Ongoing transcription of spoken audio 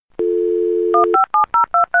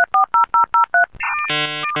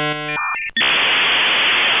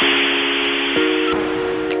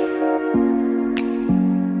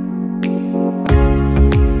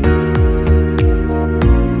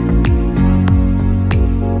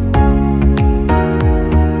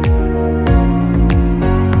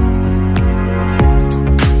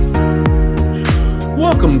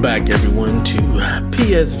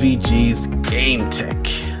PSVG's Game Tech,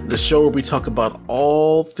 the show where we talk about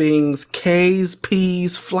all things Ks,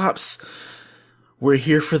 Ps, flops. We're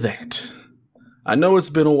here for that. I know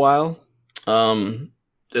it's been a while.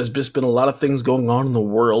 There's just been a lot of things going on in the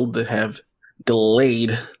world that have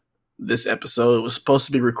delayed this episode. It was supposed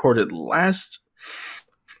to be recorded last,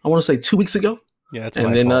 I want to say 2 weeks ago. Yeah, that's and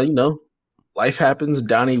my then fault. Life happens.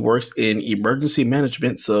 Donnie works in emergency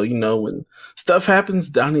management, so when stuff happens,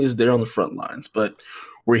 Donnie is there on the front lines. But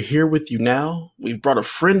we're here with you now. We've brought a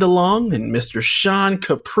friend along, and Mr. Sean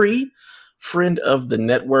Capri, friend of the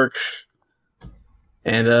network,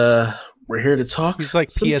 and we're here to talk. He's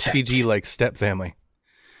like some PSVG, tech. like step family.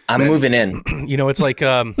 I'm moving in. It's like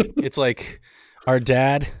it's like our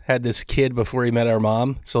dad had this kid before he met our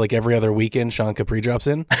mom. So like every other weekend, Sean Capri drops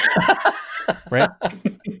in. Right?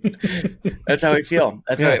 That's how I feel.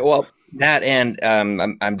 That's Yeah. that and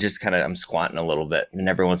I'm just I'm squatting a little bit, and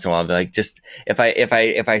every once in a while I'll be like, just if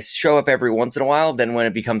I show up every once in a while, then when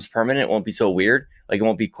it becomes permanent, it won't be so weird. Like it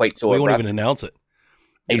won't be quite so We won't abrupt. even announce it.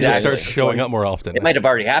 Exactly. It just starts showing up more often. It might have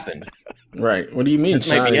already happened. Right. What do you mean? This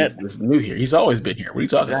might be Sean it. is new here. He's always been here. What are you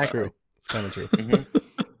talking That's about? true. It's kind of true. Mhm.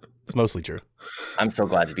 It's mostly true. I'm so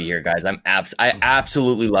glad to be here, guys. I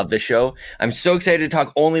absolutely love this show. I'm so excited to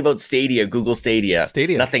talk only about Stadia, Google Stadia.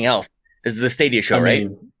 Stadia. Nothing else. This is the Stadia show, right?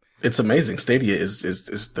 It's amazing. Stadia is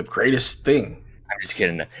the greatest thing. I'm just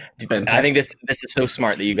kidding. Fantastic. I think this is so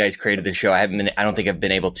smart that you guys created this show. I don't think I've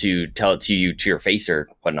been able to tell it to you to your face or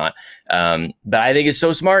whatnot. But I think it's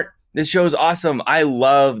so smart. This show is awesome. I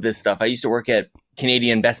love this stuff. I used to work at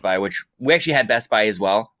Canadian Best Buy, which we actually had Best Buy as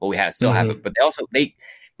well. Well, we still have it, but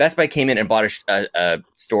Best Buy came in and bought a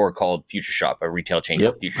store called Future Shop, a retail chain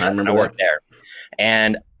called Future Shop. I remember I worked there,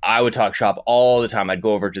 and I would talk shop all the time. I'd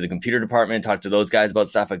go over to the computer department, talk to those guys about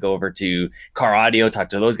stuff. I'd go over to car audio, talk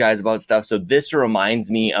to those guys about stuff. So this reminds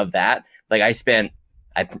me of that. Like I spent,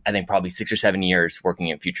 I think probably 6 or 7 years working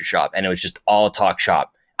at Future Shop, and it was just all talk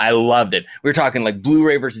shop. I loved it. We were talking like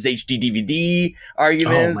Blu-ray versus HD DVD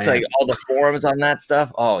arguments, like all the forums on that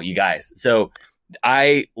stuff. Oh, you guys. So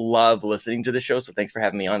I love listening to the show. So thanks for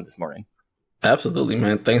having me on this morning. Absolutely,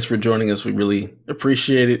 man. Thanks for joining us. We really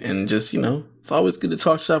appreciate it. And just, it's always good to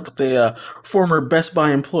talk shop with a former Best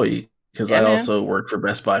Buy employee, because I also worked for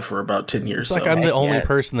Best Buy for about 10 years. It's like I'm the only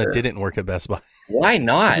person that didn't work at Best Buy. Why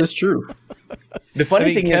not? That's true. The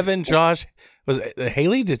funny thing Kevin, is, Josh, was it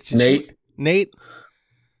Haley? Nate?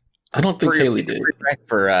 I don't think Haley did.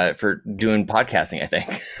 For doing podcasting, I think.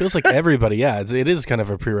 Feels like everybody, yeah. It is kind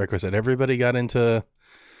of a prerequisite. Everybody got into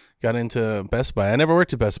Best Buy. I never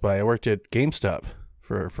worked at Best Buy. I worked at GameStop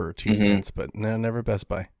for 2 stints, but no, never Best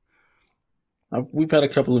Buy. We've had a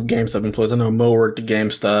couple of GameStop employees. I know Mo worked at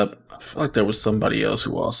GameStop. I feel like there was somebody else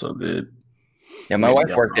who also did. Yeah, my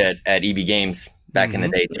wife worked at EB Games back in the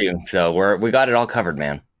day too. So we got it all covered,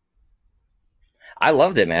 man. I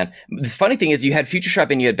loved it, man. The funny thing is you had Future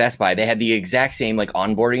Shop and you had Best Buy. They had the exact same like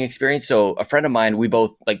onboarding experience. So a friend of mine, we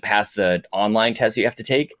both like passed the online test you have to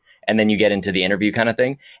take, and then you get into the interview kind of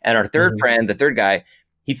thing. And our third friend, the third guy,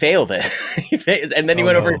 he failed it. And then he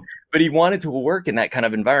went over, but he wanted to work in that kind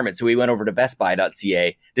of environment. So he went over to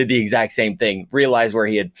bestbuy.ca, did the exact same thing, realized where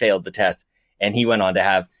he had failed the test. And he went on to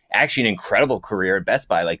have actually an incredible career at Best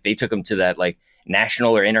Buy. Like they took him to that like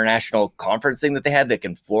national or international conference thing that they had like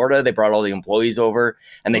in Florida. They brought all the employees over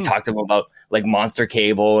and they talked to him about like Monster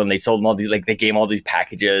Cable, and they sold them all these, like they gave him all these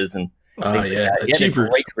packages and he had a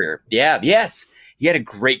great career. Yes. He had a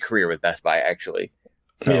great career with Best Buy actually.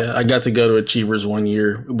 So. Yeah, I got to go to Achievers one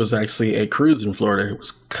year. It was actually a cruise in Florida. It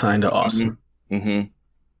was kind of awesome. Mm-hmm.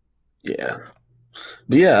 Yeah.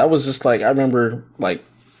 But yeah, I was just like, I remember like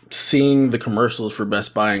seeing the commercials for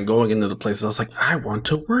Best Buy and going into the places. I was like, I want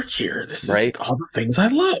to work here. This is all the things I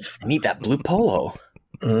love. I need that blue polo.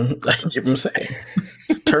 I keep them saying,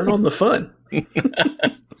 turn on the fun.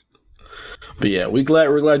 But yeah, we're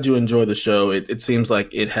glad you enjoy the show. It seems like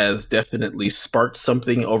it has definitely sparked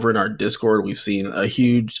something over in our Discord. We've seen a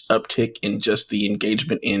huge uptick in just the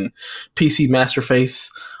engagement in PC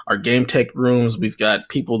Masterface, our game tech rooms. We've got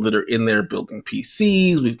people that are in there building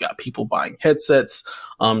PCs. We've got people buying headsets.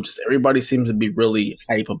 Just everybody seems to be really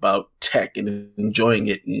hype about tech and enjoying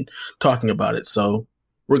it and talking about it. So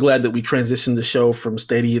we're glad that we transitioned the show from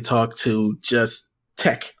Stadia Talk to just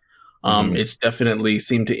tech. It's definitely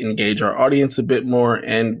seemed to engage our audience a bit more,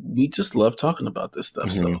 and we just love talking about this stuff.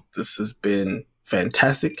 So this has been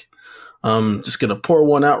fantastic. Just gonna pour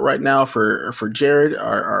one out right now for Jared,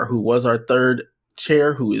 our who was our third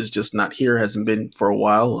chair, who is just not here, hasn't been for a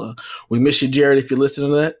while. We miss you, Jared. If you're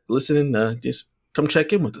listening to that, just come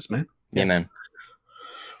check in with us, man. Yeah, man.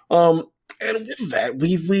 And with that,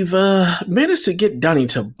 we've managed to get Donnie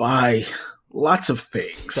to buy lots of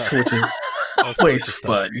things, which is always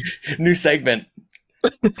fun. New segment.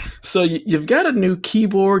 So you've got a new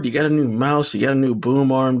keyboard, you got a new mouse, you got a new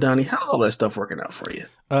boom arm, Donnie. How's all that stuff working out for you?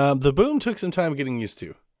 The boom took some time getting used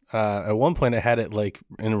to. At one point, I had it like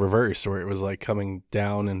in reverse, where it was like coming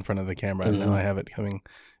down in front of the camera, and now I have it coming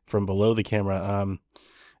from below the camera.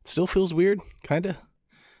 It still feels weird, kind of.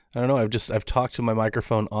 I don't know. I've talked to my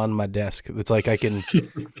microphone on my desk. It's like I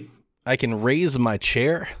can raise my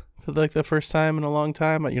chair for like the first time in a long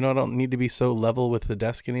time. I don't need to be so level with the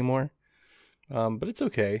desk anymore. But it's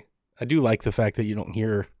okay. I do like the fact that you don't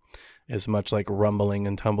hear as much like rumbling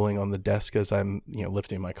and tumbling on the desk as I'm,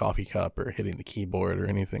 lifting my coffee cup or hitting the keyboard or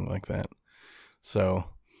anything like that. So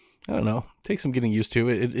I don't know. It takes some getting used to.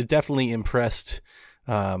 It definitely impressed,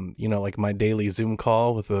 like my daily Zoom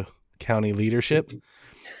call with the county leadership.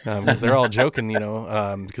 Because they're all joking,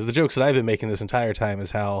 because the jokes that I've been making this entire time is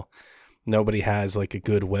how nobody has like a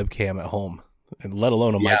good webcam at home, and let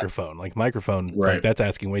alone a microphone. Like microphone, right. Like that's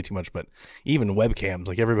asking way too much. But even webcams,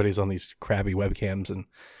 like everybody's on these crappy webcams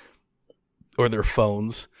or their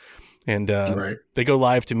phones, and they go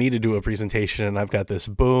live to me to do a presentation, and I've got this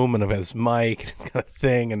boom and I've got this mic, and it's got a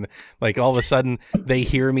thing, and like all of a sudden they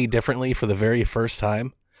hear me differently for the very first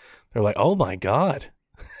time. They're like, "Oh my God,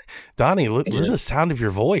 Donnie, listen to the sound of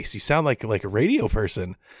your voice. You sound like a radio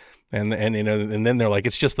person." And then they're like,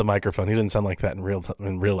 "It's just the microphone. He didn't sound like that in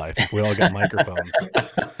real life. We all got microphones."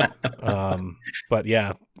 But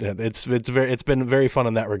yeah, it's been very fun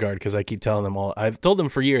in that regard, because I keep telling them all. I've told them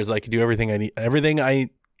for years that I could do everything I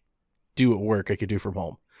do at work I could do from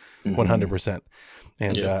home, 100%,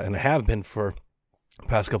 and I have been for the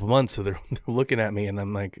past couple months. So they're looking at me, and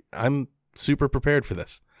I'm like, I'm super prepared for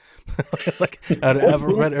this. Like out of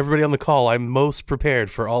everybody on the call, I'm most prepared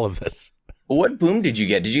for all of this. What boom did you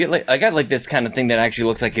get? Did you get I got like this kind of thing that actually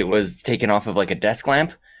looks like it was taken off of like a desk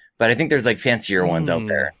lamp, but I think there's like fancier ones out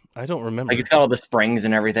there. I don't remember. Like it's got all the springs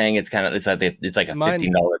and everything. It's like a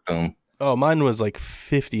 $15 boom. Oh, mine was like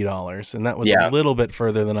 $50, and that was a little bit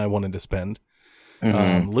further than I wanted to spend.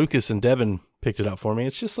 Lucas and Devin picked it up for me.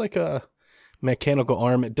 It's just like a mechanical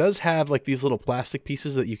arm. It does have like these little plastic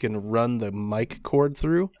pieces that you can run the mic cord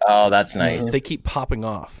through. Oh, that's nice. They keep popping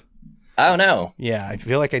off. Oh no. Yeah, I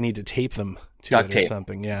feel like I need to tape them to duct tape or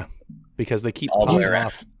something. Yeah, because they keep all popping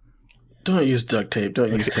off. Don't use duct tape.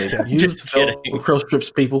 Don't use tape. Use Velcro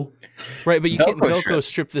strips, people. Right, but you can't Velcro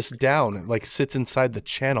strip this down. It like sits inside the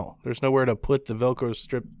channel. There's nowhere to put the Velcro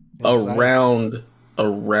strip inside. around.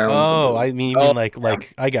 Oh, I mean,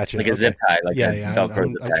 like I got you. Like a zip tie. Like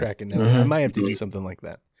I'm tracking now. I might have to do something like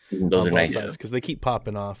that. Those are nice because they keep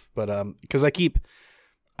popping off. But because I keep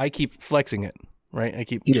flexing it. Right, I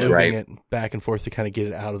keep moving it back and forth to kind of get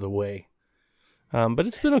it out of the way. But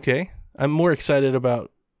it's been okay. I'm more excited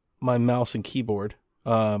about my mouse and keyboard.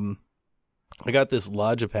 I got this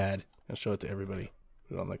Logipad. I'll show it to everybody.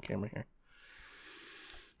 Put it on the camera here.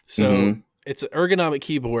 So it's an ergonomic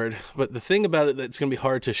keyboard, but the thing about it that's going to be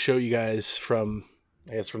hard to show you guys from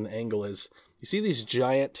the angle is, you see these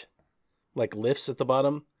giant like lifts at the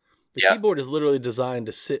bottom? The keyboard is literally designed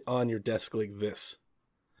to sit on your desk like this.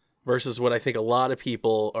 Versus what I think a lot of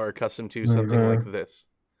people are accustomed to, something like this.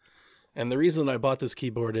 And the reason I bought this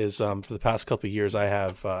keyboard is for the past couple of years, I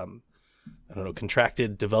have,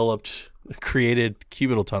 contracted, developed, created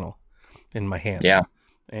cubital tunnel in my hand. Yeah.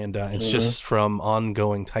 And it's just from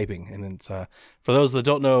ongoing typing. And it's for those that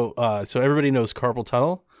don't know, so everybody knows carpal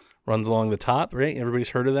tunnel runs along the top, right? Everybody's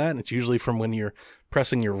heard of that. And it's usually from when you're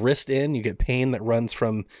pressing your wrist in, you get pain that runs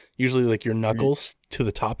from usually like your knuckles to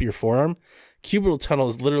the top of your forearm. Cubital tunnel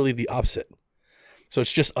is literally the opposite. So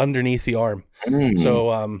it's just underneath the arm.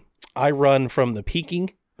 So I run from the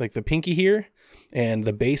pinky here, and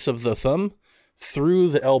the base of the thumb through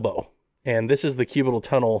the elbow. And this is the cubital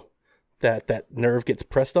tunnel that nerve gets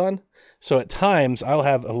pressed on. So at times I'll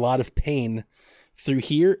have a lot of pain through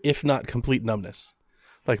here, if not complete numbness.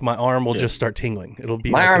 Like my arm will just start tingling. It'll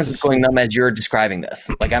be my arms is going numb as you're describing this.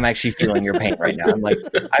 Like I'm actually feeling your pain right now. I'm like,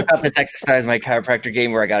 I've got this exercise, my chiropractor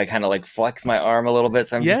game, where I got to kind of like flex my arm a little bit.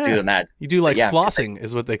 So I'm just doing that. You do like flossing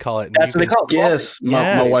is what they call it. That's what they call it. Yes,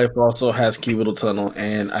 my wife also has cubital tunnel,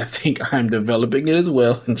 and I think I'm developing it as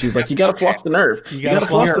well. And she's like, "You got to floss the nerve. You got to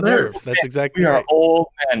floss the nerve." That's exactly right. We are old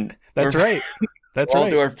men. That's right. That's right. We're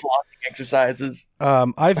all doing flossing exercises.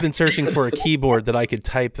 I've been searching for a keyboard that I could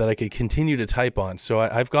continue to type on. So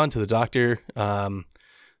I've gone to the doctor. I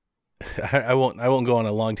won't go on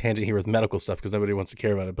a long tangent here with medical stuff because nobody wants to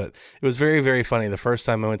care about it. But it was very, very funny the first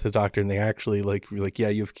time I went to the doctor, and they actually were like, "Yeah,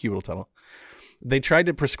 you have cubital tunnel." They tried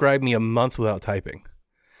to prescribe me a month without typing.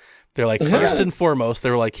 They're like, first and foremost, they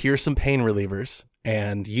were like, "Here's some pain relievers,"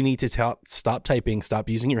 and you need to stop typing, stop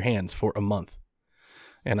using your hands for a month.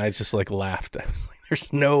 And I just like laughed. I was like,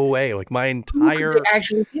 there's no way. Like my entire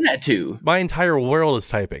actually do that too. My entire world is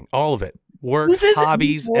typing, all of it. Work,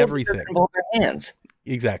 hobbies, everything. Their hands.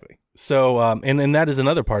 Exactly. So, and that is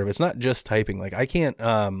another part of it. It's not just typing. Like I can't,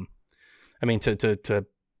 I mean, to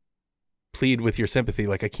plead with your sympathy,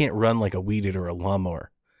 like I can't run like a weed eater or a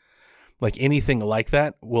lawnmower. Like anything like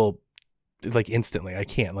that will, like instantly. I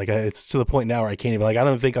can't. Like it's to the point now where I can't even. Like I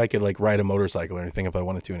don't think I could like ride a motorcycle or anything if I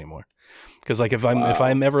wanted to anymore. Because like if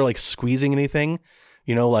I'm ever like squeezing anything,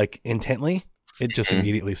 you know, like intently, it just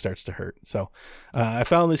immediately starts to hurt. So I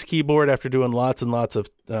found this keyboard after doing lots and lots of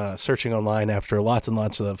searching online, after lots and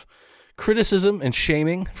lots of criticism and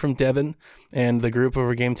shaming from Devin and the group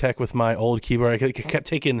over Game Tech with my old keyboard. I kept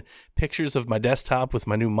taking pictures of my desktop with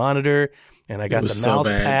my new monitor, and I got the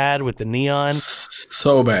mouse pad with the neon.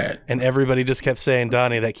 So bad. And everybody just kept saying,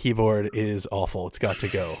 Donnie, that keyboard is awful. It's got to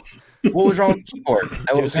go. What was wrong with the keyboard?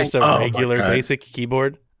 It was just a regular, basic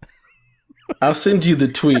keyboard. I'll send you the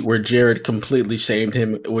tweet where Jared completely shamed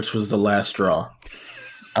him, which was the last straw.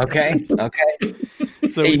 Okay.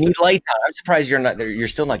 So you need lights on. I'm surprised you're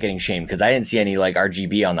still not getting shamed, because I didn't see any like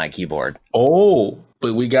RGB on that keyboard. Oh,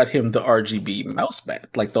 but we got him the RGB mouse pad,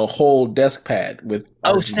 like the whole desk pad with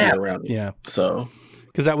RGB around it. Yeah. So,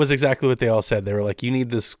 because that was exactly what they all said. They were like, you need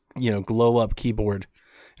this, you know, glow up keyboard.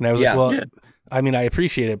 And I was like, well, I mean, I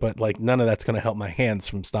appreciate it, but like none of that's going to help my hands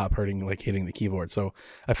from stop hurting, like hitting the keyboard. So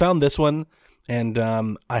I found this one, and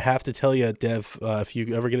I have to tell you, Dev, if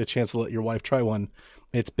you ever get a chance to let your wife try one,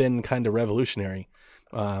 it's been kind of revolutionary.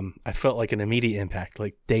 I felt like an immediate impact,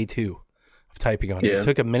 like day 2 of typing on it. It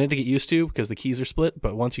took a minute to get used to because the keys are split,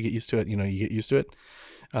 but once you get used to it, you know, you get used to it.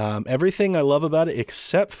 Everything I love about it,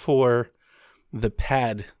 except for the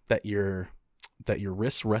pad that your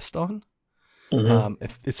wrists rest on.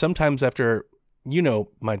 It's sometimes after, you know,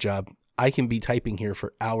 my job, I can be typing here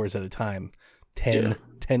for hours at a time, 10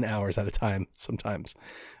 hours at a time sometimes.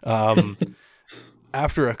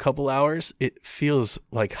 After a couple hours, it feels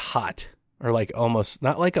like hot, or like almost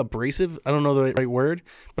not like abrasive. I don't know the right word,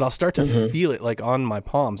 but I'll start to feel it like on my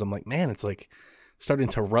palms. I'm like, man, it's like starting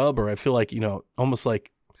to rub, or I feel like, you know, almost like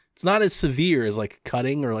it's not as severe as like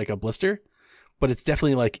cutting or like a blister, but it's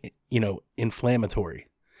definitely like, you know, inflammatory.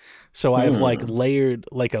 So I've like layered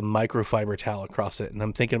like a microfiber towel across it, and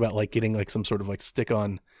I'm thinking about like getting like some sort of like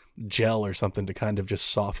stick-on gel or something to kind of just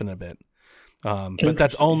soften a bit. But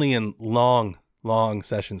that's only in long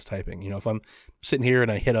sessions typing. You know, if I'm sitting here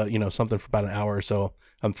and I hit something for about an hour or so,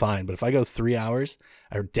 I'm fine. But if I go 3 hours,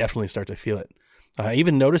 I definitely start to feel it. I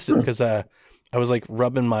even noticed it because I was like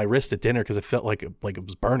rubbing my wrist at dinner because it felt like it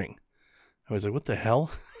was burning. I was like, what the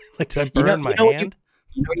hell? Like, did I burn my hand?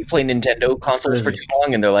 You play Nintendo consoles for too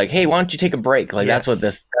long, and they're like, "Hey, why don't you take a break?" Like that's what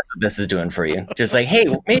this is doing for you. Just like, hey,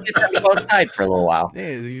 maybe it's time to go outside for a little while.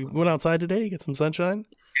 Hey, you went outside today? Get some sunshine?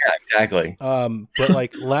 Yeah, exactly. But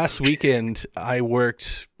like last weekend, I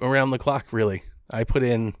worked around the clock. Really, I put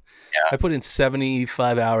in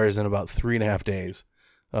 75 hours in about 3.5 days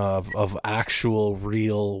of actual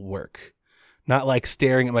real work. Not like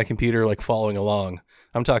staring at my computer, like following along.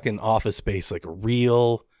 I'm talking office space, like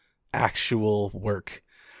real, actual work.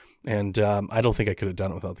 And I don't think I could have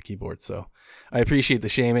done it without the keyboard. So I appreciate the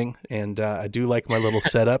shaming, and I do like my little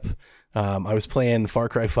setup. I was playing Far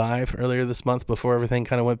Cry 5 earlier this month before everything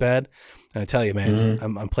kind of went bad. And I tell you, man,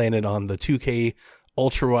 I'm playing it on the 2K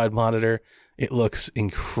ultra wide monitor. It looks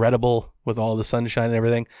incredible with all the sunshine and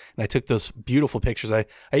everything. And I took those beautiful pictures. I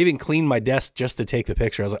even cleaned my desk just to take the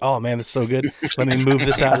picture. I was like, oh man, this is so good. Let me move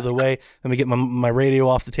this out of the way. Let me get my radio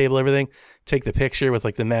off the table, everything. Take the picture with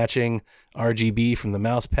like the matching RGB from the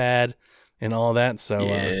mouse pad and all that. So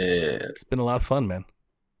it's been a lot of fun, man.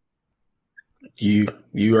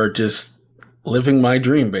 You are just living my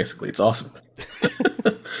dream, basically. It's awesome.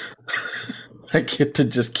 I get to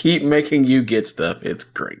just keep making you get stuff. It's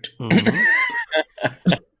great.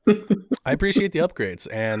 I appreciate the upgrades.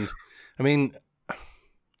 And I mean,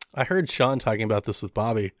 I heard Sean talking about this with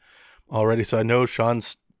Bobby already. So I know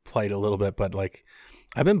Sean's played a little bit, but like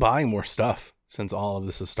I've been buying more stuff since all of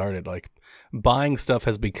this has started. Like buying stuff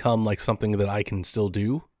has become like something that I can still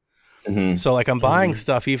do. So like I'm buying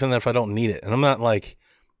stuff even if I don't need it. And I'm not like,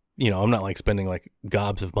 I'm not like spending like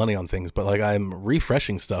gobs of money on things, but like I'm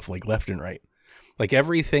refreshing stuff like left and right. Like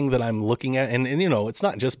everything that I'm looking at, and it's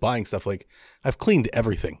not just buying stuff. Like I've cleaned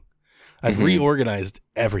everything. I've reorganized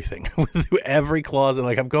everything with every closet.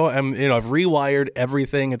 Like I've rewired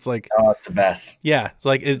everything. It's like, oh, it's the best. Yeah. It's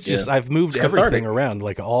like, it's just, I've moved everything around.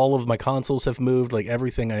 Like all of my consoles have moved, like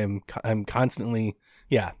everything I'm constantly,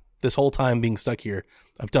 this whole time being stuck here,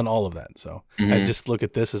 I've done all of that. So I just look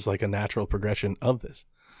at this as like a natural progression of this.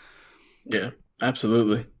 Yeah,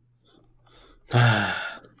 absolutely.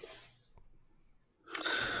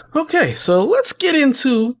 Okay, so let's get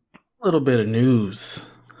into a little bit of news.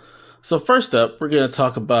 So first up, we're going to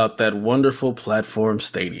talk about that wonderful platform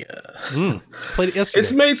Stadia. Played it yesterday.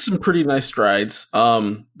 It's made some pretty nice strides.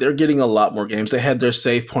 They're getting a lot more games. They had their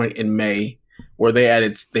save point in May where they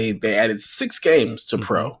added 6 games to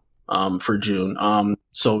Pro for June.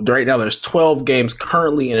 So right now there's 12 games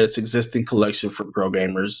currently in its existing collection for Pro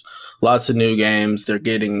gamers. Lots of new games. They're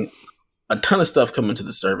getting a ton of stuff coming to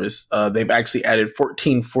the service. They've actually added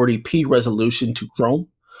 1440p resolution to Chrome.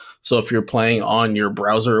 So if you're playing on your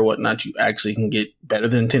browser or whatnot, you actually can get better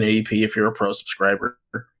than 1080p if you're a Pro subscriber.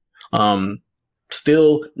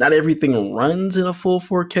 Still, not everything runs in a full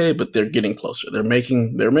 4K, but they're getting closer. They're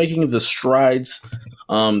making the strides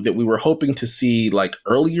that we were hoping to see like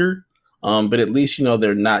earlier. But at least,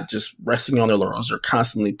 they're not just resting on their laurels. They're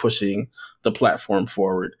constantly pushing the platform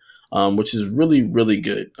forward, which is really, really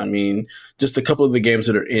good. I mean, just a couple of the games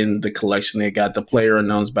that are in the collection, they got the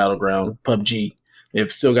PlayerUnknown's Battleground, PUBG. They've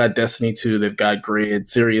still got Destiny 2. They've got Grid,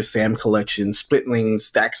 Serious Sam Collection, Splitlings,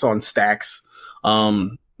 Stacks on Stacks, SteamWorld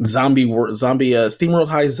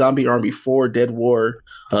Heist, Zombie Army 4, Dead War,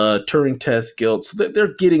 Turing Test, Guild. So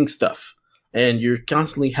they're getting stuff. And you're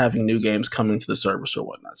constantly having new games coming to the service or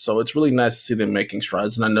whatnot. So it's really nice to see them making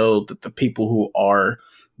strides. And I know that the people who are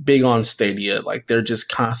big on Stadia, like they're just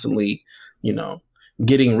constantly,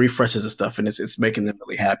 getting refreshes and stuff. And it's making them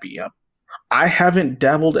really happy. I haven't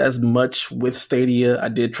dabbled as much with Stadia. I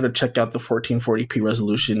did try to check out the 1440p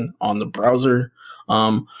resolution on the browser.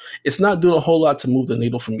 It's not doing a whole lot to move the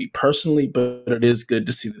needle for me personally, but it is good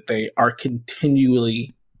to see that they are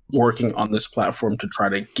continually working on this platform to try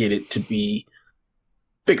to get it to be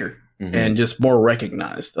bigger and just more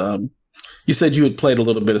recognized. You said you had played a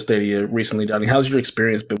little bit of Stadia recently, Donnie. How's your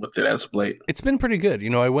experience been with it as of late? It's been pretty good.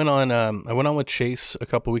 I went on with Chase a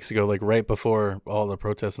couple weeks ago, like right before all the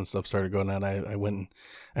protests and stuff started going on. I went and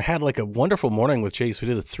I had like a wonderful morning with Chase. We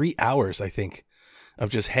did 3 hours, I think, of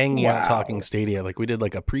just hanging out, talking Stadia. Like we did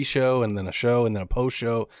like a pre-show and then a show and then a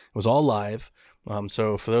post-show. It was all live.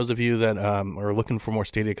 So for those of you that are looking for more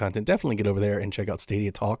Stadia content, definitely get over there and check out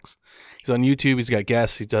Stadia Talks. He's on YouTube. He's got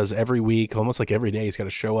guests. He does every week, almost like every day. He's got to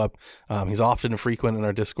show up. He's often frequent in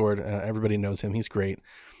our Discord. Everybody knows him. He's great.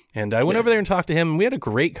 And I went over there and talked to him, and we had a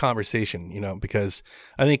great conversation, because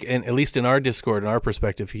I think, at least in our Discord, in our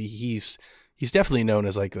perspective, he's definitely known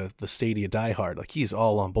as like the Stadia diehard. Like he's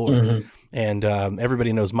all on board. And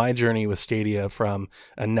everybody knows my journey with Stadia from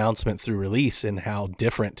announcement through release and how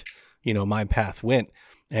different my path went.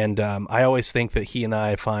 And I always think that he and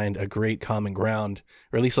I find a great common ground,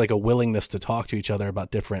 or at least like a willingness to talk to each other about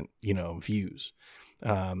different, views.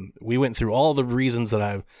 We went through all the reasons that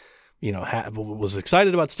I, was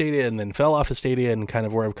excited about Stadia and then fell off of Stadia and kind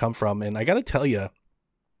of where I've come from. And I got to tell you,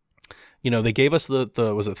 they gave us the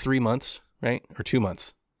was it 3 months, right? Or 2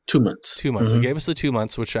 months? 2 months. 2 months. They gave us the 2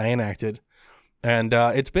 months, which I enacted. And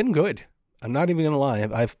it's been good. I'm not even going to lie.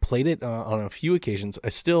 I've played it on a few occasions. I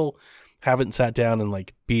still haven't sat down and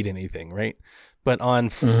like beat anything, right? But on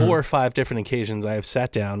 4 or 5 different occasions, I have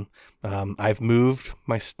sat down. I've moved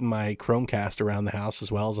my Chromecast around the house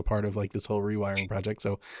as well as a part of like this whole rewiring project.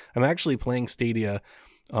 So I'm actually playing Stadia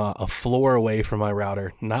a floor away from my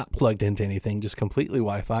router, not plugged into anything, just completely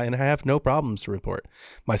Wi-Fi, and I have no problems to report.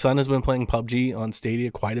 My son has been playing PUBG on Stadia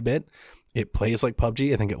quite a bit. It plays like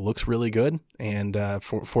PUBG. I think it looks really good, and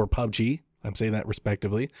for PUBG, I'm saying that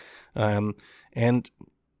respectively, and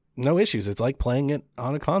no issues. It's like playing it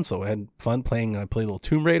on a console. I had fun playing. I played a little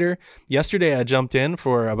Tomb Raider. Yesterday, I jumped in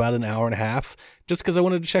for about an hour and a half just because I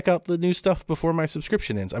wanted to check out the new stuff before my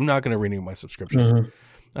subscription ends. I'm not going to renew my subscription.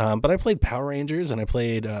 But I played Power Rangers and I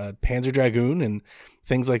played Panzer Dragoon and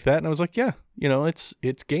things like that. And I was like, yeah,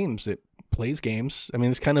 it's games. It plays games. I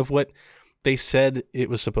mean, it's kind of what they said it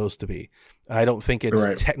was supposed to be. I don't think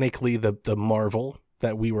it's technically the Marvel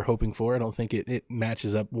that we were hoping for. I don't think it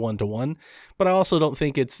matches up 1-to-1, but I also don't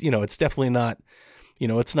think it's, it's definitely not,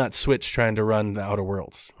 it's not Switch trying to run the Outer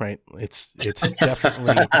Worlds, right? It's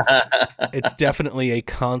definitely a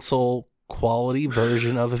console quality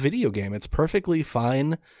version of a video game. It's perfectly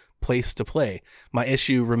fine place to play. My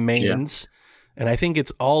issue remains, and I think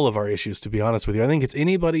it's all of our issues, to be honest with you. I think it's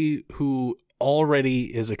anybody who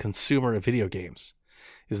already is a consumer of video games,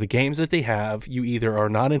 is the games that they have, you either are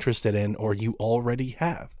not interested in or you already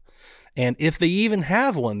have. And if they even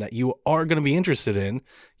have one that you are going to be interested in,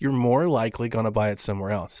 you're more likely going to buy it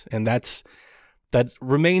somewhere else. And that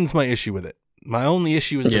remains my issue with it. My only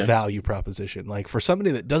issue is the value proposition. Like for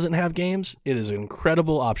somebody that doesn't have games, it is an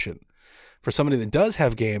incredible option. for somebody that does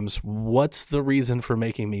have games, what's the reason for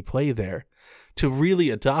making me play there? To really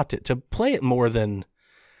adopt it, to play it more than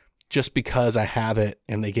just because I have it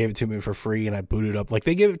and they gave it to me for free and I booted up. Like,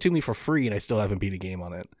 they gave it to me for free and I still haven't beat a game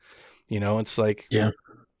on it. You know, it's like, yeah,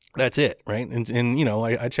 that's it, right? And you know,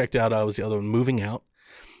 I checked out, I was the other one, Moving Out,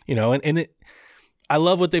 you know, and it, I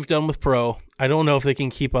love what they've done with Pro. I don't know if they can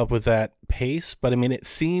keep up with that pace, but I mean, it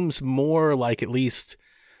seems more like, at least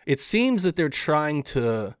it seems that they're trying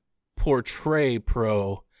to portray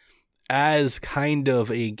Pro as kind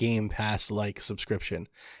of a Game Pass-like subscription.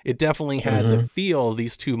 It definitely had the feel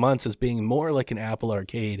these 2 months as being more like an Apple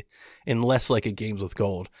Arcade and less like a Games with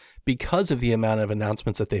Gold because of the amount of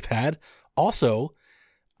announcements that they've had. Also,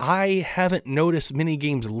 I haven't noticed many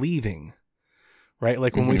games leaving, right?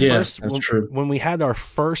 Like when we when we had our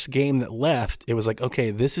first game that left, it was like,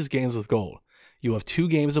 okay, this is Games with Gold. You have 2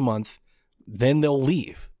 games a month, then they'll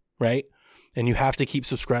leave, right? And you have to keep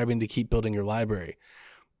subscribing to keep building your library.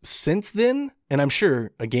 Since then, and I'm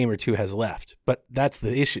sure a game or two has left, but that's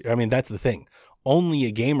the issue. I mean, that's the thing. Only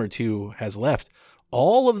a game or two has left.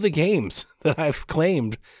 All of the games that I've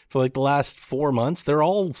claimed for like the last 4 months, they're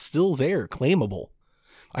all still there, claimable.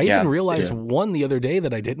 I even realized one the other day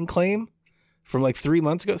that I didn't claim from like 3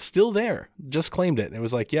 months ago, still there. Just claimed it. It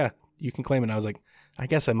was like, yeah, you can claim it. And I was like, I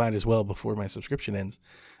guess I might as well before my subscription ends.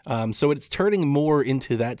 So it's turning more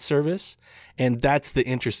into that service. And that's the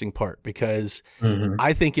interesting part, because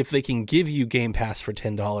I think if they can give you Game Pass for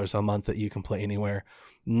 $10 a month that you can play anywhere,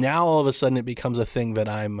 now all of a sudden it becomes a thing that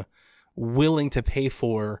I'm willing to pay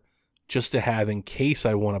for just to have in case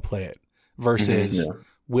I want to play it versus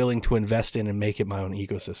willing to invest in and make it my own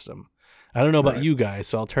ecosystem. I don't know about you guys,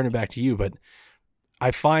 so I'll turn it back to you, but I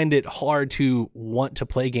find it hard to want to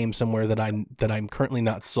play games somewhere that I'm currently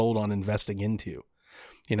not sold on investing into.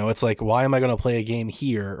 You know, it's like, why am I going to play a game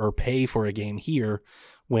here or pay for a game here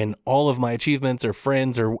when all of my achievements or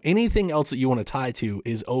friends or anything else that you want to tie to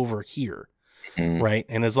is over here, right?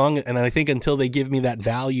 And I think until they give me that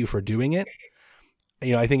value for doing it,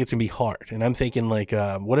 you know, I think it's gonna be hard. And I'm thinking like,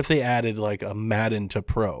 what if they added like a Madden to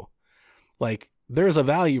Pro? Like, there's a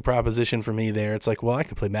value proposition for me there. It's like, well, I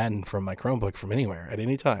can play Madden from my Chromebook from anywhere at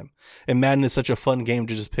any time. And Madden is such a fun game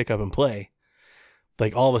to just pick up and play.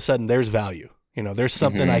 Like, all of a sudden there's value. You know, there's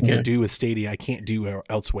something I can do with Stadia I can't do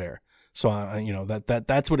elsewhere. So, you know,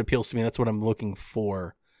 that's what appeals to me. That's what I'm looking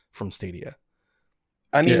for from Stadia.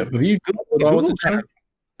 I mean,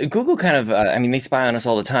 Google kind of, I mean, they spy on us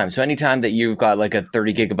all the time. So anytime that you've got like a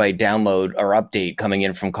 30 gigabyte download or update coming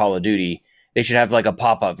in from Call of Duty, they should have like a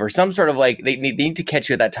pop-up or some sort of like, they need to catch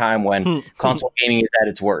you at that time when console gaming is at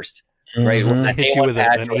its worst, right? Hit you with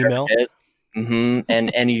an email.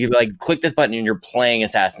 And you like click this button and you're playing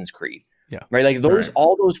Assassin's Creed. Yeah. Right. Like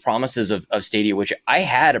all those promises of Stadia, which I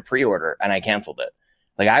had a pre-order and I canceled it.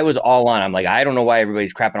 Like, I was all on. I'm like, I don't know why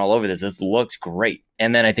everybody's crapping all over this. This looks great.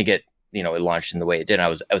 And then I think it launched in the way it did. And I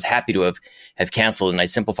was happy to have canceled, and I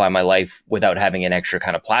simplified my life without having an extra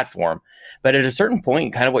kind of platform. But at a certain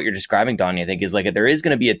point, kind of what you're describing, Donnie, I think is like, there is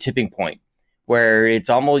going to be a tipping point where it's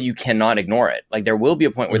almost, you cannot ignore it. Like, there will be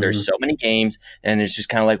a point where there's so many games and it's just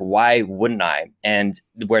kind of like, why wouldn't I? And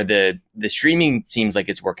where the streaming seems like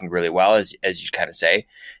it's working really well, as you kind of say.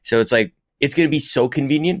 So it's like, it's going to be so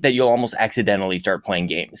convenient that you'll almost accidentally start playing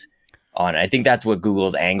games on it. I think that's what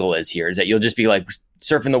Google's angle is here, is that you'll just be like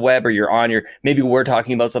surfing the web, or you're on maybe we're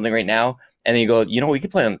talking about something right now, and then you go, you know, we could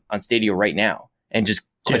play on Stadia right now and just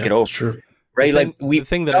click it over. True. Right. The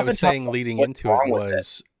thing that I was saying leading into it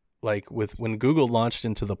was, like, when Google launched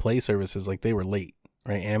into the Play services, like, they were late,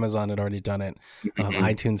 right? Amazon had already done it.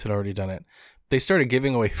 iTunes had already done it. They started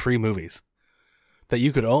giving away free movies that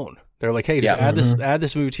you could own. They're like, hey, just add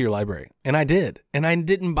this movie to your library. And I did. And I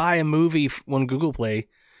didn't buy a movie on Google Play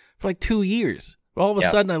for like 2 years. All of a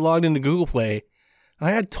sudden I logged into Google Play and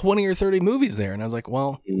I had 20 or 30 movies there. And I was like,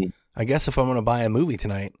 well, I guess if I'm going to buy a movie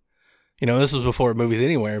tonight, you know, this was before Movies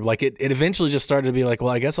Anywhere. Like, it eventually just started to be like,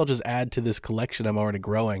 well, I guess I'll just add to this collection I'm already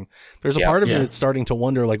growing. There's a part of me that's starting to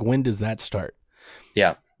wonder, like, when does that start?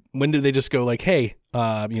 Yeah. When do they just go like, hey,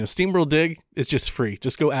 SteamWorld Dig, it's just free.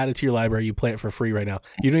 Just go add it to your library. You play it for free right now.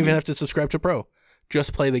 You don't even have to subscribe to Pro.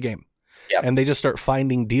 Just play the game. Yep. And they just start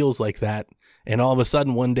finding deals like that. And all of a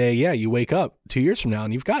sudden one day, you wake up 2 years from now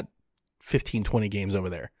and you've got 15, 20 games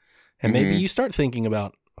over there. And maybe you start thinking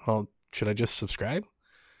about, well, should I just subscribe?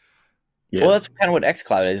 Yeah. Well, that's kind of what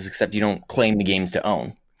xCloud is, except you don't claim the games to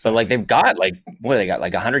own. So, like, they've got, like, what do they got,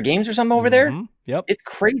 like 100 games or something over there? Yep. It's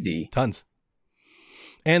crazy. Tons.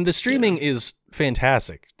 And the streaming is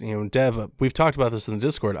fantastic. You know, Dev, we've talked about this in the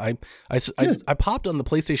Discord. I popped on the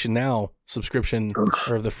PlayStation Now subscription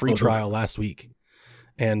or the free trial last week.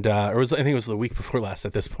 and I think it was the week before last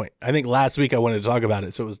at this point. I think last week I wanted to talk about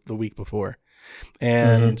it, so it was the week before.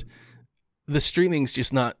 And the streaming's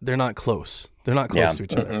just they're not close. They're not close to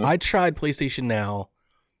each other. I tried PlayStation Now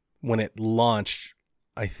when it launched,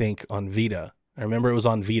 I think, on Vita. I remember it was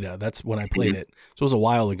on Vita. That's when I played it. So it was a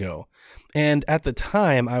while ago. And at the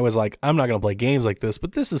time, I was like, I'm not going to play games like this,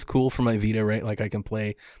 but this is cool for my Vita, right? Like I can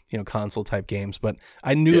play, console type games, but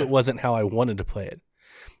I knew it wasn't how I wanted to play it.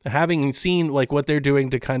 Having seen like what they're doing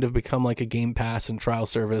to kind of become like a Game Pass and trial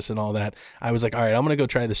service and all that, I was like, all right, I'm going to go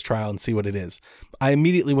try this trial and see what it is. I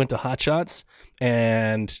immediately went to Hot Shots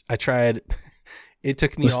and I tried. It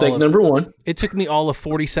took me number one. It took me all of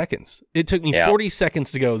 40 seconds. It took me 40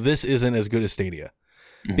 seconds to go, this isn't as good as Stadia.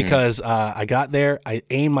 Because I got there, I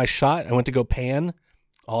aimed my shot, I went to go pan.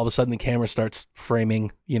 All of a sudden the camera starts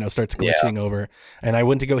framing, starts glitching over. And I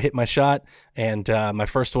went to go hit my shot. And my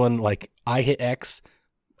first one, like I hit X.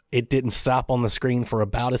 It didn't stop on the screen for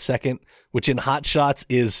about a second, which in Hot Shots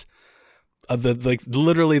is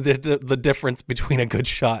literally the difference between a good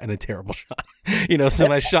shot and a terrible shot. So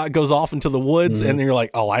my shot goes off into the woods and then you're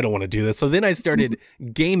like, oh, I don't want to do this. So then I started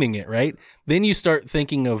gaming it, right? Then you start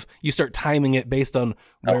timing it based on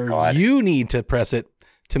where you need to press it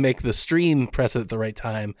to make the stream press it at the right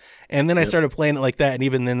time. And then I started playing it like that. And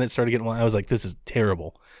even then it started getting, I was like, this is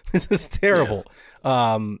terrible. This is terrible.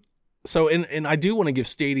 Yeah. So, and I do want to give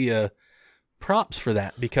Stadia props for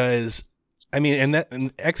that because, I mean,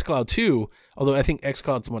 and xCloud too, although I think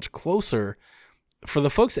xCloud's much closer, for the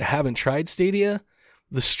folks that haven't tried Stadia,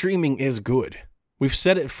 the streaming is good. We've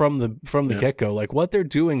said it from the get-go, like what they're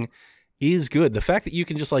doing is good. The fact that you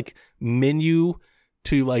can just like menu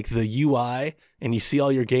to like the UI and you see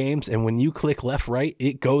all your games, and when you click left, right,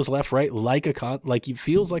 it goes left, right, like it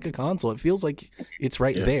feels like a console. It feels like it's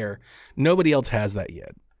right there. Nobody else has that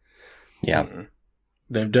yet. Yeah.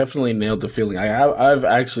 They've definitely nailed the feeling. I've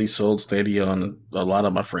actually sold Stadia on a lot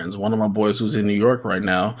of my friends. One of my boys who's in New York right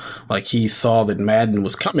now, like he saw that Madden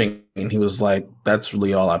was coming and he was like, that's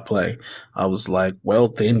really all I play. I was like, well,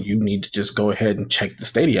 then you need to just go ahead and check the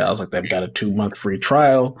Stadia. I was like, they've got a 2-month free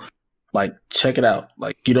trial. Like, check it out.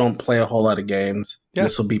 Like, you don't play a whole lot of games. Yeah.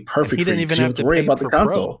 This will be perfect for you. You don't have to worry about the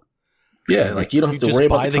console. Pro. Yeah, like you don't have to worry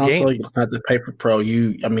about the console. You don't have to pay for Pro.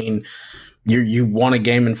 You want a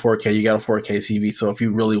game in 4K, you got a 4K TV. So if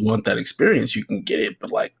you really want that experience, you can get it,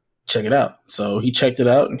 but like, check it out. So he checked it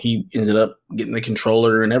out and he ended up getting the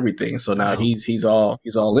controller and everything. So now he's all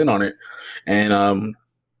in on it. And,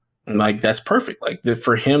 like, that's perfect. Like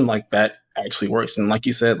for him, like that actually works. And like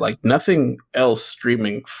you said, like nothing else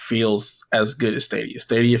streaming feels as good as Stadia.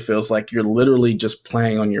 Stadia feels like you're literally just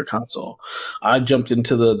playing on your console. I jumped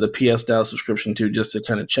into the PS Now subscription too, just to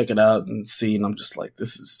kind of check it out and see. And I'm just like,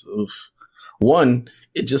 this is, oof. One,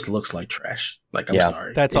 it just looks like trash. Like, I'm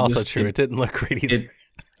sorry. That's also true. It didn't look great either.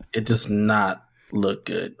 It does not look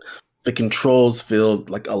good. The controls feel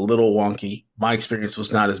like a little wonky. My experience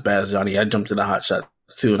was not as bad as Johnny. I jumped into Hot Shots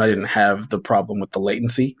too, and I didn't have the problem with the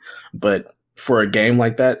latency. But for a game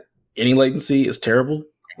like that, any latency is terrible.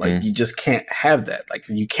 Like, you just can't have that. Like,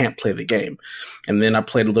 you can't play the game. And then I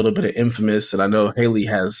played a little bit of Infamous, and I know Haley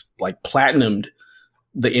has, like, platinumed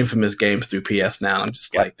the Infamous games through PS Now. I'm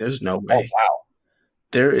just like, there's no way. Oh, wow.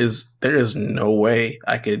 There is no way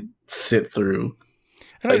I could sit through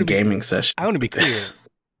a gaming session. I want to be clear.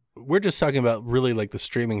 We're just talking about really like the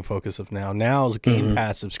streaming focus of Now. Now's Game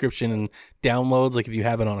Pass subscription and downloads. Like if you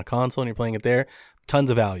have it on a console and you're playing it there, tons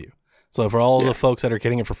of value. So for all the folks that are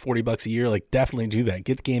getting it for $40 a year, like definitely do that.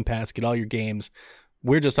 Get the Game Pass, get all your games.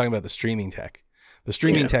 We're just talking about the streaming tech. The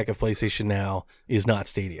streaming tech of PlayStation Now is not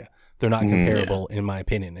Stadia. They're not comparable in my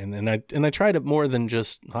opinion. And I tried it more than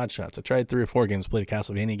just Hot Shots. I tried 3 or 4 games, played a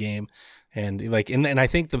Castlevania game, and like and I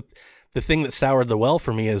think the thing that soured the well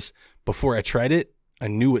for me is before I tried it, I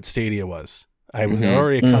knew what Stadia was. I was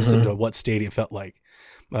already accustomed to what Stadia felt like.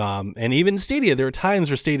 And even Stadia, there are times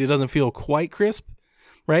where Stadia doesn't feel quite crisp,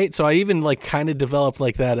 right? So I even like kind of developed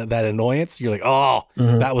like that annoyance. You're like, oh,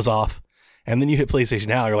 that was off. And then you hit PlayStation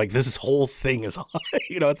Now, you're like, this whole thing is on.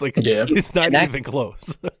 It's like, it's not even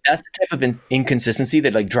close. That's the type of inconsistency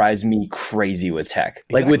that like drives me crazy with tech.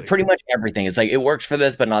 Like with pretty much everything. It's like, it works for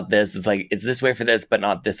this, but not this. It's like, it's this way for this, but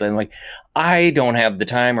not this. And like, I don't have the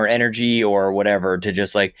time or energy or whatever to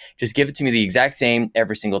just give it to me the exact same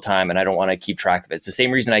every single time. And I don't want to keep track of it. It's the same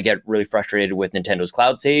reason I get really frustrated with Nintendo's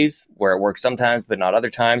cloud saves, where it works sometimes, but not other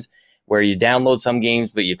times, where you download some games,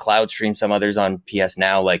 but you cloud stream some others on PS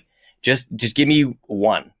Now. Like, Just give me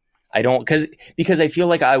one. I don't because I feel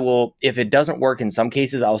like I will, if it doesn't work in some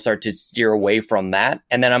cases, I'll start to steer away from that.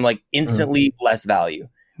 And then I'm like instantly less value.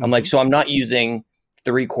 I'm like, so I'm not using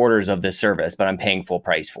 3/4 of this service, but I'm paying full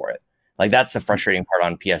price for it. Like that's the frustrating part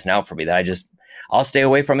on PS Now for me that I'll stay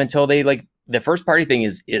away from until they like the first party thing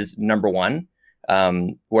is number one,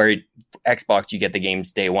 where Xbox you get the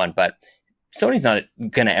games day one, but Sony's not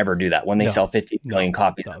going to ever do that when they sell 50 million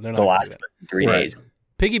copies the last 3 days.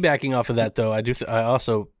 Piggybacking off of that though, I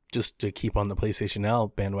also, just to keep on the PlayStation Now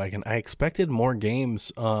bandwagon, I expected more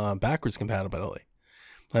games backwards compatibility.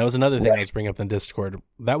 That was another thing I was bringing up in Discord.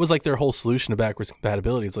 That was like their whole solution to backwards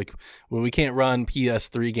compatibility. It's like, well, we can't run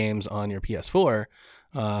PS3 games on your PS4,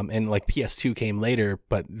 and like PS2 came later,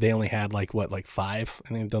 but they only had like 5? I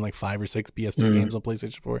think they've done like 5 or 6 PS2 games on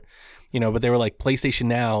PlayStation 4. But they were like, PlayStation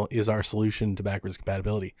Now is our solution to backwards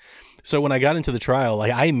compatibility. So when I got into the trial,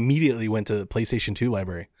 like I immediately went to the PlayStation 2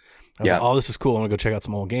 library. I was like, oh, this is cool. I want to go check out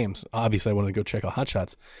some old games. Obviously, I wanted to go check out Hot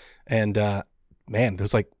Shots. And man,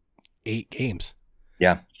 there's like 8 games.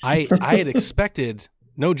 Yeah. I had expected,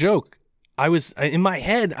 no joke. In my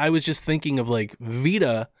head, I was just thinking of like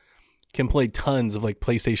Vita can play tons of like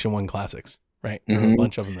PlayStation 1 classics, right? There's a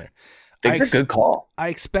bunch of them there. That's a good call. I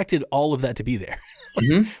expected all of that to be there.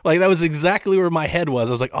 Like that was exactly where my head was.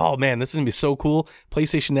 I was like, oh man, this is going to be so cool.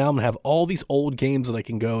 PlayStation Now, I'm going to have all these old games that I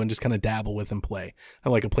can go and just kind of dabble with and play.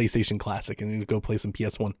 I'm like a PlayStation classic and I need to go play some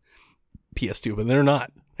PS1, PS2, but they're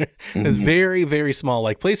not. It's very, very small.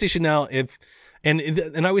 Like PlayStation Now,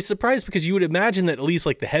 and I was surprised because you would imagine that at least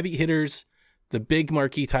like the heavy hitters, the big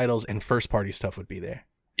marquee titles and first party stuff would be there.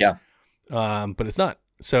 Yeah. But it's not.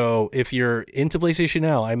 So if you're into PlayStation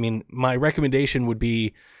Now, I mean, my recommendation would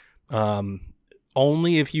be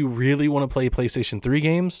only if you really want to play PlayStation 3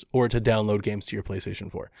 games or to download games to your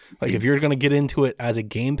PlayStation 4. Like if you're going to get into it as a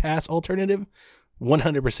Game Pass alternative,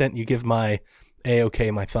 100% you give my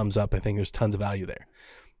A-OK, my thumbs up. I think there's tons of value there.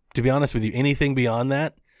 To be honest with you, anything beyond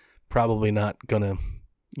that, probably not going to,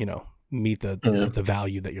 meet the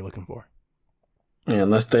value that you're looking for. Yeah,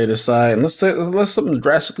 unless they decide, unless something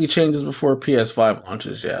drastically changes before PS5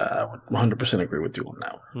 launches, I would 100% agree with you on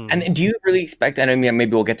that one. And do you really expect, and I mean,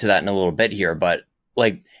 maybe we'll get to that in a little bit here, but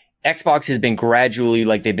like Xbox has been gradually,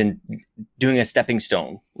 like they've been doing a stepping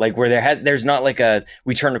stone, like where there's not like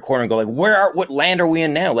we turn a corner and go like, what land are we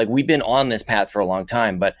in now? Like we've been on this path for a long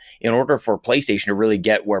time, but in order for PlayStation to really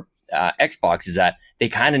get where Xbox is at, they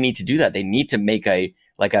kind of need to do that. They need to make a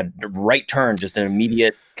right turn, just an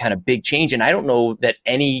immediate kind of big change. And I don't know that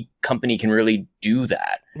any company can really do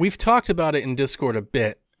that. We've talked about it in Discord a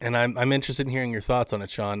bit, and I'm interested in hearing your thoughts on it,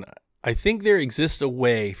 Sean. I think there exists a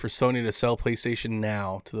way for Sony to sell PlayStation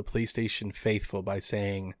Now to the PlayStation faithful by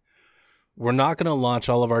saying, we're not going to launch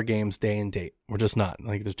all of our games day and date. We're just not.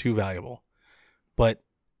 Like, they're too valuable. But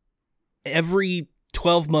every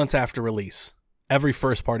 12 months after release, every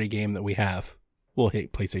first-party game that we have will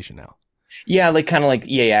hit PlayStation Now. Yeah, like kind of like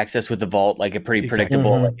EA Access with the Vault, like a pretty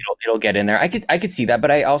predictable. Like it'll get in there. I could see that, but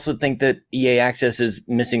I also think that EA Access is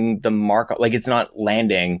missing the mark. Like it's not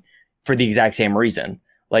landing for the exact same reason.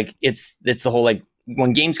 Like it's the whole like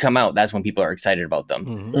when games come out, that's when people are excited about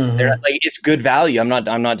them. They're not, like it's good value. I'm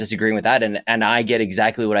not disagreeing with that, and I get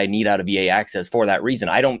exactly what I need out of EA Access for that reason.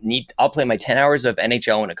 I'll play my 10 hours of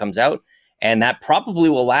NHL when it comes out, and that probably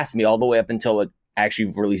will last me all the way up until it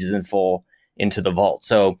actually releases in full into the vault.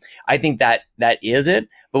 So I think that is it.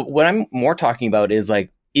 But what I'm more talking about is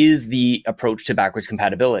like, is the approach to backwards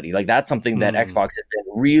compatibility. Like that's something that Xbox has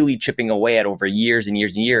been really chipping away at over years and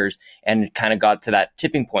years and years, and kind of got to that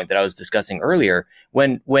tipping point that I was discussing earlier.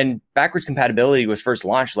 When backwards compatibility was first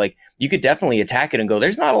launched, like you could definitely attack it and go,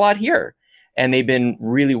 there's not a lot here. And they've been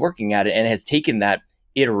really working at it, and has taken that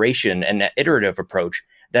iteration and that iterative approach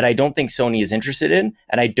that I don't think Sony is interested in.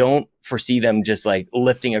 And I don't foresee them just like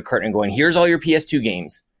lifting a curtain and going, here's all your PS2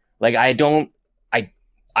 games. Like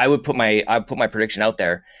I would put my prediction out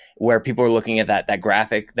there where people are looking at that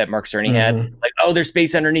graphic that Mark Cerny had, like, oh, there's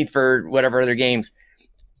space underneath for whatever other games.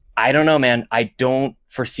 I don't know, man. I don't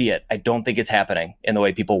foresee it. I don't think it's happening in the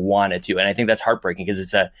way people want it to. And I think that's heartbreaking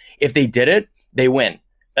because if they did it, they win.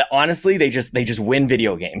 Honestly, they just win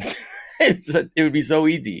video games. It would be so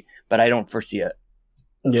easy, but I don't foresee it.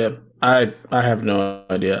 Yeah, I have no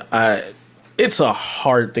idea. It's a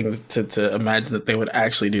hard thing to imagine that they would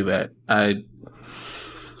actually do that.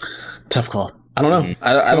 Tough call. I don't know.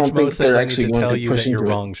 I don't think they're actually going to push into it. You're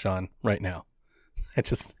wrong, Sean, right now. I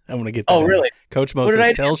want to get that. Oh, really? Coach Mo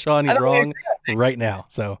says, tell Sean he's wrong right now.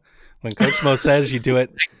 So when Coach Mo says you do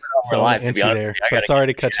it, so I'll answer there. But sorry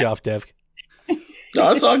to cut you off, Dev.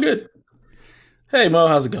 No, it's all good. Hey, Mo,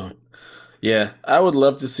 how's it going? Yeah, I would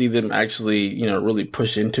love to see them actually, really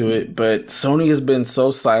push into it. But Sony has been so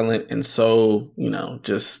silent and so,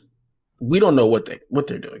 just we don't know what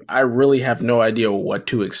they're doing. I really have no idea what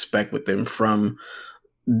to expect with them from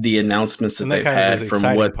the announcements that they've had, from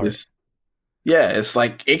what this. Yeah, it's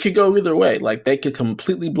like it could go either way. Like they could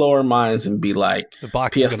completely blow our minds and be like, the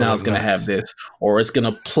box PS Now is going to have this, or it's going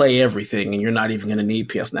to play everything, and you're not even going to need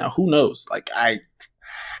PS Now. Who knows? Like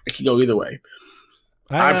it could go either way.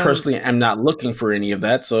 I personally am not looking for any of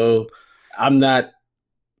that, so I'm not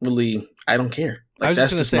really. I don't care. Like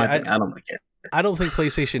that's just my thing. I don't really care. I don't think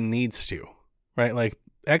PlayStation needs to, right? Like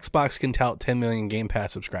Xbox can tout 10 million Game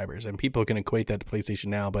Pass subscribers, and people can equate that to PlayStation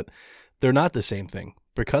Now, but they're not the same thing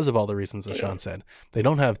because of all the reasons that Sean said. They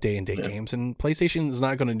don't have day-and-date games, and PlayStation is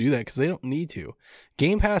not going to do that because they don't need to.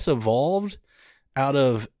 Game Pass evolved out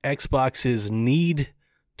of Xbox's need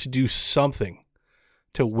to do something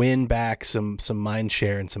to win back some mind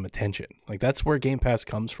share and some attention. Like that's where Game Pass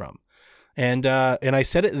comes from. And I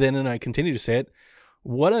said it then and I continue to say it.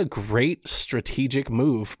 What a great strategic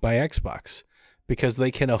move by Xbox, because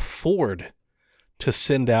they can afford to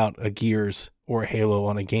send out a Gears or a Halo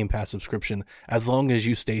on a Game Pass subscription as long as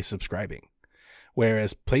you stay subscribing.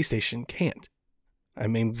 Whereas PlayStation can't. I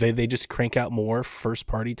mean, they just crank out more first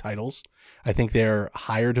party titles. I think they're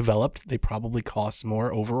higher developed. They probably cost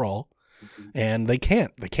more overall. And they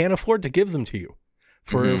can't afford to give them to you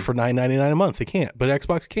for $9.99 a month. They can't, but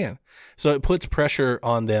Xbox can. So it puts pressure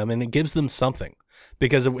on them and it gives them something.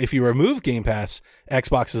 Because if you remove Game Pass,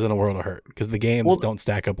 Xbox is in a world of hurt because the games don't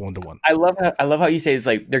stack up 1-to-1. I love how you say it's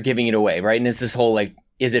like they're giving it away, right? And it's this whole like,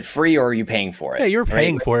 is it free or are you paying for it? Yeah, you're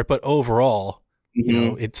paying for it, but overall, you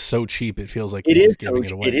know, it's so cheap. It feels like it is giving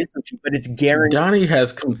it away. It is so cheap, but it's guaranteed. Donnie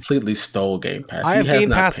has completely stole Game Pass. I have Game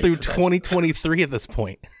Pass through 2023 at this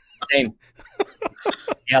point. Same.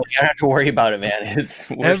 Yeah, you don't have to worry about it, man. It's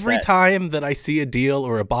every time that I see a deal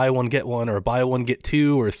or a buy one get one or a buy one get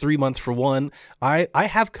two or 3 months for one, I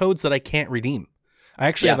have codes that I can't redeem. I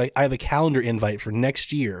actually have a calendar invite for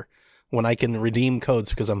next year when I can redeem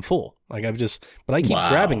codes because I'm full. Like but I keep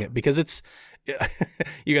grabbing it because it's.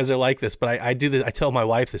 You guys are like this, but I do this. I tell my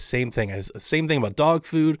wife the same thing. The same thing about dog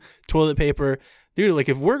food, toilet paper, dude. Like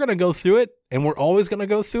if we're gonna go through it, and we're always gonna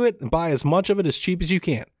go through it, and buy as much of it as cheap as you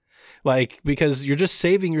can. Like, because you're just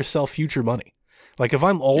saving yourself future money. Like, if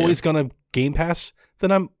I'm always going to Game Pass,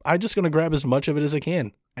 then I'm just going to grab as much of it as I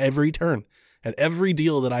can every turn. And every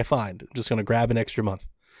deal that I find, I'm just going to grab an extra month.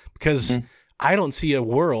 Because I don't see a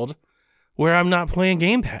world where I'm not playing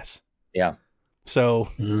Game Pass. Yeah. So,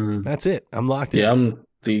 that's it. I'm locked in. Yeah, I'm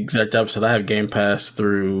the exact opposite. I have Game Pass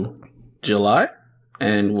through July,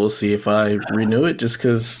 and we'll see if I renew it just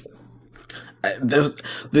because...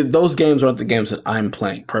 those games aren't the games that I'm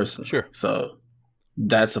playing personally. Sure. So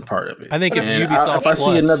that's a part of it. I think if Ubisoft if I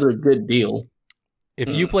see another good deal. If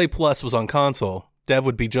Uplay Plus was on console, Dev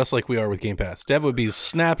would be just like we are with Game Pass. Dev would be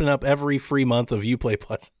snapping up every free month of Uplay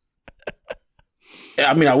Plus.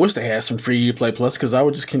 I mean, I wish they had some free Uplay Plus because I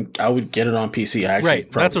would get it on PC.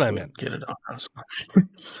 Right, that's what I meant. Get it on console.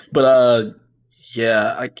 But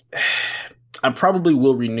yeah, I probably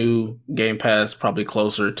will renew Game Pass probably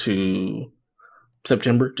closer to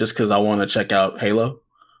September just because I want to check out Halo.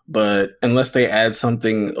 But unless they add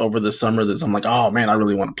something over the summer that I'm like, oh man, I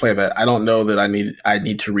really want to play that, I don't know that I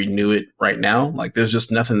need to renew it right now. Like there's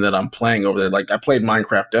just nothing that I'm playing over there. Like I played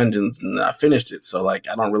Minecraft Dungeons and I finished it, so like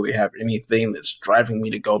I don't really have anything that's driving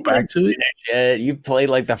me to go back to it. You played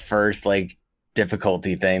like the first like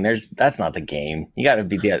difficulty thing. That's not the game. You got to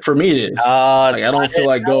be the. For me, it is. Like I don't feel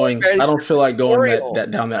like going. I don't feel like going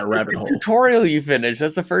down that rabbit hole. Tutorial you finished.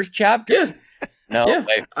 That's the first chapter. Yeah. No, yeah.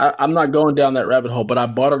 I'm not going down that rabbit hole, but I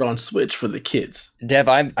bought it on Switch for the kids. Dev,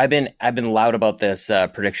 I've been loud about this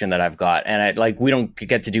prediction that I've got, and we don't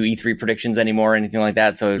get to do E3 predictions anymore or anything like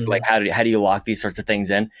that. So like, how do you lock these sorts of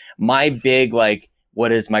things in? My big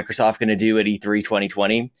what is Microsoft going to do at E3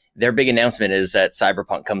 2020? Their big announcement is that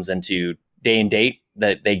Cyberpunk comes into day and date,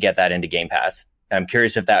 that they get that into Game Pass. And I'm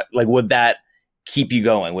curious if that would that keep you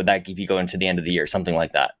going? Would that keep you going to the end of the year? Something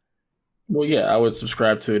like that. Well, yeah, I would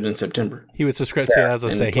subscribe to it in September. He would subscribe to it, as I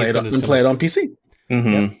say, play it on PC. Mm-hmm.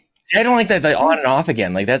 Yep. See, I don't like that on and off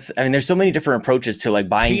again. Like there's so many different approaches to like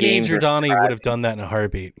buying games. Teenager Donnie would have done that in a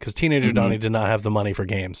heartbeat because Teenager Donnie did not have the money for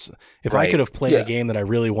games. If I could have played a game that I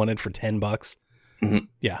really wanted for $10,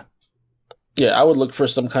 yeah, I would look for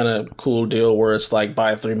some kind of cool deal where it's like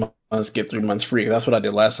buy 3 months, get 3 months free. That's what I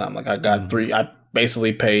did last time. Like I got I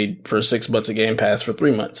basically paid for 6 months of Game Pass for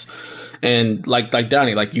 3 months. And like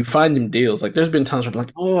Donnie, like you find them deals. Like there's been times where I'm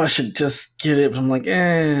like, oh, I should just get it. But I'm like,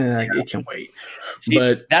 it can wait. See,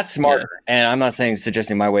 but that's smarter. Yeah. And I'm not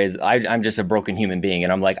suggesting my ways. I'm just a broken human being.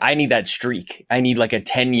 And I'm like, I need that streak. I need like a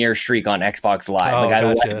 10-year streak on Xbox Live. Oh, like I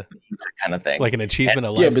like that kind of thing. Like an achievement,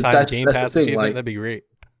 a lifetime Game Pass achievement. Like, that'd be great.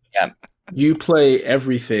 Yeah. You play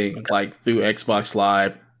everything like through Xbox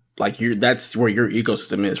Live like that's where your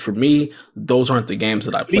ecosystem is. For me, those aren't the games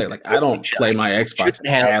that I play. Like I don't play my Xbox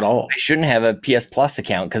at all. I shouldn't have a PS Plus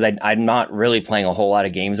account because I'm not really playing a whole lot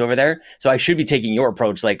of games over there. So I should be taking your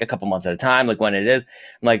approach, like a couple months at a time, like when it is.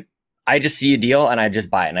 I'm like, I just see a deal and I just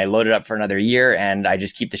buy it and I load it up for another year and I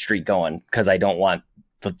just keep the streak going because I don't want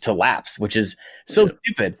to lapse, which is so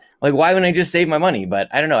stupid. Like, why wouldn't I just save my money? But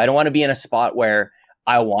I don't know. I don't want to be in a spot where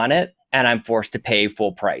I want it and I'm forced to pay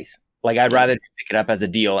full price. Like, I'd rather pick it up as a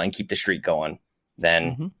deal and keep the streak going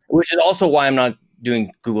than, which is also why I'm not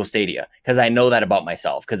doing Google Stadia, because I know that about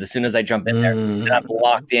myself. Because as soon as I jump in there, and I'm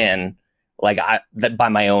locked in, like by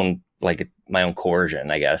my own coercion,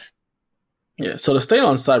 I guess. Yeah. So to stay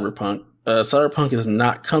on Cyberpunk, Cyberpunk is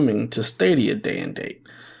not coming to Stadia day and date.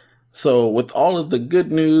 So with all of the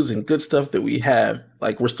good news and good stuff that we have,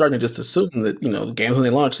 like we're starting to just assume that, the games when they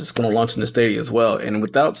launch, it's going to launch in the Stadia as well. And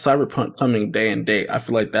without Cyberpunk coming day and date, I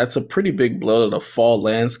feel like that's a pretty big blow to the fall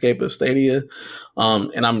landscape of Stadia.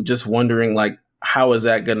 And I'm just wondering, like, how is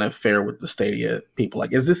that going to fare with the Stadia people?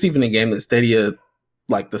 Like, is this even a game that Stadia,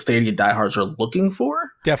 like the Stadia diehards are looking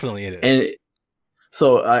for? Definitely it is. And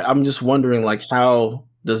so I'm just wondering, like, how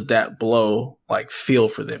does that blow feel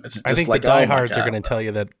for them? Is it just I think like the diehards are going to tell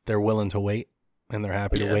you that they're willing to wait and they're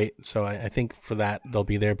happy to wait. So I think for that they'll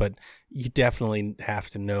be there, but you definitely have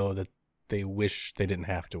to know that they wish they didn't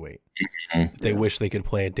have to wait. They wish they could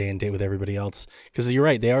play it day and date with everybody else. Because you're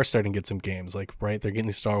right, they are starting to get some games. Like, right, they're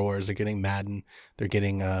getting Star Wars, they're getting Madden, they're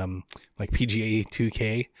getting like PGA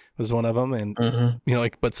 2K was one of them, and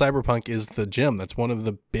but Cyberpunk is the gem. That's one of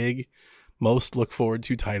the big, most look forward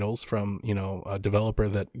to titles from a developer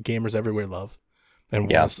that gamers everywhere love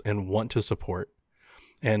and want to support.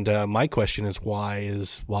 And my question is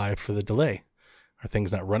why for the delay? Are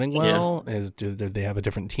things not running well? Do they have a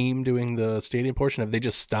different team doing the Stadia portion? Have they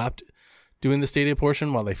just stopped doing the Stadia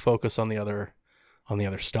portion while they focus on the other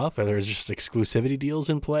stuff? Are there just exclusivity deals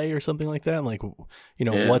in play or something like that? Like,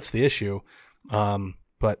 what's the issue?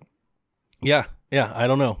 But yeah, I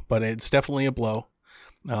don't know, but it's definitely a blow.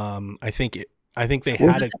 I think they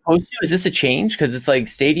had it. Is this a change? Because it's like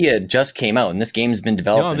Stadia just came out and this game's been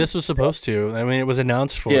developed. No, this was supposed to. I mean, it was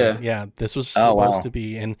announced for it. Yeah, this was supposed to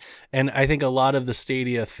be. And I think a lot of the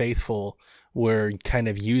Stadia faithful were kind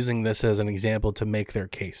of using this as an example to make their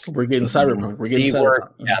case. We're getting Cyberpunk. We're getting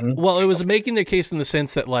Cyberpunk. Yeah. Well, it was making their case in the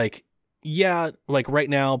sense that like right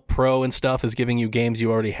now Pro and stuff is giving you games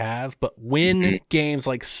you already have. But when games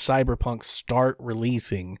like Cyberpunk start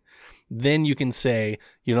releasing, then you can say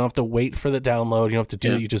you don't have to wait for the download. You don't have to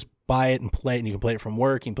do it. You just buy it and play it, and you can play it from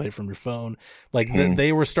work. You can play it from your phone. Like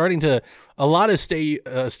they were starting to. A lot of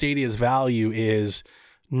Stadia's value is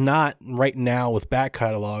not right now with back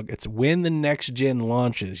catalog. It's when the next gen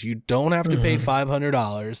launches. You don't have to pay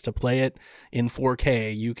 $500 to play it in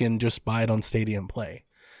 4K. You can just buy it on Stadia and play.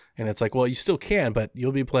 And it's like, well, you still can, but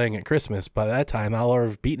you'll be playing at Christmas. By that time, I'll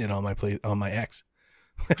have beaten it on my X.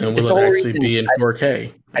 And will it actually be in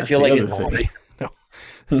 4K? I feel like it's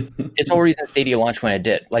the whole reason Stadia launched when it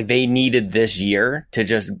did. Like, they needed this year to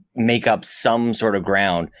just make up some sort of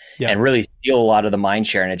ground and really steal a lot of the mind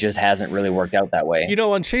share, and it just hasn't really worked out that way.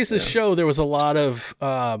 On Chase's show, there was a lot of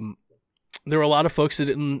folks that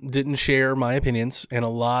didn't share my opinions, and a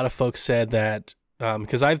lot of folks said that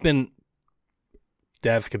because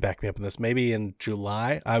Dev could back me up on this. Maybe in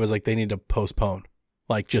July, I was like, they need to postpone.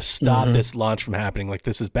 Like, just stop this launch from happening. Like,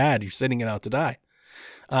 this is bad. You're sending it out to die.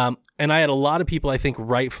 And I had a lot of people, I think,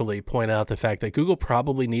 rightfully point out the fact that Google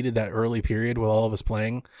probably needed that early period with all of us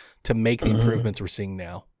playing to make the improvements we're seeing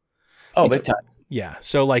now. Oh, big time. Yeah.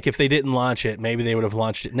 So, like, if they didn't launch it, maybe they would have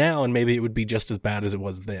launched it now, and maybe it would be just as bad as it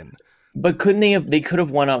was then. But couldn't they have? They could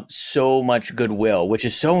have won up so much goodwill, which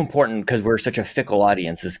is so important because we're such a fickle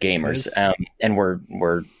audience as gamers, and we're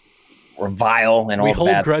vile and all. We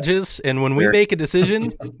hold grudges, and when we make a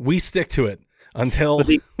decision, we stick to it until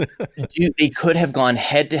they could have gone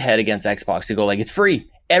head to head against Xbox to go like, it's free,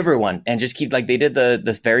 everyone, and just keep like they did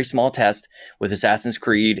this very small test with Assassin's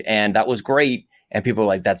Creed, and that was great, and people were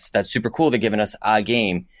like, that's super cool. They're giving us a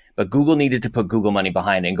game. But Google needed to put Google money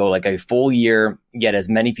behind it and go like a full year, get as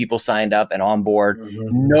many people signed up and on board,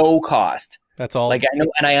 no cost. That's all. Like, I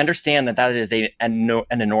know, and I understand that is an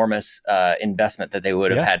enormous investment that they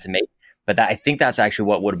would have had to make. But I think that's actually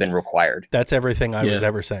what would have been required. That's everything I was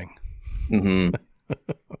ever saying.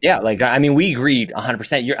 Yeah, like, I mean, we agreed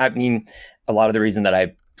 100%. I mean, a lot of the reason that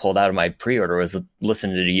I pulled out of my pre-order was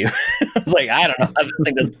listening to you. I was like, I don't know. This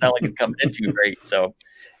thing doesn't sound like it's coming in too great. So,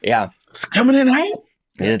 yeah. It's coming in high.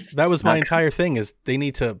 That was my entire thing is they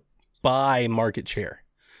need to buy market share.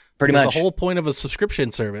 Pretty much. The whole point of a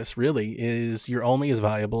subscription service really is you're only as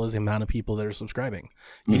valuable as the amount of people that are subscribing.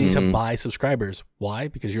 You need to buy subscribers. Why?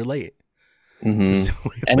 Because you're late. Mm-hmm.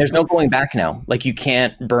 And there's no going back now. Like, you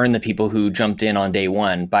can't burn the people who jumped in on day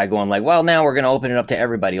one by going like, well, now we're going to open it up to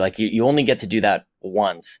everybody. Like, you only get to do that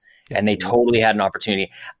once. Yeah. And they totally had an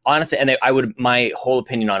opportunity. Honestly, and my whole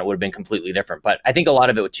opinion on it would have been completely different. But I think a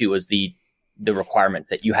lot of it too was the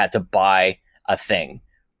requirements that you had to buy a thing,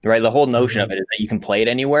 right? The whole notion of it is that you can play it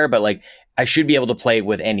anywhere, but like, I should be able to play it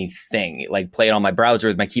with anything, like play it on my browser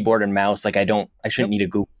with my keyboard and mouse. Like, I shouldn't need a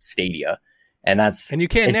Google Stadia. And you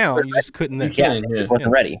can now. You just couldn't then. It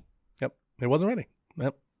wasn't ready. Yep. It wasn't ready.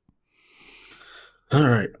 Yep. All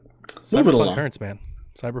right. Cyberpunk hurts, man.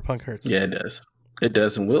 Cyberpunk hurts. Yeah, it does. It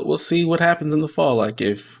does. And we'll see what happens in the fall. Like,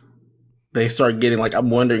 if they start getting, like,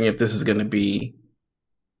 I'm wondering if this is going to be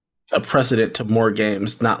a precedent to more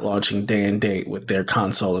games not launching day and date with their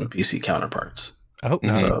console and PC counterparts. I hope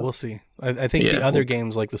not. So, we'll see. I think the other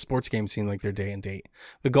games, like the sports games, seem like they're day and date.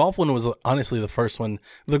 The golf one was honestly the first one.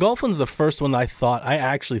 The golf one's the first one I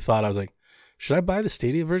actually thought, I was like, should I buy the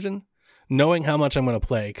Stadia version? Knowing how much I'm going to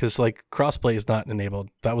play, because like crossplay is not enabled.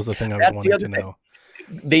 That was the thing I was wanting to know.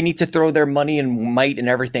 They need to throw their money and might and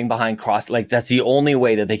everything behind cross. Like, that's the only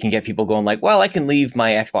way that they can get people going like, well, I can leave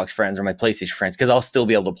my Xbox friends or my PlayStation friends because I'll still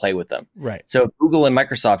be able to play with them. Right. So Google and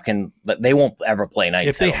Microsoft they won't ever play nice.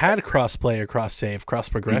 If they had cross-play or cross-save,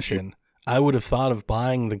 cross-progression, I would have thought of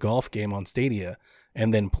buying the golf game on Stadia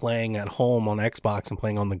and then playing at home on Xbox and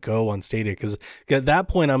playing on the go on Stadia. Because at that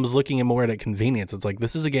point, I was looking more at convenience. It's like,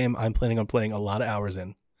 this is a game I'm planning on playing a lot of hours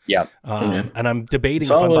in. Yeah. And I'm debating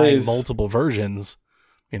if I'm buying multiple versions.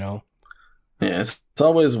 Yeah, it's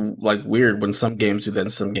always like weird when some games do that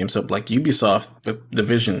and some games don't. Like Ubisoft with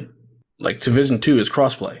Division, like Division 2 is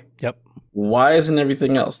crossplay. Yep. Why isn't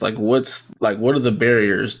everything else? Like, what are the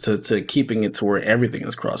barriers to keeping it to where everything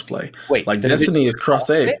is crossplay? Wait, like Destiny is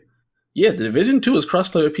cross-save. Yeah, the Division 2 is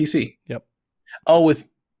crossplay with PC. Yep. With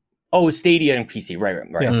Stadia and PC, right.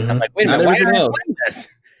 Yeah. I'm like, wait a minute, why am I playing this?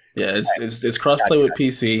 Yeah, it's cross-play with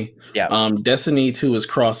PC. Yeah. Destiny 2 is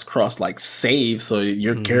cross like save, so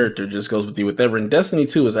your character just goes with you whatever. And Destiny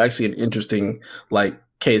 2 is actually an interesting like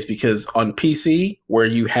case because on PC, where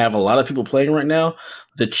you have a lot of people playing right now,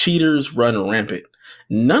 the cheaters run rampant.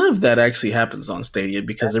 None of that actually happens on Stadia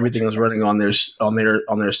because everything is running on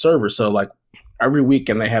their server. So like every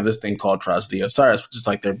weekend they have this thing called Trials of the Osiris, which is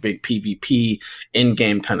like their big PvP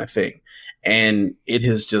in-game kind of thing. And it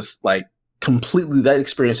is just like that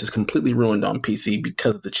experience is completely ruined on PC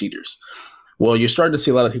because of the cheaters. Well, you're starting to see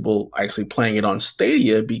a lot of people actually playing it on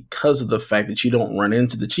Stadia because of the fact that you don't run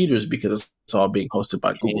into the cheaters because it's all being hosted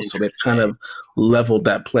by Google. So they've kind of leveled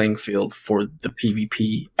that playing field for the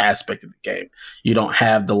PvP aspect of the game. You don't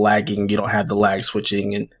have the lagging, you don't have the lag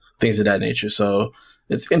switching and things of that nature. So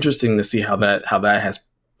it's interesting to see how that has,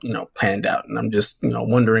 panned out. And I'm just,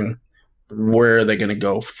 wondering where they're going to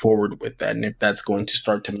go forward with that, and if that's going to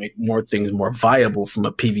start to make more things more viable from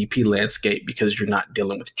a PvP landscape because you're not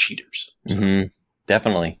dealing with cheaters. So,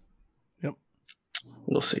 definitely. Yep.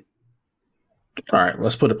 We'll see. All right,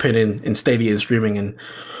 let's put a pin in Stadia and streaming and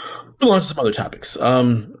move on to some other topics.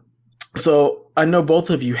 So I know both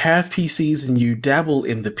of you have PCs and you dabble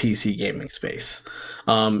in the PC gaming space.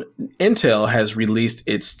 Intel has released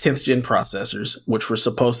its 10th gen processors, which were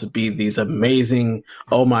supposed to be these amazing,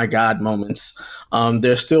 oh my God moments.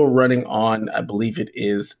 They're still running on, I believe it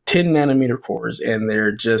is 10 nanometer cores, and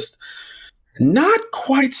they're just not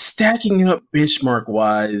quite stacking up benchmark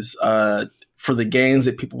wise for the gains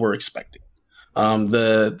that people were expecting.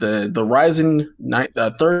 The Ryzen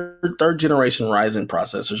third generation Ryzen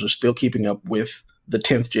processors are still keeping up with the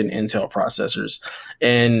 10th gen Intel processors,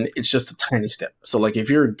 and it's just a tiny step. So like if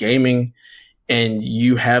you're gaming and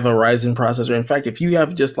you have a Ryzen processor, in fact, if you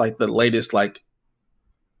have just like the latest like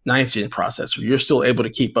 9th gen processor, you're still able to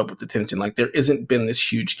keep up with the 10th gen. Like there isn't been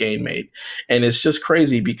this huge gain made, and it's just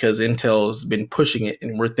crazy because Intel has been pushing it,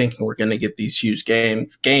 and we're thinking we're going to get these huge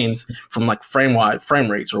gains from like frame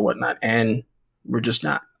rates or whatnot, and we're just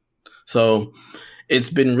not. So it's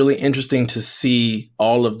been really interesting to see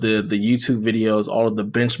all of the YouTube videos, all of the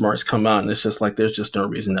benchmarks come out, and it's just like there's just no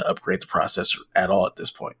reason to upgrade the processor at all at this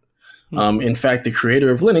point. In fact, the creator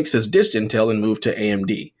of Linux has ditched Intel and moved to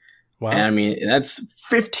AMD. Wow. And I mean, that's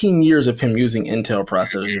 15 years of him using Intel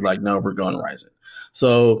processors. You're like, no, we're going Ryzen.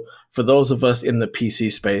 So for those of us in the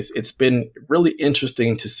PC space, it's been really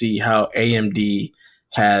interesting to see how AMD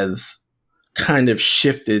has kind of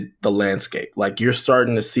shifted the landscape. Like you're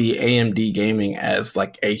starting to see AMD gaming as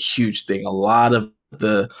like a huge thing. A lot of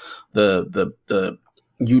the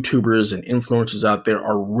YouTubers and influencers out there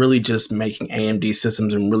are really just making AMD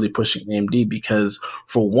systems and really pushing AMD because,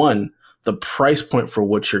 for one, the price point for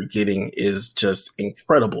what you're getting is just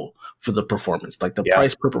incredible for the performance. Like the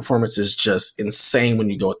price per performance is just insane when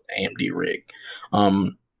you go with the AMD rig.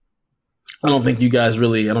 I don't think you guys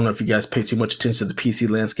really, I don't know if you guys pay too much attention to the PC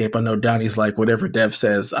landscape. I know Donnie's like, whatever Dev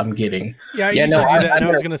says, I'm getting. Yeah, I used to do that. And I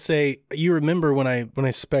was going to say, you remember when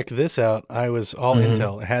I spec'd this out, I was all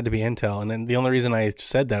Intel. It had to be Intel. And then the only reason I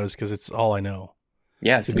said that was because it's all I know.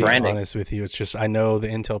 Yes, to be honest with you. It's just, I know the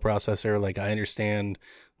Intel processor. Like, I understand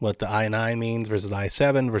what the i9 means versus the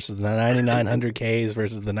i7 versus the 9900Ks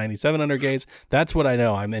versus the 9700Ks. That's what I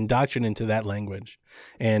know. I'm indoctrinated into that language.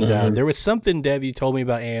 And there was something, Dev, you told me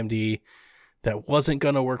about AMD that wasn't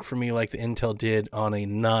going to work for me like the Intel did on a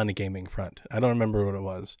non-gaming front. I don't remember what it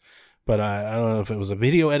was, but I don't know if it was a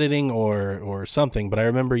video editing or something, but I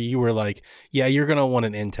remember you were like, yeah, you're going to want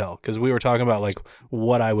an Intel, because we were talking about like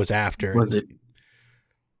what I was after. Was it?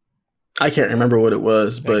 I can't remember what it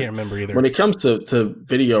was, but I can't remember either. When it comes to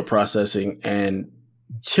video processing, and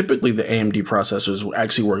typically the AMD processors will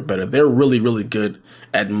actually work better. They're really, really good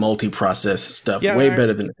at multi-process stuff, way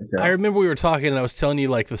better than Intel. I remember we were talking and I was telling you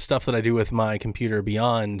like the stuff that I do with my computer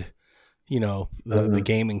beyond, the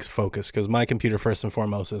gaming focus, because my computer first and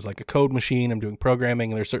foremost is like a code machine. I'm doing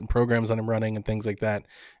programming and there's certain programs that I'm running and things like that.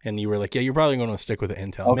 And you were like, yeah, you're probably going to stick with the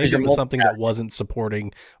Intel. Maybe it was something that wasn't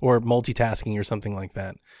supporting or multitasking or something like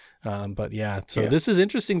that. But yeah, so this is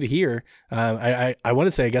interesting to hear. I want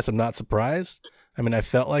to say, I guess I'm not surprised. I mean, I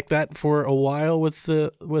felt like that for a while with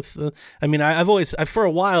the. I mean, for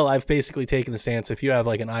a while I've basically taken the stance, if you have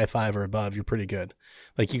like an i5 or above, you're pretty good.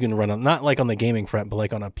 Like you can run on, not like on the gaming front, but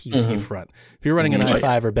like on a PC front. If you're running an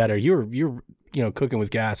i5 or better, you're cooking with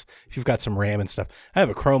gas. If you've got some RAM and stuff. I have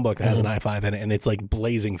a Chromebook that has an i5 in it, and it's like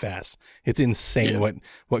blazing fast. It's insane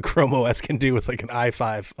what Chrome OS can do with like an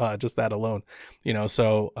i5, just that alone.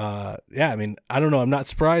 So I mean, I don't know. I'm not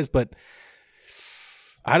surprised, but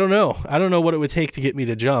I don't know. I don't know what it would take to get me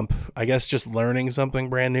to jump. I guess just learning something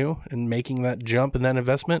brand new and making that jump and that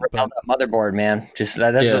investment. Rip out that motherboard, man. Just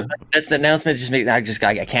that's the announcement.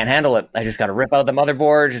 I can't handle it. I just got to rip out the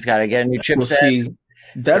motherboard. Just got to get a new chipset. See,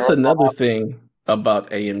 that's another thing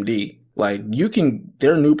about AMD. Like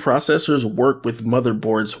their new processors work with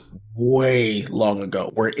motherboards way long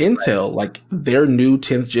ago. Where Intel, like their new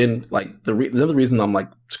 10th gen, like another reason I'm like,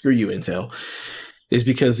 screw you, Intel, is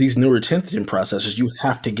because these newer 10th gen processors, you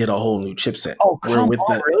have to get a whole new chipset. Oh, come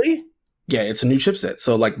on, really? Yeah, it's a new chipset.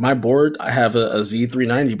 So like my board, I have a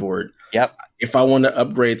Z390 board. Yep. If I want to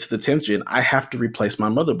upgrade to the 10th gen, I have to replace my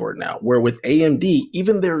motherboard now. Where with AMD,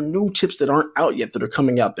 even their new chips that aren't out yet that are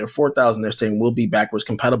coming out, their 4000, they're saying will be backwards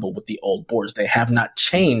compatible with the old boards. They have not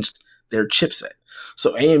changed their chipset.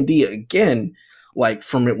 So AMD, again, like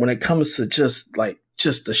when it comes to just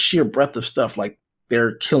the sheer breadth of stuff, like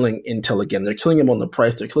they're killing Intel again. They're killing them on the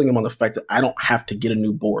price. They're killing them on the fact that I don't have to get a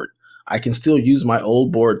new board. I can still use my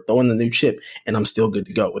old board, throw in the new chip, and I'm still good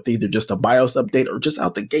to go with either just a BIOS update or just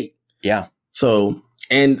out the gate. Yeah. So,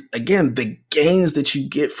 and again, the gains that you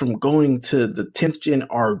get from going to the 10th gen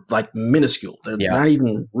are like minuscule. They're not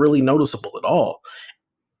even really noticeable at all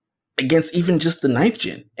against even just the 9th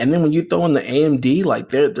gen. And then when you throw in the AMD, like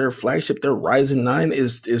their flagship, their Ryzen 9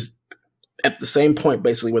 is at the same point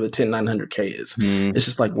basically where the 10900K is. It's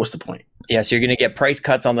just like, what's the point? Yeah, so you're going to get price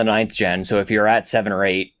cuts on the 9th gen. So if you're at 7 or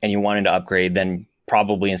 8 and you wanted to upgrade, then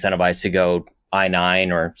probably incentivized to go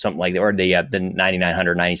i9 or something like that, or the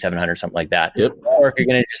 9900, 9700, something like that. Yep. Or if you're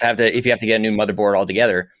going to just if you have to get a new motherboard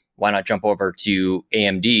altogether, why not jump over to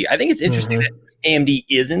AMD? I think it's interesting that AMD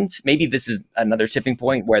isn't. Maybe this is another tipping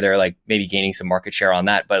point where they're like maybe gaining some market share on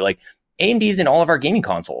that, but like AMD's in all of our gaming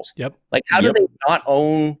consoles. Yep. Like how do they not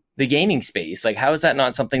own the gaming space? Like how is that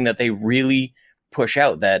not something that they really push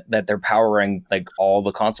out, that they're powering like all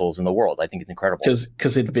the consoles in the world? I think it's incredible.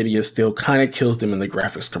 Because Nvidia still kind of kills them in the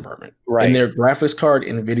graphics compartment. Right. In their graphics card,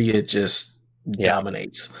 Nvidia just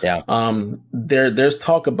dominates. Yeah. There's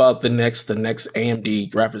talk about the next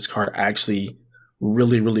AMD graphics card actually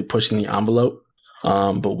really, really pushing the envelope.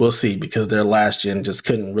 But we'll see, because their last gen just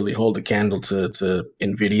couldn't really hold a candle to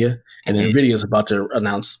Nvidia, and Nvidia is about to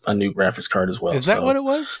announce a new graphics card as well. Is that what it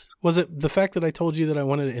was? Was it the fact that I told you that I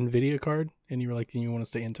wanted an Nvidia card, and you were like, "Do you want to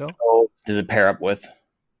stay Intel?" Oh, does it pair up with?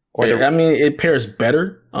 It pairs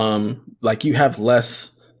better. Like you have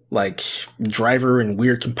less like driver and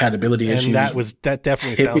weird compatibility issues. That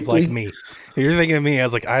definitely sounds like me. If you're thinking of me, I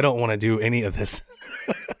was like, I don't want to do any of this.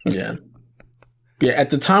 Yeah. Yeah,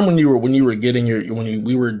 at the time when we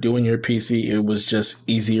were doing your PC, it was just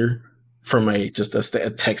easier from a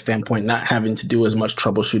tech standpoint, not having to do as much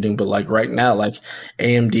troubleshooting. But like right now, like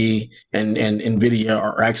AMD and NVIDIA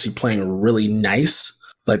are actually playing really nice.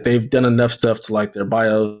 Like they've done enough stuff to like their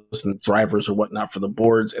BIOS and drivers or whatnot for the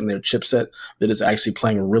boards and their chipset that is actually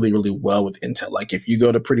playing really, really well with Intel. Like if you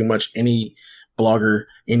go to pretty much any blogger,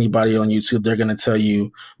 anybody on YouTube, they're going to tell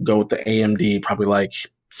you go with the AMD, probably like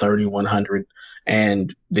 3100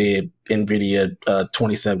 and the NVIDIA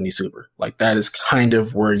 2070 Super. Like that is kind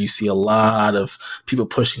of where you see a lot of people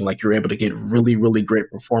pushing. Like you're able to get really, really great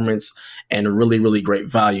performance and really, really great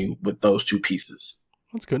value with those two pieces.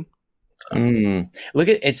 That's good. Look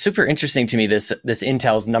at it's super interesting to me. This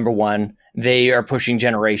Intel's number one. They are pushing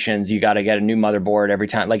generations. You got to get a new motherboard every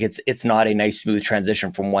time. Like it's not a nice smooth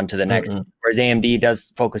transition from one to the next. Mm-hmm. Whereas AMD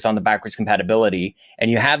does focus on the backwards compatibility, and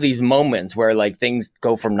you have these moments where like things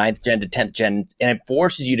go from 9th gen to 10th gen, and it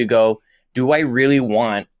forces you to go, do I really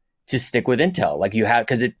want to stick with Intel? Like you have,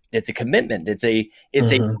 because it's a commitment. It's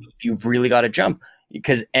you've really got to jump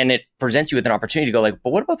and it presents you with an opportunity to go like,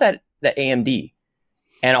 but what about that AMD?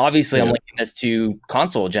 And obviously, I'm linking this to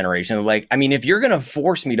console generation. Like, I mean, if you're going to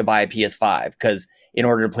force me to buy a PS5 because in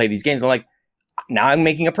order to play these games, I'm like, now I'm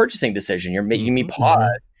making a purchasing decision. You're making me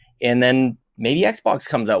pause. And then maybe Xbox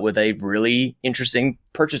comes out with a really interesting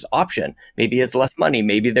purchase option. Maybe it's less money.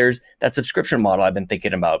 Maybe there's that subscription model I've been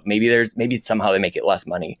thinking about. Maybe somehow they make it less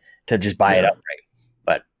money to just buy it outright.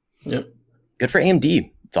 But good for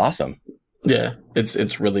AMD. It's awesome. Yeah,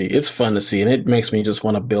 it's fun to see, and it makes me just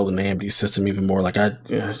want to build an AMD system even more. Like I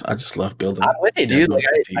just love building. I'm with you, dude. Like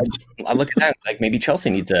I look at that. Like maybe Chelsea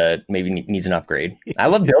needs an upgrade. I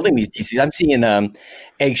love building these PCs. I'm seeing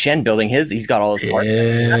Egg Shen building his. He's got all his parts.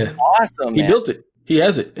 That's awesome. He built it. He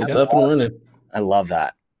has it. It's up and running. I love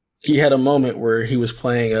that. He had a moment where he was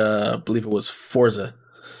playing. I believe it was Forza.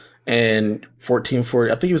 And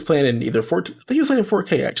 1440, I think he was playing in either 14, I think he was playing in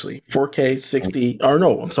 4K actually. 4K, 60, or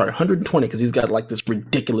no, I'm sorry, 120, because he's got like this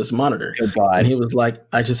ridiculous monitor. Good God. And he was like,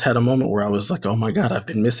 I just had a moment where I was like, oh my God, I've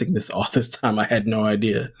been missing this all this time. I had no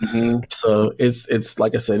idea. Mm-hmm. So it's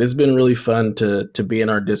like I said, it's been really fun to be in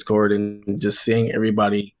our Discord and just seeing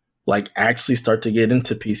everybody like actually start to get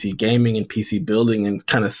into PC gaming and PC building and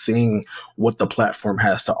kind of seeing what the platform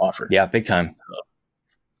has to offer. Yeah, big time.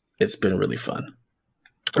 It's been really fun.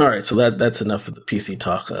 All right, so that's enough of the PC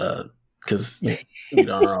talk because we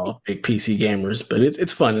don't are all big PC gamers, but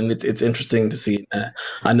it's fun and it's interesting to see.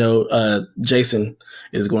 I know Jason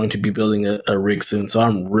is going to be building a rig soon, so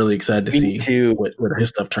I'm really excited to see what his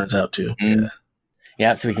stuff turns out to. Mm-hmm.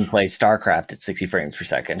 Yeah, so we can play StarCraft at 60 frames per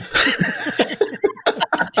second.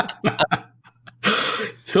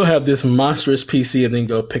 He'll have this monstrous PC and then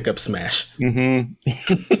go pick up Smash. Mm-hmm.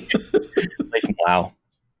 Play some WoW.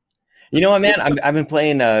 You know what, man? I've been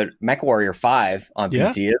playing MechWarrior 5 on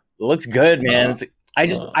PC. It looks good, man.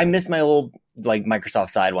 I miss my old like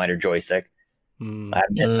Microsoft Sidewinder joystick. I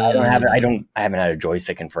haven't had a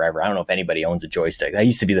joystick in forever. I don't know if anybody owns a joystick. That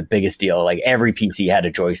used to be the biggest deal. Like every PC had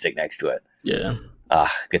a joystick next to it. Yeah.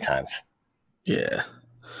 Good times. Yeah.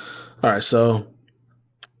 All right, so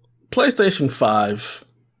PlayStation 5,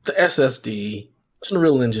 the SSD,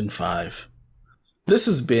 Unreal Engine 5. This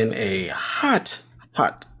has been a hot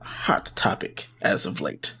topic as of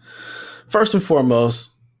late. First and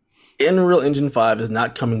foremost, Unreal Engine 5 is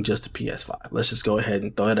not coming just to PS5. Let's just go ahead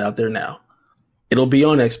and throw it out there now. It'll be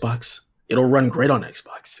on Xbox. It'll run great on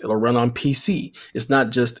Xbox. It'll run on PC. It's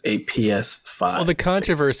not just a PS5. Well, the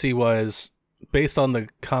controversy was based on the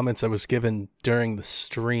comments that was given during the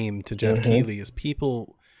stream to Jeff Keighley is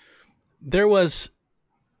there was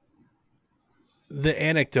the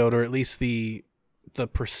anecdote, or at least the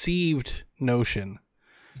perceived notion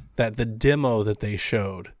that the demo that they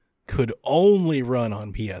showed could only run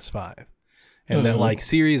on PS5 and that like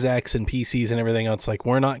Series X and PCs and everything else, like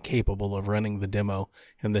we're not capable of running the demo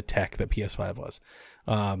and the tech that PS5 was.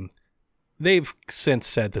 They've since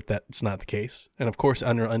said that that's not the case. And of course,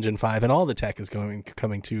 Unreal Engine 5 and all the tech is coming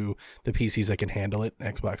to the PCs that can handle it,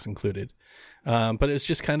 Xbox included. But it's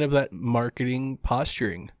just kind of that marketing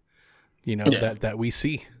posturing, that we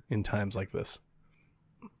see in times like this.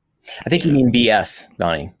 I think you mean BS,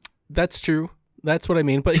 Donnie. That's true. That's what I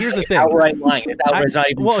mean. But here's the thing. Outright lying. It's not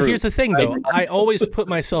even true. Here's the thing, though. I always put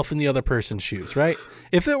myself in the other person's shoes, right?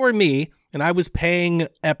 If it were me and I was paying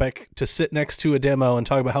Epic to sit next to a demo and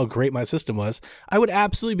talk about how great my system was, I would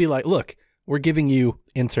absolutely be like, look, we're giving you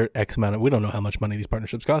insert X amount of, we don't know how much money these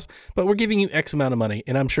partnerships cost, but we're giving you X amount of money,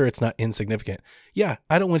 and I'm sure it's not insignificant. Yeah,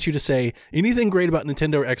 I don't want you to say anything great about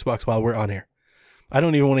Nintendo or Xbox while we're on air. I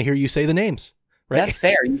don't even want to hear you say the names. Right? That's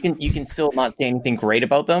fair. You can still not say anything great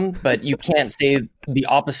about them, but you can't say the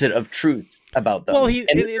opposite of truth about them. Well, they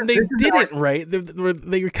didn't, right?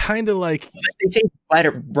 They were kind of like they say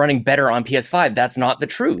running better on PS5. That's not the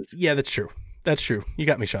truth. Yeah, that's true. That's true. You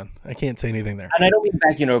got me, Sean. I can't say anything there. And I don't mean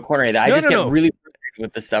back into a corner. I just get really frustrated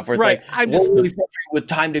with the stuff where it's like, I'm just really frustrated with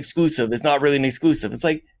timed exclusive. It's not really an exclusive. It's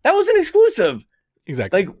like, that was an exclusive.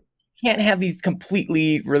 Exactly. Like, you can't have these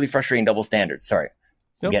completely really frustrating double standards. Sorry.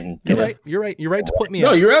 Nope. You're right. You're right to put me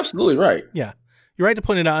out. No, you're absolutely right. Yeah. You're right to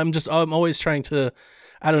point it out. I'm always trying to,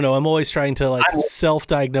 I don't know. I'm always trying to like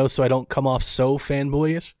self-diagnose so I don't come off so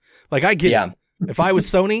fanboyish. Like I get it. If I was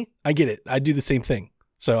Sony, I get it. I'd do the same thing.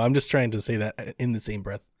 So I'm just trying to say that in the same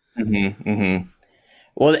breath. Mm-hmm, mm-hmm.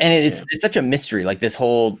 Well, and it's such a mystery. Like this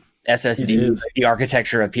whole SSD, the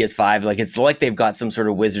architecture of PS5, like it's like they've got some sort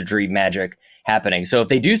of wizardry magic happening. So if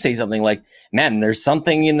they do say something like, man, there's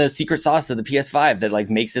something in the secret sauce of the PS5 that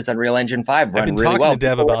like makes this Unreal Engine 5 run really well. I've been talking to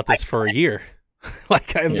Dev about this for a year.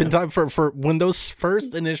 Like I've been talking for when those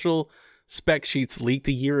first initial spec sheets leaked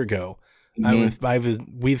a year ago.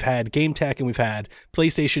 We've had Game Tech and we've had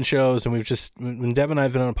PlayStation shows, and when Dev and I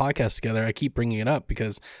have been on a podcast together, I keep bringing it up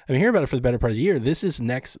because I've been hearing about it for the better part of the year. This is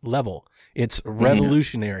next level. It's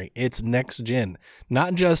revolutionary. It's next gen,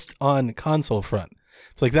 not just on console front.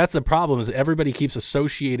 It's like that's the problem is everybody keeps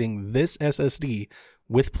associating this SSD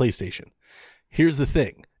with PlayStation. Here's the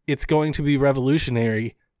thing. It's going to be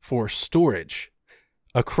revolutionary for storage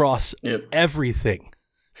across everything.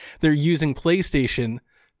 They're using PlayStation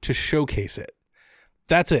to showcase it.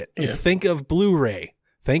 That's it. Yeah. Think of Blu-ray.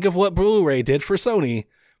 Think of what Blu-ray did for Sony.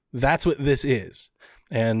 That's what this is.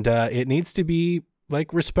 And it needs to be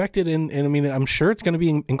like respected. And I mean, I'm sure it's going to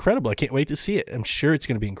be incredible. I can't wait to see it. I'm sure it's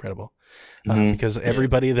going to be incredible. Because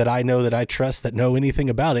everybody that I know that I trust that know anything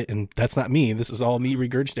about it, and that's not me, this is all me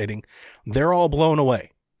regurgitating, they're all blown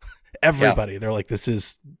away. Everybody. They're like,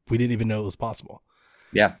 we didn't even know it was possible.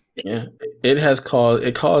 Yeah. Yeah. It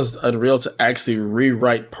caused Unreal to actually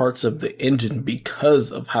rewrite parts of the engine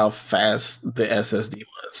because of how fast the SSD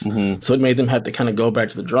was. Mm-hmm. So it made them have to kind of go back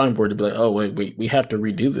to the drawing board to be like, oh, wait, we have to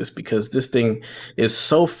redo this because this thing is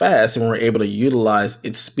so fast and we're able to utilize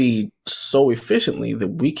its speed so efficiently that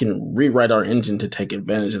we can rewrite our engine to take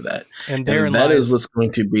advantage of that. And that is what's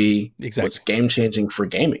going to be what's game changing for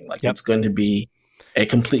gaming. Like it's going to be a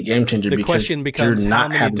complete game changer. The question becomes how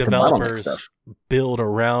many developers build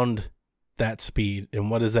around that speed and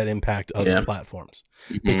what does that impact other platforms?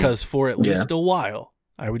 Because for at least a while,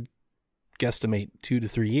 I would guesstimate 2 to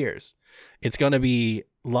 3 years, it's going to be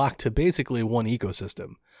locked to basically one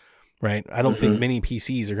ecosystem, right? I don't think many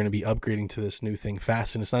PCs are going to be upgrading to this new thing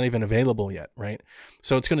fast, and it's not even available yet, right?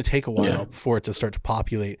 So it's going to take a while for it to start to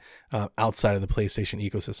populate outside of the PlayStation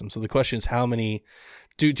ecosystem. So the question is how many...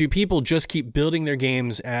 Do people just keep building their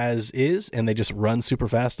games as is and they just run super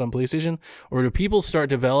fast on PlayStation? Or do people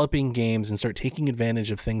start developing games and start taking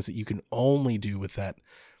advantage of things that you can only do with that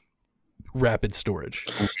rapid storage?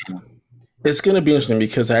 It's going to be interesting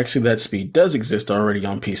because actually that speed does exist already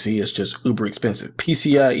on PC. It's just uber expensive.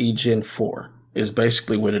 PCIe Gen 4 is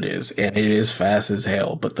basically what it is. And it is fast as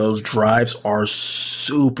hell. But those drives are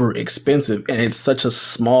super expensive. And it's such a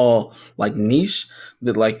small like niche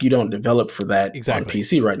that like you don't develop for that on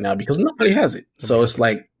PC right now because nobody has it. So it's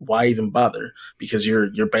like, why even bother? Because you're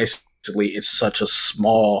basically, it's such a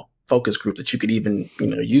small focus group that you could even,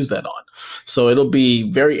 use that on. So it'll be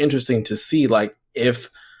very interesting to see like if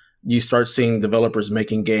you start seeing developers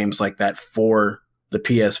making games like that for the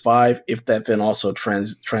PS5, if that then also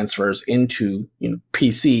transfers into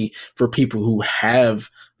PC for people who have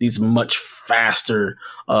these much faster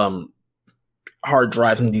hard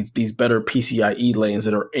drives and these better PCIe lanes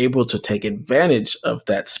that are able to take advantage of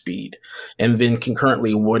that speed, and then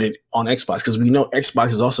concurrently what it on Xbox, because we know Xbox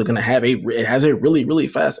is also going to have it has a really, really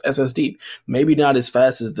fast SSD, maybe not as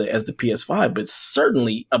fast as the PS5, but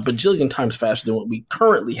certainly a bajillion times faster than what we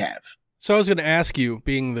currently have. So I was going to ask you,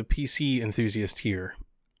 being the PC enthusiast here,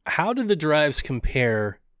 how do the drives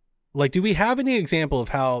compare? Like, do we have any example of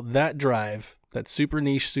how that drive, that super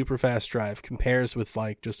niche, super fast drive, compares with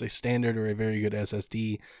like just a standard or a very good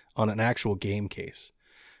SSD on an actual game case?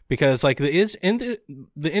 Because like the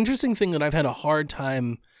interesting thing that I've had a hard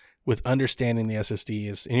time with understanding the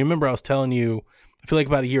SSD is, and you remember I was telling you, I feel like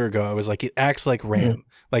about a year ago, I was like, it acts like RAM. Mm-hmm.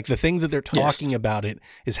 Like the things that they're talking about it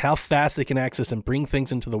is how fast they can access and bring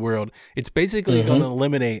things into the world. It's basically going to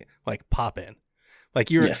eliminate like pop-in. Like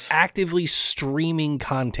you're actively streaming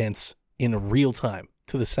contents in real time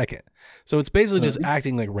to the second. So it's basically just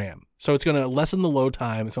acting like RAM. So it's going to lessen the load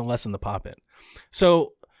time. It's going to lessen the pop-in.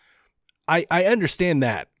 So I understand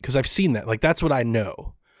that because I've seen that. Like that's what I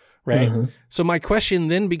know. right? So my question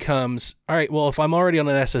then becomes, all right, well, if I'm already on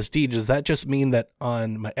an SSD, does that just mean that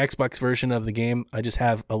on my Xbox version of the game, I just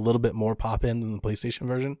have a little bit more pop in than the PlayStation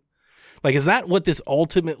version? Like, is that what this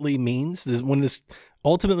ultimately means? When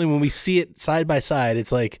we see it side by side,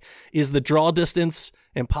 it's like, is the draw distance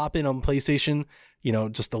and pop in on PlayStation,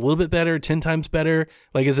 just a little bit better, 10 times better?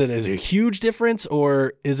 Like, is it a huge difference,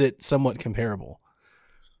 or is it somewhat comparable?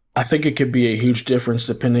 I think it could be a huge difference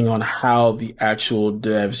depending on how the actual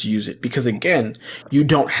devs use it. Because again, you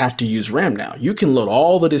don't have to use RAM now. You can load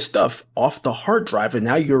all of this stuff off the hard drive, and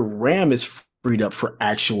now your RAM is freed up for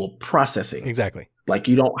actual processing. Exactly. Like,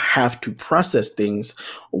 you don't have to process things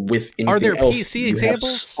with anything else. Are there PC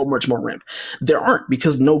examples? So much more RAM. There aren't,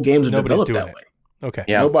 because no games are developed that way. Okay.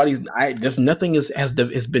 Yeah. There's nothing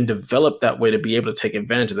has been developed that way to be able to take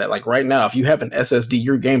advantage of that. Like right now, if you have an SSD,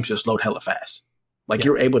 your games just load hella fast. Like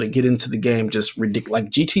you're able to get into the game just ridiculous.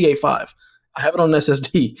 Like GTA 5, I have it on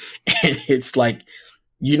SSD, and it's like,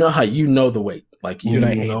 how the wait. Like you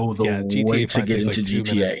know the way to get into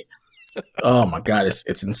GTA. Oh my god,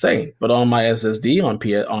 it's insane. But on my SSD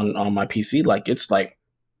on my PC, like it's like,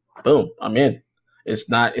 boom, I'm in.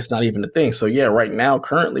 It's not even a thing. So yeah, right now,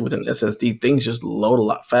 currently with an SSD, things just load a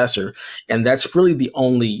lot faster, and that's really the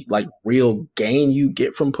only like real gain you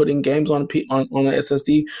get from putting games on an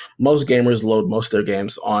SSD. Most gamers load most of their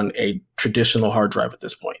games on a traditional hard drive at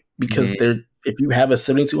this point, because if you have a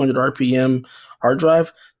 7200 RPM hard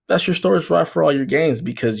drive, that's your storage drive for all your games,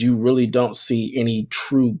 because you really don't see any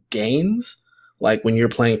true gains. Like when you're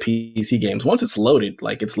playing PC games, once it's loaded,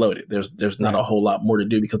 like it's loaded. There's not a whole lot more to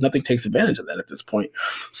do, because nothing takes advantage of that at this point.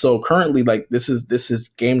 So currently, like this is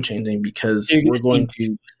game changing, because we're going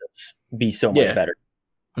to be so much better,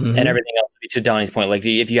 and everything else. To Donnie's point, like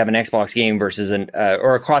if you have an Xbox game versus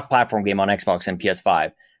or a cross-platform game on Xbox and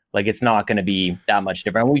PS5, like it's not going to be that much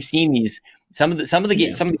different. And we've seen these some of the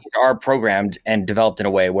games are programmed and developed in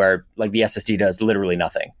a way where like the SSD does literally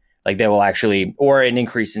nothing. Like they will actually, or an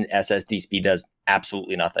increase in SSD speed does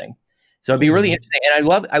absolutely nothing. So it'd be really interesting.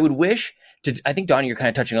 And I would wish I think Donnie, you're kind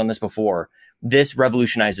of touching on this before, this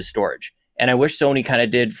revolutionizes storage. And I wish Sony kind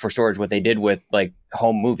of did for storage what they did with like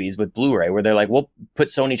home movies with Blu-ray, where they're like, we'll put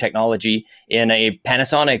Sony technology in a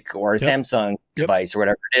Panasonic or a Samsung device or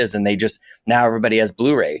whatever it is. And now everybody has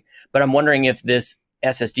Blu-ray. But I'm wondering if this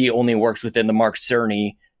SSD only works within the Mark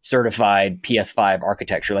Cerny certified PS5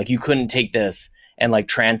 architecture. Like you couldn't take this and like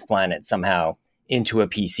transplant it somehow into a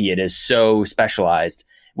PC. It is so specialized,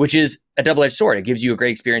 which is a double-edged sword. It gives you a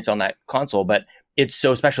great experience on that console, but it's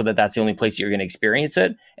so special that that's the only place you're going to experience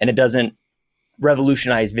it. And it doesn't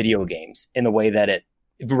revolutionize video games in the way that it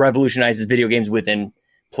revolutionizes video games within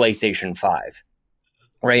PlayStation 5.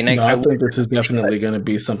 Right? And I think this is definitely going to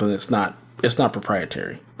be something it's not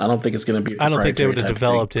proprietary. I don't think it's going to be. I don't think they would have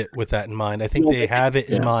developed it with that in mind. I think they have it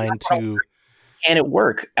in mind to. Can it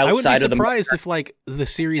work outside of the? I would be surprised if like the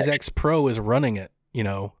Series X Pro is running it,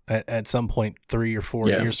 at some point 3 or 4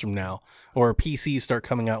 years from now, or PCs start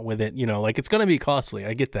coming out with it, like it's going to be costly.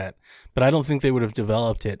 I get that, but I don't think they would have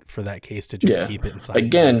developed it for that case to just keep it inside.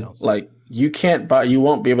 Again, like you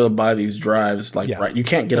won't be able to buy these drives right. You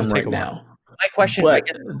can't get them right now. My question, but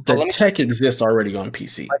the tech exists already on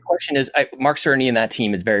PC. My question is, Mark Cerny and that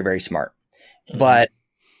team is very, very smart, but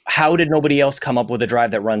how did nobody else come up with a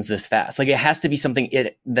drive that runs this fast? Like it has to be something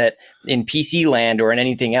that in PC land or in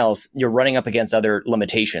anything else, you're running up against other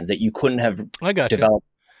limitations that you couldn't have developed.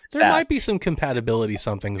 There might be some compatibility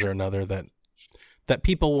somethings or another that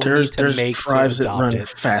people will need to make drives to that run it.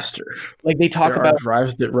 faster. Like they talk about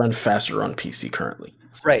drives that run faster on PC currently.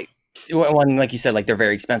 Right. Well, and like you said, like they're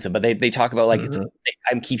very expensive, but they talk about like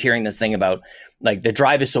I keep hearing this thing about like the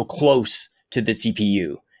drive is so close to the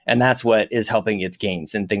CPU. And that's what is helping its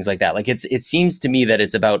gains and things like that. Like it seems to me that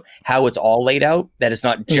it's about how it's all laid out, that it's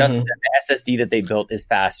not just that the SSD that they built is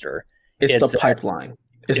faster. It's the pipeline.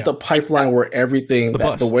 It's the pipeline where everything,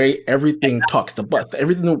 the way everything talks, the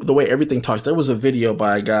way everything talks. There was a video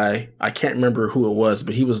by a guy, I can't remember who it was,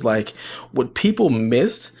 but he was like, what people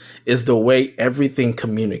missed is the way everything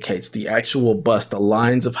communicates, the actual bus, the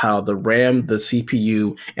lines of how the RAM, the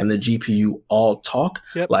CPU, and the GPU all talk.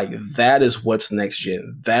 Yep. Like that is what's next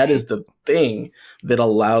gen. That is the thing that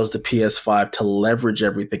allows the PS5 to leverage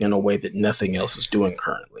everything in a way that nothing else is doing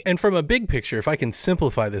currently. And from a big picture, if I can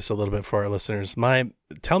simplify this a little bit for our listeners,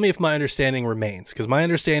 tell me if my understanding remains, because my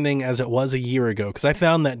understanding as it was a year ago, because I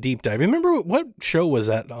found that deep dive. Remember what show was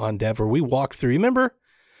that on, Dev, where we walked through? Remember?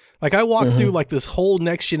 Like I walked through like this whole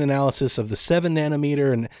next gen analysis of the 7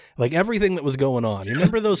 nanometer and like everything that was going on. You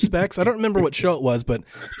remember those specs? I don't remember what show it was, but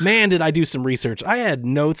man, did I do some research. I had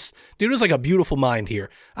notes. Dude, it was like a beautiful mind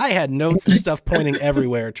here. I had notes and stuff pointing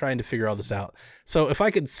everywhere trying to figure all this out. So if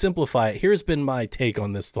I could simplify it, here's been my take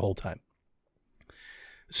on this the whole time.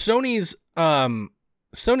 Sony's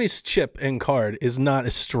chip and card is not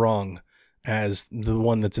as strong as the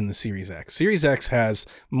one that's in the Series X. Series X has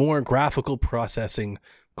more graphical processing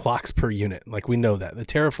clocks per unit. Like we know that the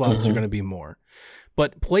teraflops are going to be more,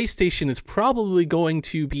 but PlayStation is probably going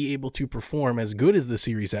to be able to perform as good as the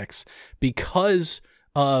Series X because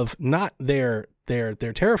of not their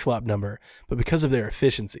teraflop number, but because of their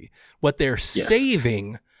efficiency. What they're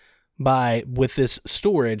saving with this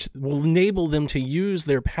storage will enable them to use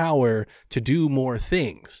their power to do more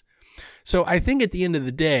things. So I think at the end of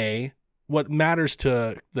the day, what matters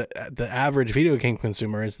to the average video game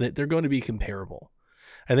consumer is that they're going to be comparable.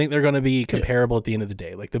 I think they're going to be comparable at the end of the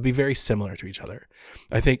day. Like they'll be very similar to each other.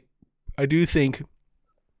 I do think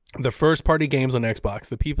the first party games on Xbox,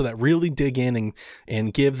 the people that really dig in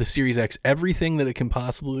and give the Series X everything that it can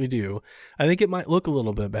possibly do, I think it might look a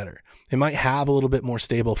little bit better. It might have a little bit more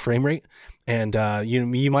stable frame rate, and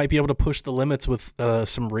you might be able to push the limits with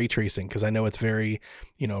some ray tracing, because I know it's very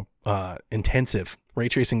intensive. Ray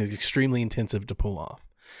tracing is extremely intensive to pull off.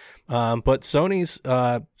 But Sony's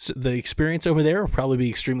the experience over there will probably be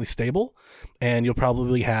extremely stable, and you'll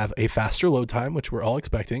probably have a faster load time, which we're all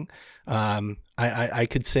expecting. I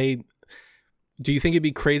could say, do you think it'd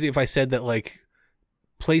be crazy if I said that like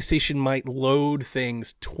PlayStation might load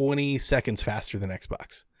things 20 seconds faster than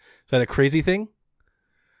Xbox? Is that a crazy thing?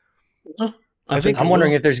 I'm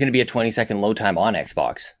wondering if there's going to be a 20-second load time on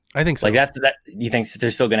Xbox. I think so. Like that. You think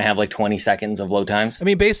they're still going to have like 20 seconds of load times? I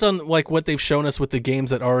mean, based on like what they've shown us with the games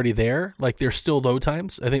that are already there, like they're still load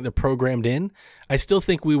times. I think they're programmed in. I still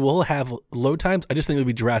think we will have load times. I just think they'll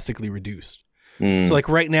be drastically reduced. So like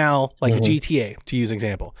right now, like GTA, to use an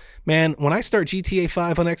example, man, when I start GTA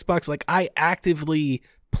 5 on Xbox, like I actively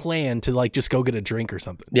plan to like just go get a drink or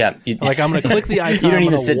something. Yeah. Like I'm going to click the icon. You don't need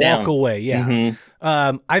to walk sit down. Away. Yeah.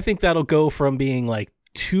 I think that'll go from being like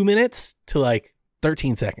 2 minutes to like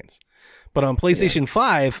 13 seconds. But on PlayStation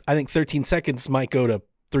 5, I think 13 seconds might go to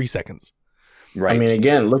 3 seconds. Right. I mean,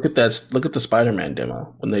 again, look at the Spider-Man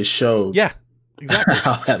demo when they showed exactly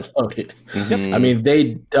how that loaded. I mean,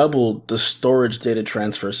 they doubled the storage data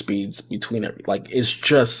transfer speeds between it. Like, it's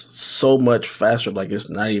just so much faster. Like, it's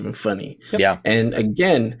not even funny. Yeah. And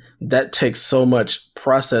again, that takes so much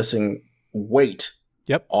processing weight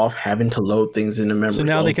off having to load things into memory. So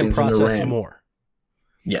now they can process more.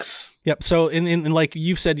 Yes. Yep. So, in like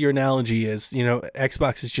you've said, your analogy is,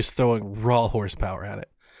 Xbox is just throwing raw horsepower at it.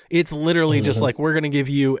 It's literally just like, we're going to give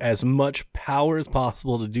you as much power as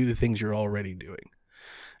possible to do the things you're already doing.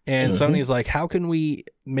 And Sony's like, how can we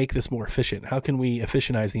make this more efficient? How can we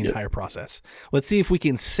efficientize the entire process? Let's see if we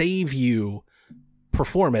can save you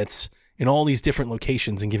performance in all these different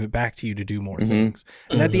locations and give it back to you to do more things.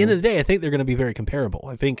 And at the end of the day, I think they're going to be very comparable.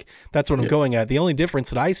 I think that's what I'm going at. The only difference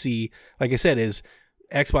that I see, like I said, is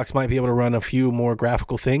Xbox might be able to run a few more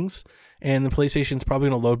graphical things, and the PlayStation's probably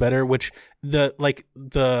going to load better, which the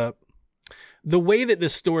way that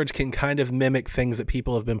this storage can kind of mimic things that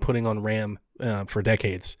people have been putting on RAM for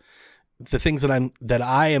decades. The things that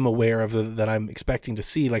I am aware of that I'm expecting to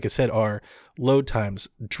see, like I said, are load times,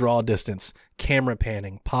 draw distance, camera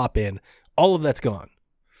panning, pop in, all of that's gone.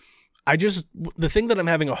 The thing that I'm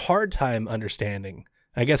having a hard time understanding,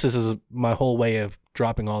 I guess this is my whole way of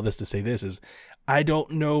dropping all this to say this, is I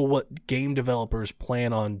don't know what game developers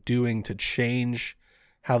plan on doing to change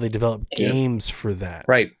how they develop games for that.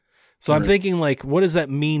 Right. So I'm thinking, like, what does that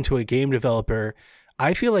mean to a game developer?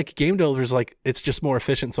 I feel like game developers, like, it's just more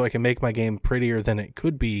efficient so I can make my game prettier than it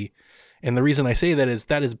could be. And the reason I say that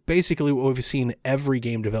is basically what we've seen every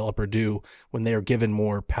game developer do when they are given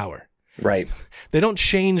more power. Right. They don't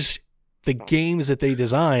change the games that they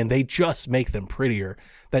design, they just make them prettier.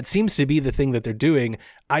 That seems to be the thing that they're doing.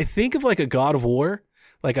 I think of like a God of War,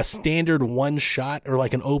 like a standard one shot, or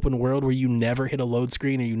like an open world where you never hit a load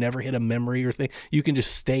screen or you never hit a memory or thing. You can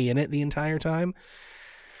just stay in it the entire time.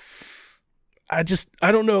 I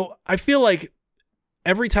don't know. I feel like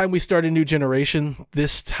every time we start a new generation,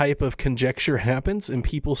 this type of conjecture happens and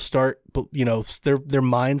people start, their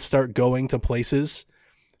minds start going to places.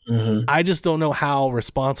 I just don't know how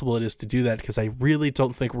responsible it is to do that, because I really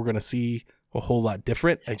don't think we're going to see a whole lot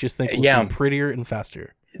different. I just think we'll see prettier and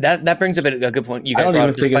faster. That brings up a good point. You guys I don't brought even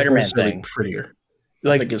up the think Spider-Man it's necessarily thing. prettier.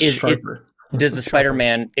 Like, I think it's sharper. Does the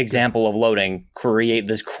Spider-Man example of loading create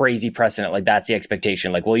this crazy precedent? Like, that's the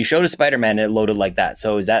expectation. Like, well, you showed a Spider-Man and it loaded like that.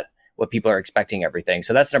 So is that what people are expecting everything.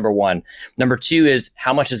 So that's number one. Number two is,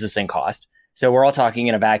 how much does this thing cost? So we're all talking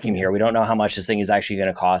in a vacuum here. We don't know how much this thing is actually going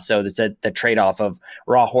to cost. So it's the trade-off of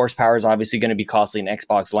raw horsepower is obviously going to be costly in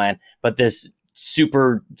Xbox land, but this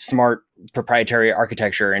super smart proprietary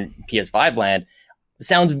architecture in PS5 land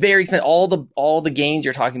sounds very expensive. All the games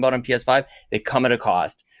you're talking about on PS5, they come at a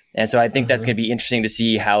cost. And so I think that's going to be interesting to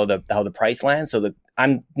see how the price lands. So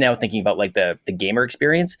I'm now thinking about like the gamer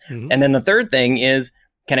experience. And then the third thing is,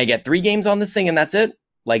 can I get 3 games on this thing and that's it?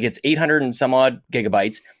 Like, it's 800 and some odd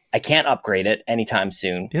gigabytes. I can't upgrade it anytime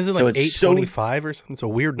soon. Is it like 825 or something? It's a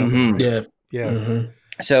weird number. Right? Yeah.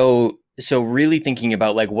 So really thinking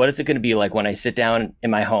about like, what is it going to be like when I sit down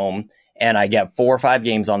in my home and I get 4 or 5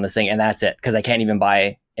 games on this thing and that's it? Because I can't even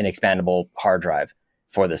buy an expandable hard drive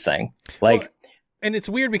for this thing. Like, and it's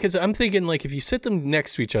weird because I'm thinking, like, if you sit them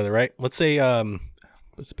next to each other, right? Let's say,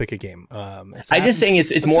 let's pick a game. I'm just saying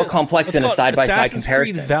it's more complex than a side-by-side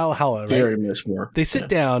comparison. Creed Valhalla, right? Very much more. They sit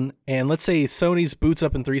down, and let's say Sony's boots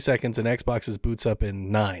up in 3 seconds and Xbox's boots up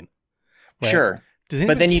in 9. Right? Sure.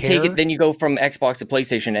 But then you go from Xbox to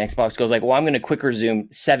PlayStation, and Xbox goes like, well, I'm going to quick resume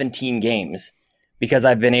 17 games because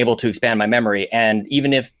I've been able to expand my memory. And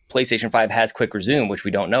even if PlayStation 5 has quick resume, which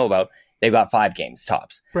we don't know about, they've got 5 games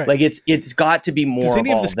tops. Right. Like, it's got to be more. Does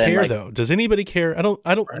any of this care though? Does anybody care? I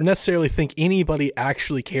don't necessarily think anybody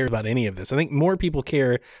actually cares about any of this. I think more people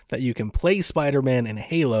care that you can play Spider-Man and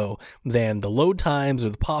Halo than the load times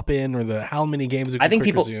or the pop in or the how many games. I think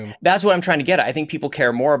people. Resume. That's what I'm trying to get at. I think people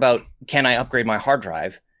care more about, can I upgrade my hard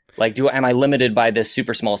drive? Like, am I limited by this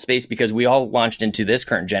super small space? Because we all launched into this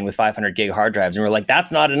current gen with 500 gig hard drives, and we're like,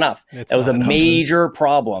 that's not enough. That was a major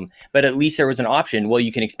problem, but at least there was an option. Well,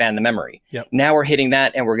 you can expand the memory. Yep. Now we're hitting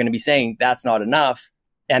that, and we're going to be saying that's not enough,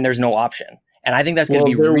 and there's no option. And I think that's going to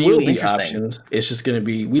be really interesting. Options. It's just going to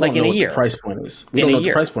be, we don't know what the price point is. We don't know what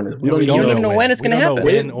the price point is. We don't even know when it's going to happen.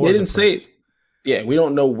 They didn't say it. Yeah, we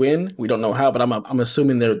don't know when, we don't know how, but I'm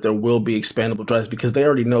assuming there will be expandable drives because they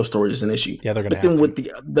already know storage is an issue. Yeah, they're going to. But then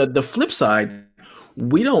with the flip side,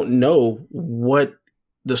 we don't know what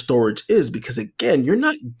the storage is because, again, you're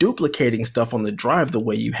not duplicating stuff on the drive the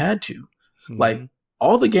way you had to. Like,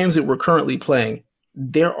 all the games that we're currently playing,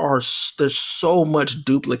 there's so much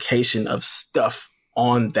duplication of stuff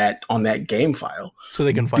on that game file, so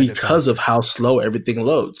they can find it because of how slow everything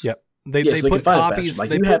loads. Yep, they put copies. Like,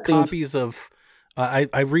 they put copies of.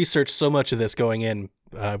 I researched so much of this going in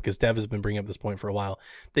because Dev has been bringing up this point for a while.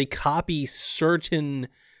 They copy certain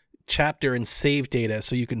chapter and save data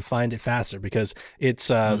so you can find it faster because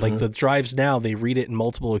it's like the drives now, they read it in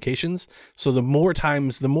multiple locations. So the more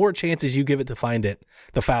chances you give it to find it,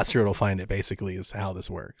 the faster it'll find it, basically, is how this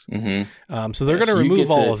works. So they're going to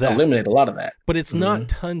remove all of that. Eliminate a lot of that. But it's not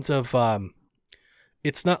tons of,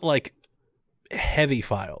 it's not like heavy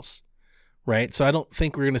files. Right, so I don't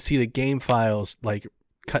think we're going to see the game files like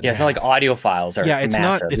cut. Yeah, it's not like audio files are. Yeah, it's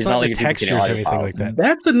massive. It's not like textures or anything like that.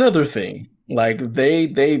 That's another thing. Like they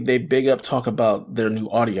big up talk about their new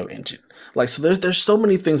audio engine. Like, so there's so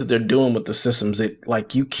many things that they're doing with the systems that,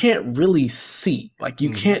 like, you can't really see. Like, you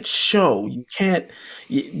can't show. You can't.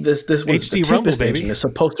 This was HD the Rumble, baby. Engine is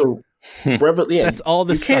supposed to. Yeah, that's all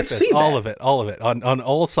this. You can't stuff see is, all of it on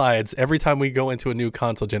all sides. Every time we go into a new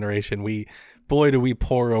console generation, boy, do we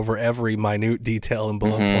pour over every minute detail and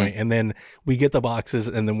bullet point. And then we get the boxes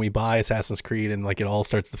and then we buy Assassin's Creed and, like, it all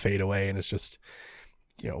starts to fade away. And it's just,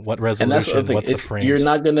 what resolution, what's the frames. You're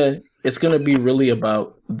not going to, it's going to be really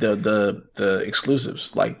about the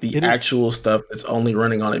exclusives, like the actual stuff that's only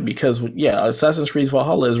running on it. Because, Assassin's Creed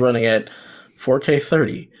Valhalla is running at 4K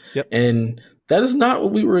 30. Yep. And that is not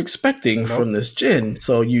what we were expecting from this gen.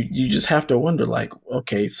 So you just have to wonder, like,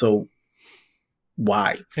 okay, so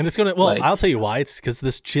why? And it's gonna. Well, I'll tell you why. It's because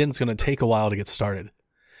this gen's gonna take a while to get started.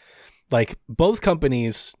 Like, both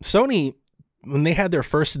companies, Sony, when they had their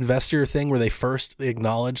first investor thing where they first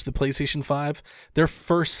acknowledged the PlayStation 5, their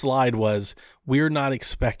first slide was, "We're not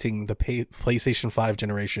expecting the PlayStation 5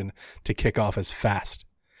 generation to kick off as fast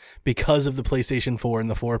because of the PlayStation 4 and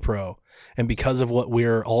the 4 Pro, and because of what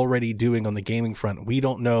we're already doing on the gaming front. We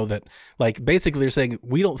don't know that." Like, basically, they're saying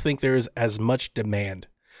we don't think there's as much demand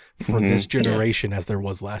for this generation as there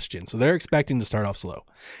was last gen. So they're expecting to start off slow.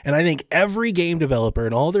 And I think every game developer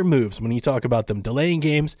and all their moves, when you talk about them delaying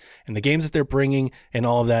games and the games that they're bringing and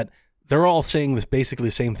all of that, they're all saying this basically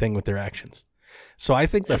the same thing with their actions. So I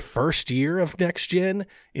think the first year of next gen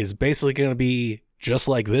is basically going to be just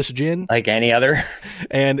like this gen. Like any other.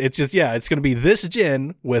 And it's just, it's going to be this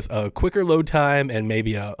gen with a quicker load time and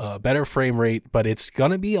maybe a better frame rate, but it's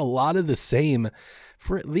going to be a lot of the same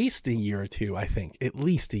for at least a year or two, I think. At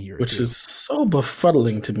least a year or two. Which is so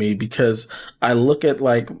befuddling to me because I look at,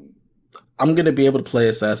 like, I'm going to be able to play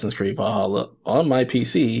Assassin's Creed Valhalla on my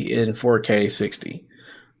PC in 4K 60.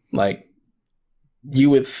 Like, you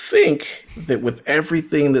would think that with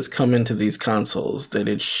everything that's come into these consoles, that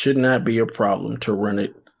it should not be a problem to run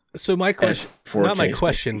it. So my question, not my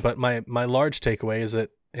question, but my large takeaway is that,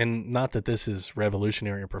 and not that this is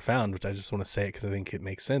revolutionary or profound, which I just want to say it because I think it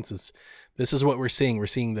makes sense, is this is what we're seeing. We're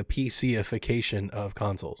seeing the PC-ification of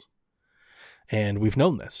consoles. And we've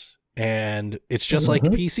known this. And it's just like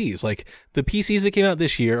PCs. Like, the PCs that came out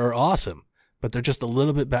this year are awesome, but they're just a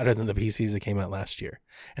little bit better than the PCs that came out last year.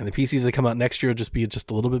 And the PCs that come out next year will just be just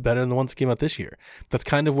a little bit better than the ones that came out this year. That's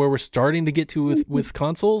kind of where we're starting to get to with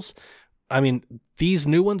consoles. I mean, these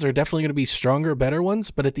new ones are definitely going to be stronger, better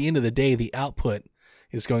ones, but at the end of the day, the output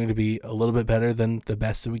is going to be a little bit better than the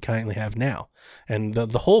best that we currently have now. And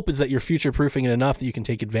the hope is that you're future-proofing it enough that you can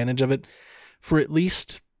take advantage of it for at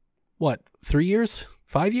least, 3 years?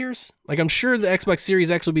 5 years? Like, I'm sure the Xbox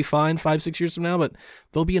Series X will be fine 5-6 years from now, but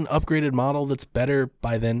there'll be an upgraded model that's better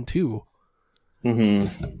by then too. Mm-hmm.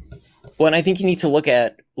 Well, and I think you need to look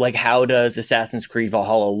at, like, how does Assassin's Creed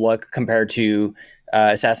Valhalla look compared to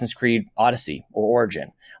Assassin's Creed Odyssey or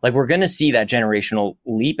Origin? Like, we're going to see that generational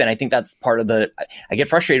leap, and I think that's part of I get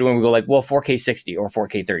frustrated when we go like, well, 4K 60 or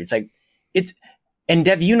 4K 30. It's like, and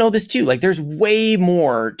Dev, you know this too. Like, there's way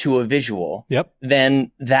more to a visual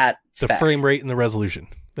than that spec. The frame rate and the resolution.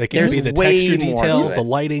 Like, it can be the texture detail, the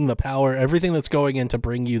lighting, the power, everything that's going in to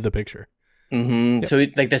bring you the picture. Mm-hmm. Yep. So,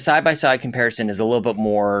 like, the side-by-side comparison is a little bit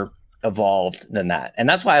more evolved than that. And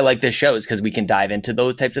that's why I like this show, is because we can dive into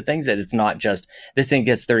those types of things, that it's not just this thing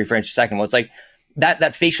gets 30 frames per second. Well, it's like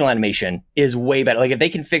that facial animation is way better. Like, if they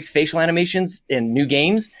can fix facial animations in new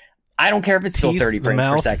games, I don't care if it's still 30 frames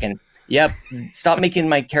per second. Yep. Stop making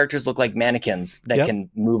my characters look like mannequins that can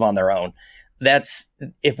move on their own.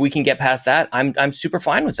 If we can get past that, I'm super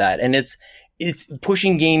fine with that. And it's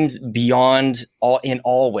pushing games beyond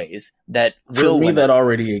all ways that for me that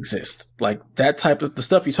already exists. Like, that type of the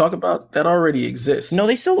stuff you talk about, that already exists.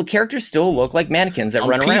 No, characters still look like mannequins that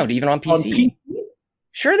run around even on PC.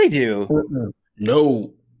 Sure they do.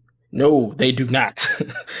 No, they do not.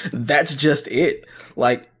 That's just it.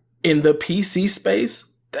 Like, in the PC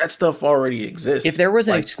space, that stuff already exists. If there was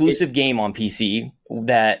an exclusive game on PC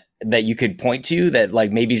that you could point to that, like,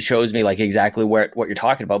 maybe shows me, like, exactly what you're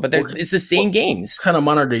talking about, but it's the same games. What kind of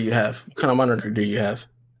monitor do you have?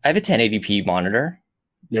 I have a 1080p monitor.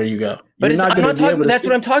 There you go. But that's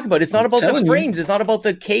what I'm talking about. It's not about the frames. It's not about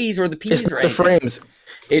the Ks or the Ps. It's not the frames.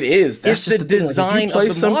 It is. That's just the design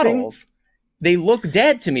of the models. They look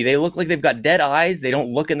dead to me. They look like they've got dead eyes. They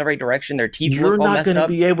don't look in the right direction. Their teeth look all messed up. You're not going to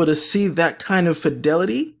be able to see that kind of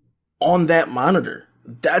fidelity on that monitor.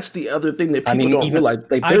 That's the other thing that people don't realize.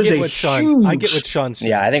 Like, I get what Sean's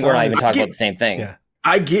saying. Yeah, I think we're not even talking about the same thing. Yeah.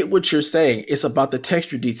 I get what you're saying. It's about the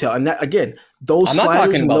texture detail. And that, again, those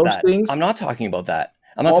sliders and those things. I'm not talking about that.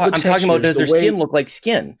 I'm talking about, does their skin look like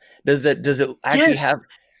skin? Does it actually have...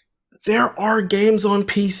 There are games on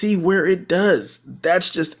PC where it does. That's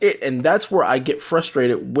just it. And that's where I get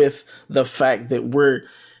frustrated with the fact that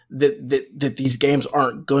that these games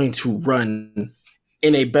aren't going to run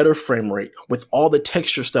in a better frame rate with all the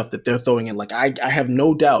texture stuff that they're throwing in. Like, I have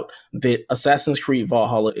no doubt that Assassin's Creed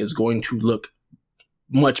Valhalla is going to look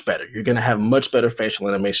much better. You're going to have much better facial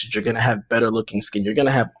animations. You're going to have better looking skin. You're going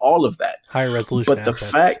to have all of that. Higher resolution but the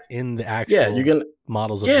fact in the actual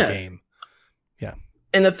models of the game. Yeah.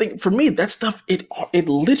 And the thing, for me, that stuff, it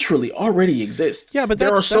literally already exists. Yeah, but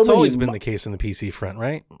that's always been the case in the PC front,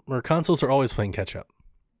 right? Where consoles are always playing catch up.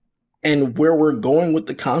 And where we're going with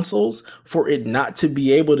the consoles, for it not to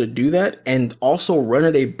be able to do that and also run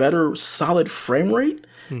at a better solid frame rate,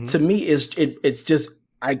 to me, it's just,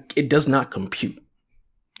 it does not compute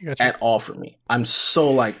at all for me. I'm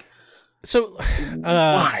so like,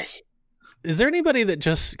 why? Is there anybody that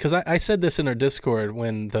just, because I said this in our Discord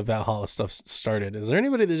when the Valhalla stuff started, is there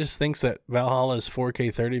anybody that just thinks that Valhalla is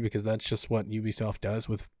 4K 30 because that's just what Ubisoft does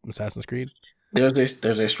with Assassin's Creed? There's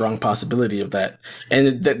a strong possibility of that.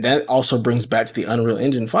 And that also brings back to the Unreal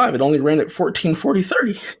Engine 5. It only ran at 1440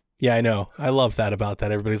 30. Yeah, I know. I love that about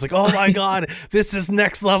that. Everybody's like, oh my God, this is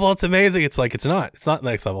next level. It's amazing. It's like, it's not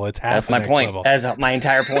next level. It's half the next level. That's my point. That's my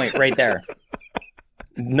entire point right there.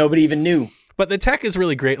 Nobody even knew. But the tech is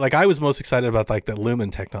really great. Like, I was most excited about, like, the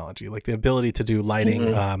Lumen technology, like the ability to do lighting,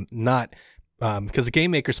 because the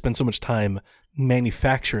game maker spends so much time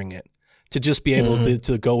manufacturing it to just be able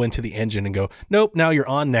to go into the engine and go, nope, now you're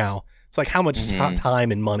on now. It's like, how much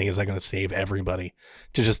time and money is that going to save everybody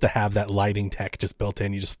to have that lighting tech just built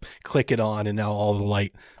in? You just click it on and now all the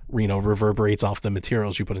light, reverberates off the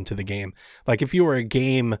materials you put into the game. Like, if you were a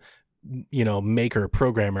game, maker,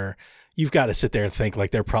 programmer, you've got to sit there and think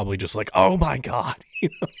like they're probably just like, oh my God,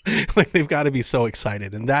 like they've got to be so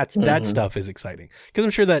excited. And that stuff is exciting because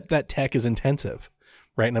I'm sure that tech is intensive,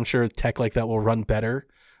 right? And I'm sure tech like that will run better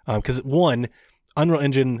because Unreal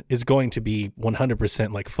Engine is going to be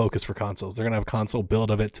 100% like focused for consoles. They're going to have a console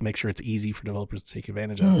build of it to make sure it's easy for developers to take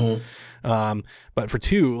advantage of. But for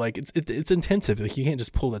 2, like it's intensive. Like you can't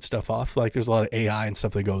just pull that stuff off. Like there's a lot of AI and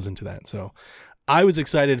stuff that goes into that. So I was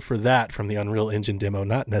excited for that from the Unreal Engine demo,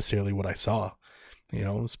 not necessarily what I saw. It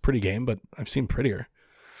was a pretty game, but I've seen prettier.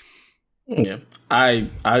 Yeah, I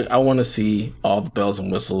want to see all the bells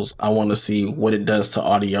and whistles. I want to see what it does to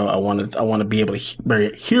audio. I want to be able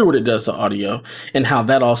to hear what it does to audio and how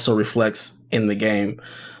that also reflects in the game.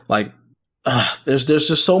 Like, there's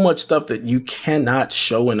just so much stuff that you cannot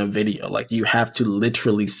show in a video. Like, you have to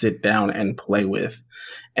literally sit down and play with,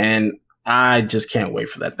 and I just can't wait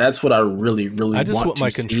for that. That's what I really I just want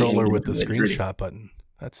my controller with the screenshot button.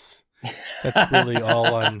 That's really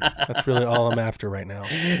all I'm after right now.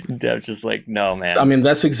 Dev's just like, no, man. I mean,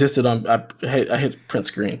 that's existed on. I hit print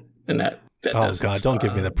screen, and that oh God, don't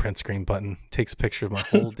give me the print screen button. It takes a picture of my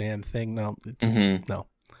whole damn thing. No, no.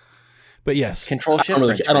 But yes, control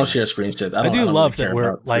shift. I don't share screenshots. I do love that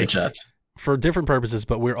we're like for different purposes,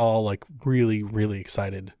 but we're all like really, really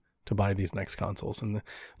excited to buy these next consoles, and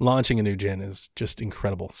launching a new gen is just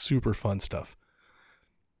incredible. Super fun stuff.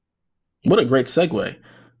 What a great segue.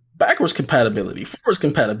 Backwards compatibility, forwards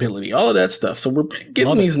compatibility, all of that stuff. So we're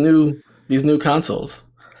getting these new consoles.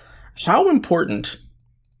 How important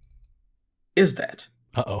is that?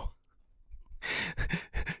 Uh-oh.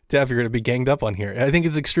 Dev, you're going to be ganged up on here. I think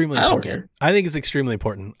it's extremely important. I don't care. I think it's extremely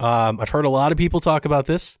important. I've heard a lot of people talk about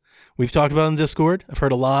this. We've talked about it on Discord. I've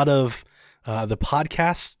heard a lot of the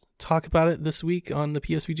podcasts talk about it this week on the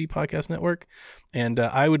PSVG Podcast Network. And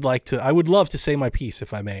I would love to say my piece,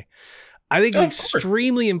 if I may. I think it's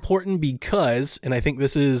extremely important because, and I think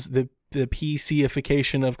this is the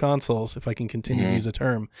PC-ification of consoles, if I can continue to use a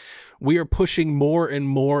term, we are pushing more and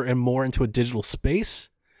more and more into a digital space.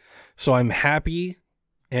 So I'm happy,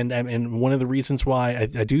 and one of the reasons why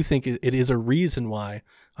I do think it is a reason why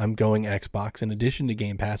I'm going Xbox in addition to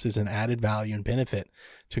Game Pass is an added value and benefit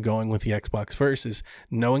to going with the Xbox first is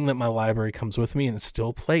knowing that my library comes with me and it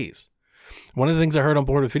still plays. One of the things I heard on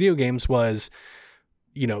Board of Video Games was,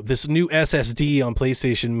 this new SSD on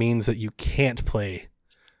PlayStation means that you can't play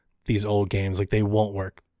these old games. Like they won't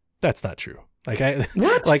work. That's not true. Like I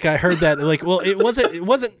heard that, like, well, it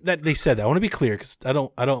wasn't that they said that. I want to be clear because I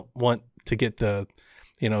don't want to get the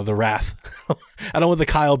wrath. I don't want the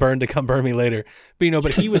Kyle burn to come burn me later. But,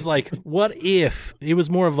 but he was like, what if it was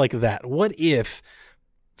more of like that? What if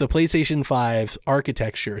the PlayStation 5's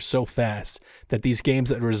architecture is so fast that these games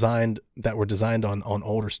that were designed on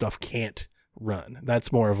older stuff can't run?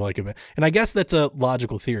 That's more of like and I guess that's a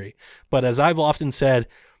logical theory, but as I've often said,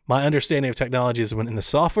 my understanding of technology is when in the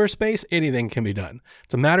software space, anything can be done.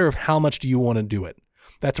 It's a matter of how much do you want to do it.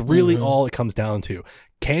 That's really all it comes down to.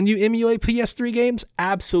 Can you emulate PS3 games?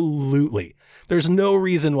 Absolutely. There's no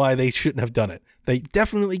reason why they shouldn't have done it. They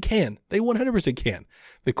definitely can. They 100% can.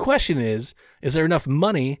 The question is there enough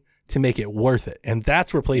money to make it worth it? And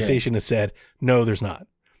that's where PlayStation has said, no, there's not.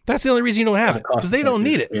 That's the only reason you don't have it, because they don't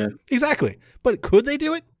need it. Yeah. Exactly. But could they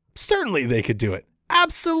do it? Certainly they could do it.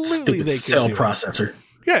 Absolutely they could cell processor.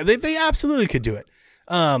 Yeah, they absolutely could do it.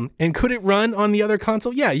 And could it run on the other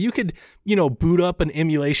console? Yeah, you could, boot up an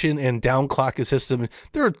emulation and downclock a system.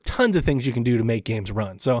 There are tons of things you can do to make games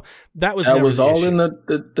run. So that was all issue. In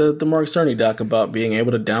the Mark Cerny doc about being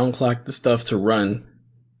able to downclock the stuff to run.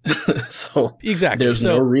 So exactly, there's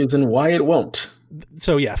no reason why it won't.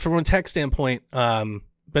 So yeah, from a tech standpoint,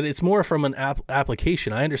 but it's more from an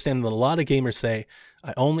application. I understand that a lot of gamers say,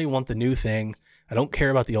 I only want the new thing. I don't care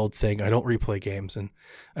about the old thing. I don't replay games. And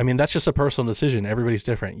I mean, that's just a personal decision. Everybody's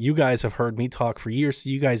different. You guys have heard me talk for years. So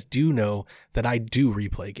you guys do know that I do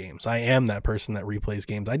replay games. I am that person that replays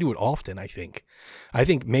games. I do it often, I think. I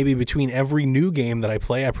think maybe between every new game that I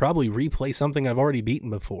play, I probably replay something I've already beaten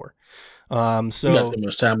before. So you got too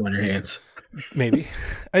much time on your hands. Maybe.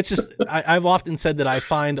 It's just, I've often said that I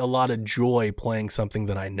find a lot of joy playing something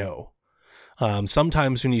that I know.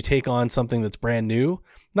 Sometimes when you take on something that's brand new,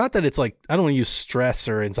 not that it's like, I don't want to use stress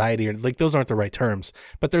or anxiety or like those aren't the right terms,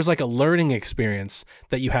 but there's like a learning experience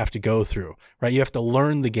that you have to go through, right? You have to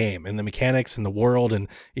learn the game and the mechanics and the world and,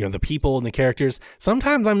 the people and the characters.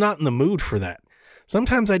 Sometimes I'm not in the mood for that.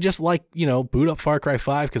 Sometimes I just like, boot up Far Cry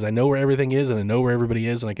 5 because I know where everything is and I know where everybody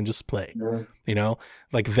is and I can just play,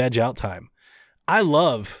 like veg out time. I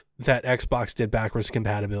love that Xbox did backwards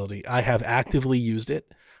compatibility. I have actively used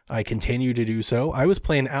it. I continue to do so. I was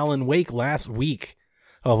playing Alan Wake last week,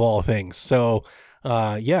 of all things. So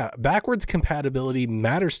Yeah, backwards compatibility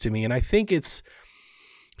matters to me, and I think it's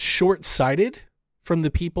short-sighted from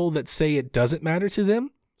the people that say it doesn't matter to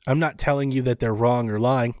them. I'm not telling you that they're wrong or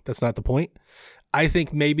lying. That's not the point. I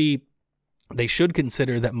think maybe they should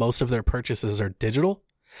consider that most of their purchases are digital,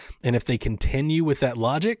 and if they continue with that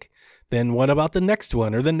logic, then what about the next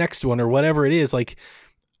one or the next one or whatever it is? Like,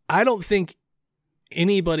 I don't think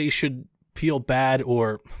anybody should feel bad,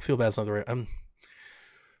 or feel bad is not the right.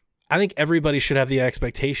 I think everybody should have the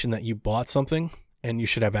expectation that you bought something and you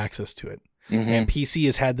should have access to it. Mm-hmm. And PC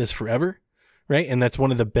has had this forever, right? And that's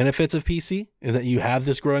one of the benefits of PC is that you have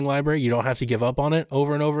this growing library. You don't have to give up on it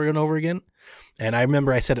over and over and over again. And I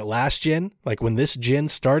remember I said it last gen, like when this gen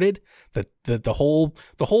started, that the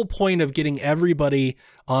whole point of getting everybody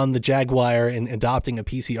on the Jaguar and adopting a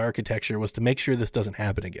PC architecture was to make sure this doesn't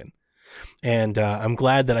happen again. And I'm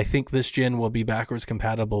glad that I think this gen will be backwards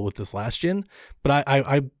compatible with this last gen. But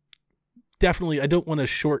I definitely, I don't want to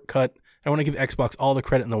shortcut. I want to give Xbox all the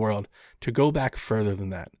credit in the world to go back further than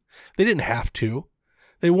that. They didn't have to.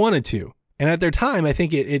 They wanted to. And at their time, I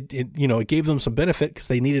think it gave them some benefit because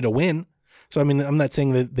they needed a win. So, I mean, I'm not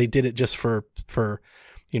saying that they did it just for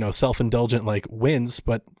self-indulgent like wins,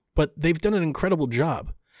 but they've done an incredible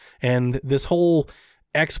job. And this whole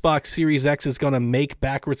Xbox Series X is going to make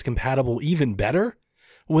backwards compatible even better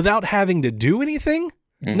without having to do anything.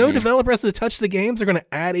 Mm-hmm. No developer has to touch the games. They're going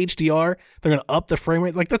to add HDR. They're going to up the frame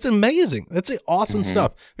rate. Like, that's amazing. That's awesome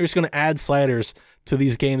stuff. They're just going to add sliders to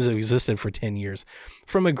these games that have existed for 10 years.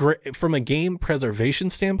 From a game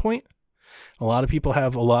preservation standpoint, a lot of people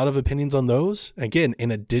have a lot of opinions on those. Again,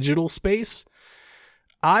 in a digital space,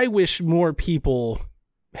 I wish more people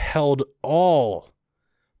held all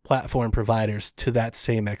platform providers to that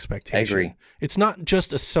same expectation. I agree. It's not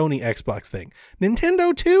just a Sony Xbox thing.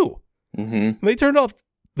 Nintendo too. Mm-hmm. They turned off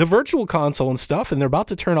the virtual console and stuff, and they're about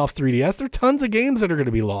to turn off 3DS. There are tons of games that are going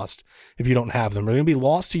to be lost if you don't have them. They're going to be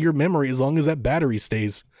lost to your memory as long as that battery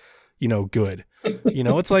stays, good.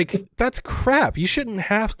 It's like, that's crap. You shouldn't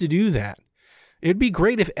have to do that. It'd be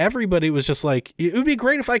great if everybody was just like, it would be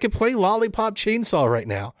great if I could play Lollipop Chainsaw right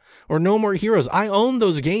now or No More Heroes. I own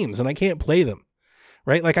those games and I can't play them,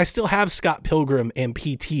 right? Like, I still have Scott Pilgrim and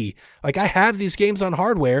PT. Like, I have these games on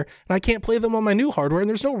hardware and I can't play them on my new hardware, and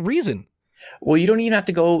there's no reason. Well, you don't even have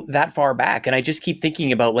to go that far back. And I just keep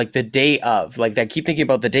thinking about like the day of, like I keep thinking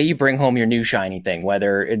about the day you bring home your new shiny thing,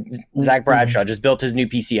 whether Zach Bradshaw just built his new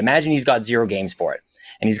PC. Imagine he's got 0 games for it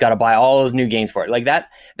and he's got to buy all those new games for it. Like that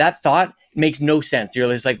thought makes no sense.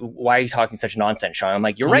 You're just like, why are you talking such nonsense, Sean? I'm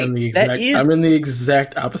like, you're right. I'm in the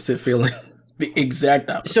exact opposite feeling. The exact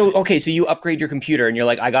opposite. So you upgrade your computer and you're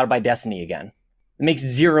like, I got to buy Destiny again. It makes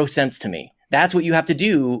 0 sense to me. That's what you have to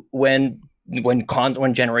do when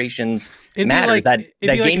generations matter. Like, that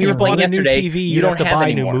game you were playing yesterday, TV, you don't have to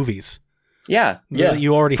buy anymore. New movies. Yeah.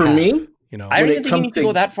 You already for have. Me, I don't even think you need to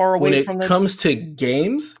go that far away from When it comes to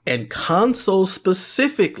games and consoles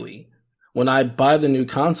specifically, when I buy the new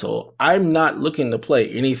console, I'm not looking to play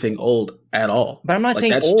anything old at all. But I'm not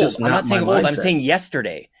saying old. I'm not saying old. I'm saying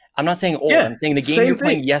yesterday. I'm not saying old. I'm saying the game you're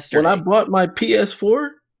playing yesterday. When I bought my PS4,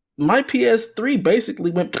 my PS3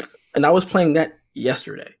 basically went, and I was playing that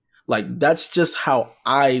yesterday. Like, that's just how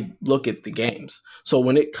I look at the games. So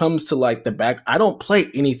when it comes to like the back, I don't play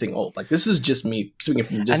anything old. Like, this is just me speaking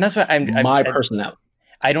from just, and that's what my personality.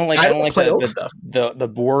 I don't like old stuff. The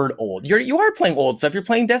board old. You are playing old stuff. You're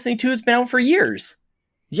playing Destiny 2. It's been out for years.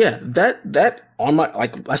 Yeah, that on my,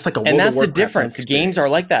 like, that's like a and that's the difference. The games are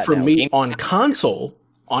like that for now. Me on console.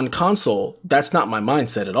 On console, that's not my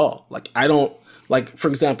mindset at all. Like, I don't, like, for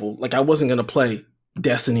example, like, I wasn't gonna play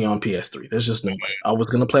Destiny on PS3. There's just no way. I was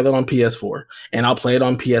going to play that on PS4, and I'll play it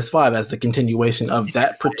on PS5 as the continuation of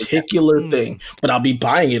that particular thing, but I'll be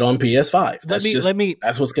buying it on PS5.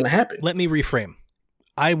 That's what's going to happen. Let me reframe.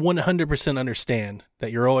 I 100% understand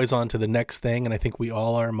that you're always on to the next thing, and I think we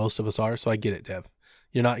all are. Most of us are, so I get it, Dev.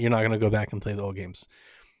 You're not going to go back and play the old games.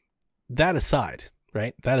 That aside,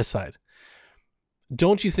 right?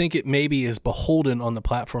 Don't you think it maybe is beholden on the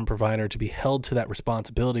platform provider to be held to that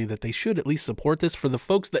responsibility that they should at least support this for the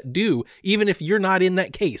folks that do, even if you're not in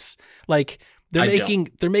that case? Like,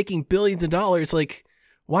 they're making billions of dollars. Like,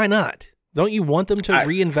 why not? Don't you want them to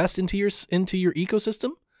reinvest into your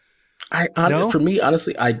ecosystem? For me,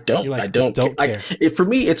 honestly, I don't. Like, I don't care. For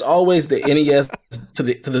me, it's always the NES to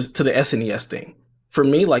the SNES thing. For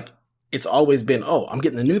me, like, it's always been, I'm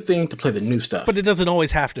getting the new thing to play the new stuff. But it doesn't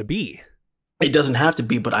always have to be. It doesn't have to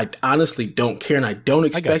be, but I honestly don't care, and I don't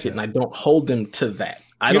expect it, and I don't hold them to that.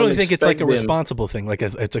 You don't think it's like a responsible thing, like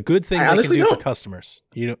it's a good thing they can do for customers.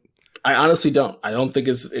 You don't. I honestly don't. I don't think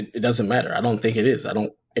it doesn't matter. I don't think it is.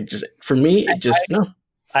 For me, no.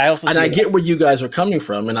 I get where you guys are coming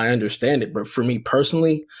from, and I understand it. But for me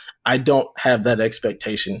personally, I don't have that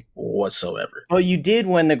expectation whatsoever. Well, you did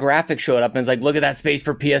when the graphics showed up and it's like, look at that space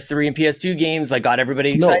for PS3 and PS2 games. Like, got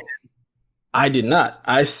everybody excited. No, I did not.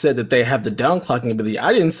 I said that they have the downclocking ability.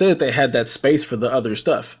 I didn't say that they had that space for the other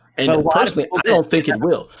stuff. And personally, I don't think it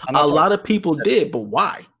will. A lot of people did, but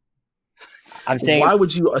why? I'm saying, why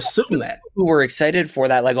would you assume that? Who were excited for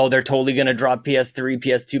that? Like, oh, they're totally going to drop PS3,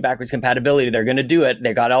 PS2 backwards compatibility. They're going to do it.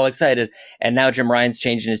 They got all excited. And now Jim Ryan's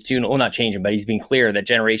changing his tune. Well, not changing, but he's being clear that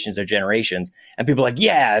generations are generations. And people are like,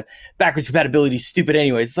 yeah, backwards compatibility is stupid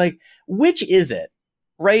anyways. It's like, which is it?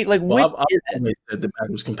 Right? Like, well, I've always said the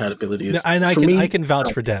backwards compatibility is. And I can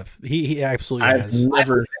vouch for Dev. He absolutely has.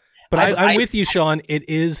 But I'm with you, Sean. It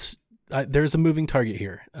is. There's a moving target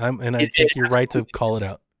here. And I think you're right to call it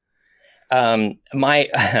out.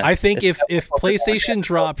 I think if PlayStation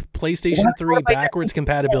dropped PlayStation 3 backwards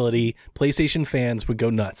compatibility, PlayStation fans would go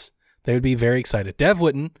nuts. They would be very excited. Dev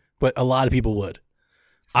wouldn't, but a lot of people would.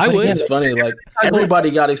 I would. It's funny, like everybody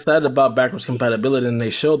got excited about backwards compatibility, and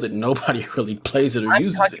they showed that nobody really plays it or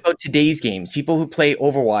uses it. I'm talking about today's games. People who play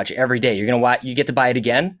Overwatch every day. You're gonna watch. You get to buy it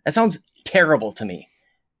again. That sounds terrible to me.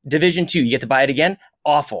 Division 2, you get to buy it again.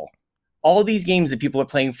 Awful. All these games that people are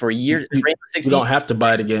playing for years. You don't have to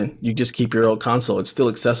buy it again. You just keep your old console. It's still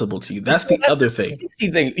accessible to you. That's the other thing.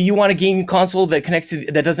 You want a gaming console that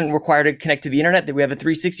that doesn't require to connect to the internet? That we have a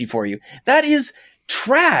 360 for you. That is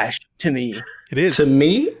trash to me. It is to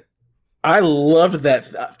me. I loved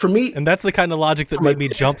that. For me, and that's the kind of logic that made me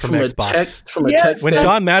jump from Xbox. Text when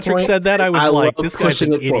Don Matrick said that, I was like, "This guy's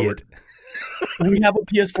an idiot." We have a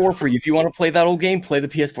PS4 for you. If you want to play that old game, play the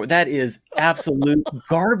PS4. That is absolute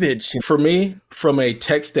garbage. For me, from a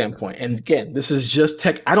tech standpoint, and again, this is just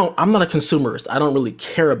tech. I'm not a consumerist. I don't really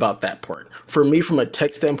care about that part. For me, from a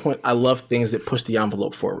tech standpoint, I love things that push the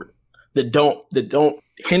envelope forward, that don't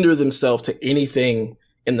hinder themselves to anything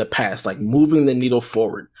in the past, like moving the needle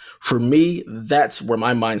forward. For me, that's where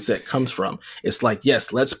my mindset comes from. It's like,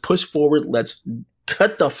 yes, let's push forward. Let's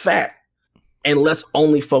cut the fat. And let's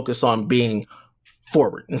only focus on being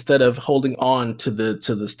forward instead of holding on to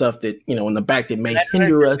the stuff that, in the back that may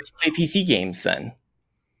hinder us. Play PC games then,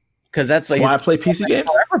 because that's like why I play PC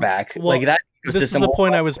games forever back. Well, like that. This is the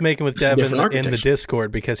point I was making with Dev in the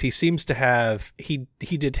Discord, because he seems to have he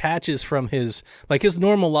detaches from his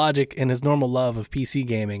normal logic and his normal love of PC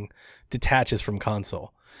gaming detaches from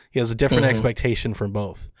console. He has a different expectation from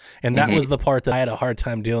both. And that was the part that I had a hard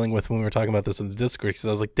time dealing with when we were talking about this in the Discord. Because I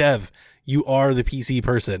was like, Dev, you are the PC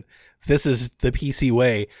person. This is the PC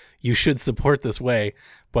way. You should support this way.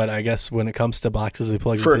 But I guess when it comes to boxes they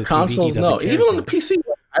plug into the consoles, TV, he doesn't care. Even on the PC,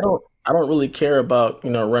 I don't really care about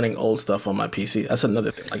running old stuff on my PC. That's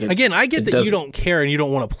another thing. Like again, I get that you don't care and you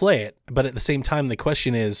don't want to play it. But at the same time, the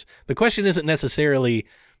question isn't necessarily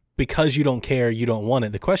because you don't care, you don't want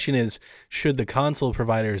it. The question is, should the console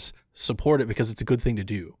providers support it because it's a good thing to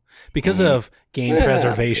do? Because of game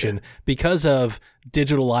preservation, because of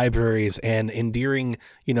digital libraries and endearing,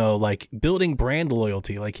 like building brand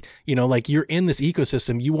loyalty. Like, like you're in this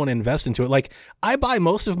ecosystem, you want to invest into it. Like I buy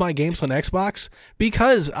most of my games on Xbox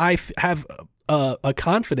because I have a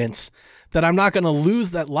confidence that I'm not going to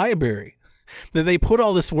lose that library. That they put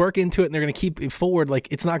all this work into it and they're going to keep it forward, like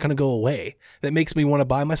it's not going to go away. That makes me want to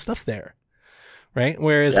buy my stuff there, right?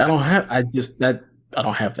 Whereas I don't have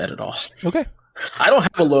that at all. Okay, I don't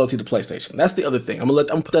have a loyalty to PlayStation. That's the other thing. I'm gonna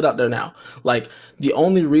put that out there now. Like the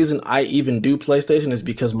only reason I even do PlayStation is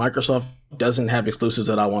because Microsoft doesn't have exclusives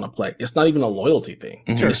that I want to play. It's not even a loyalty thing.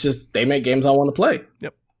 Mm-hmm. It's just they make games I want to play.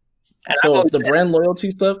 Yep. And so the brand loyalty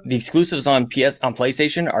stuff, the exclusives on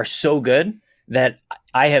PlayStation are so good that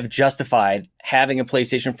I have justified having a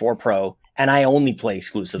PlayStation 4 Pro, and I only play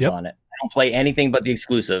exclusives on it. I don't play anything but the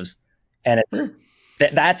exclusives, and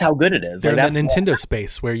that's how good it is. They're in the Nintendo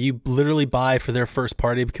space where you literally buy for their first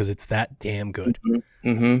party because it's that damn good.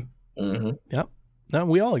 Yep. No,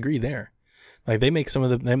 we all agree there. Like they make some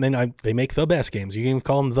of they make the best games. You can even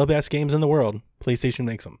call them the best games in the world. PlayStation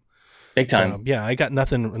makes them. Big time. So, yeah, I got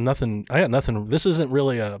nothing. I got nothing. This isn't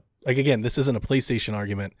really this isn't a PlayStation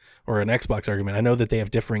argument or an Xbox argument. I know that they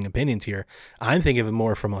have differing opinions here. I'm thinking of it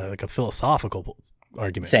more from a philosophical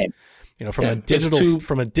argument. Same. From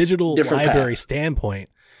a digital library standpoint.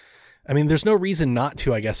 I mean, there's no reason not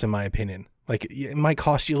to, I guess, in my opinion. Like it might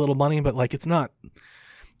cost you a little money, but like it's not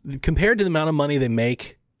compared to the amount of money they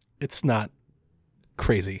make, it's not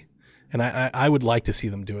crazy. And I would like to see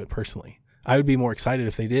them do it personally. I would be more excited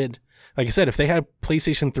if they did. Like I said, if they had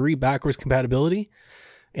PlayStation 3 backwards compatibility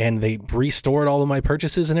and they restored all of my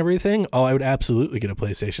purchases and everything, I would absolutely get a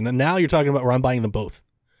PlayStation. And now you're talking about where I'm buying them both.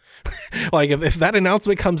 Like if that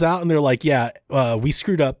announcement comes out and they're like, yeah, we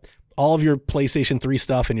screwed up all of your PlayStation 3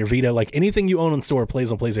 stuff and your Vita, like anything you own in store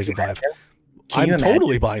plays on PlayStation 5. I'm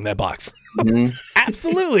totally buying that box. Mm-hmm.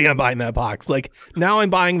 Absolutely, I'm buying that box. Like now I'm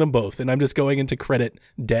buying them both, and I'm just going into credit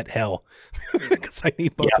debt hell because I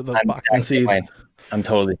need both of those boxes. I'm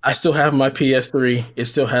totally. I still have my PS3. It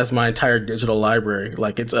still has my entire digital library.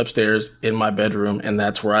 Like it's upstairs in my bedroom, and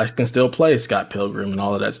that's where I can still play Scott Pilgrim and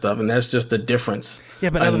all of that stuff. And that's just the difference.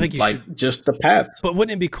 Yeah, but I don't think you should. Just the paths. But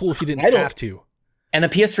wouldn't it be cool if you didn't have to? And the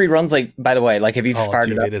PS3 runs like, by the way, like have you fired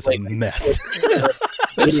it up? It is a mess.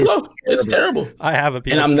 It's slow. It's terrible. I have a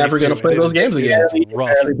PS3 and I'm never going to play those games again.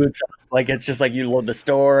 Like it's just like you load the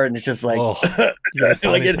store and it's just like you gotta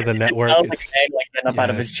sign into the network. It's like up out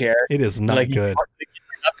of his chair. It is not like, good.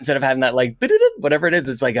 Instead of having that like whatever it is,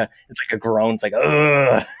 it's like a groan. It's like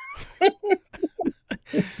ugh.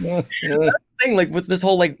 Thing like with this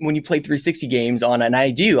whole like when you play 360 games on an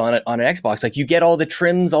Xbox, like you get all the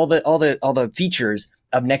trims, all the features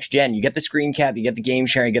of next gen. You get the screen cap, you get the game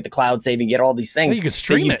sharing, you get the cloud saving, you get all these things. You can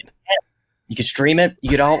stream it. You can stream it. You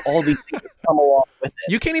get all these things that come along with it.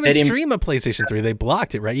 You can't even stream a PlayStation 3. They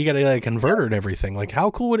blocked it, right? You got to like converter and everything. Like,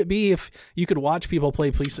 how cool would it be if you could watch people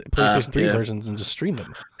play PlayStation 3 versions and just stream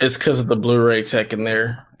them? It's because of the Blu-ray tech in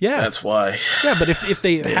there. Yeah, that's why. Yeah, but if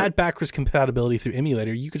they had backwards compatibility through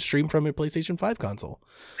emulator, you could stream from your PlayStation 5 console.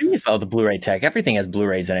 About the Blu-ray tech, everything has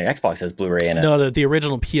Blu-rays in it. Xbox has Blu-ray in it. No, the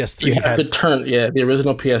original PS3. You have to turn. Yeah, the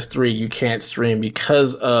original PS3 you can't stream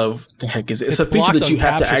because of the heck is it? It's a feature that you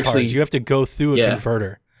have to actually. You have to go through a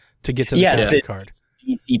converter to get to the capture card.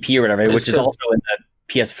 DCP or whatever, which is also in the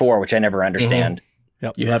PS4, which I never understand. Mm-hmm.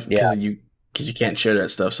 Yep. You have because you can't share that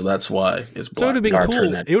stuff, so that's why it's blocked. So it would have been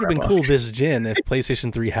cool. It would have been cool this gen if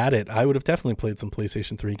PlayStation 3 had it. I would have definitely played some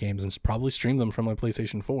PlayStation 3 games and probably streamed them from my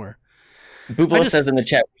PlayStation 4. Booble says in the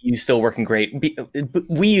chat, Wii U still working great.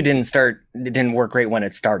 Wii U didn't work great when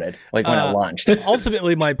it started, like when it launched.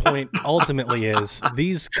 Ultimately, my point is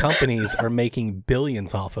these companies are making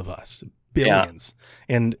billions off of us, billions,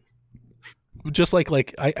 and just like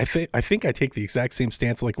I think I take the exact same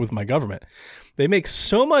stance like with my government. They make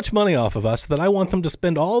so much money off of us that I want them to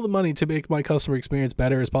spend all the money to make my customer experience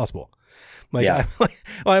better as possible.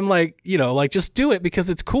 I'm like, just do it because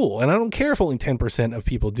it's cool. And I don't care if only 10% of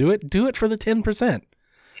people do it. Do it for the 10%.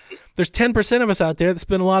 There's 10% of us out there that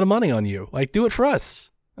spend a lot of money on you. Like, do it for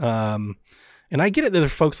us. And I get it that there are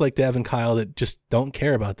folks like Dev and Kyle that just don't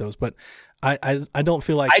care about those. But I don't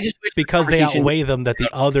feel like because they outweigh them that the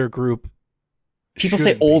other group. People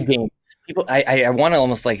say old games. People, I want to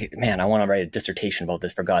almost like, man, I want to write a dissertation about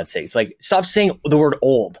this for God's sakes. Like, stop saying the word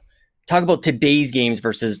old. Talk about today's games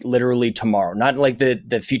versus literally tomorrow, not like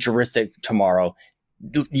the futuristic tomorrow.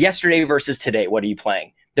 Yesterday versus today. What are you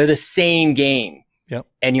playing? They're the same game. Yep.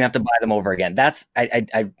 And you have to buy them over again. That's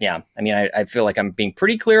I feel like I'm being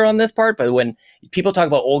pretty clear on this part, but when people talk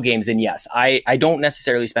about old games, then yes, I don't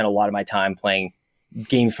necessarily spend a lot of my time playing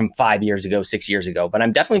games from 5 years ago, 6 years ago, but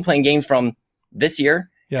I'm definitely playing games from this year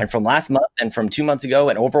and from last month and from 2 months ago,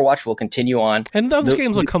 and Overwatch will continue on. And those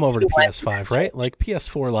games will come over to PS5, right? Like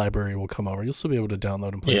PS4 library will come over. You'll still be able to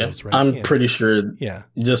download and play those, right? I'm pretty sure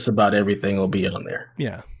just about everything will be on there.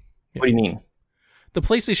 Yeah. What do you mean? The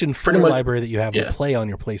PlayStation 4 library that you have will play on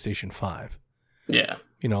your PlayStation 5. Yeah.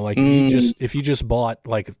 Like if you just bought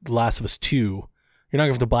like Last of Us 2, you're not going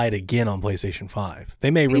to have to buy it again on PlayStation 5.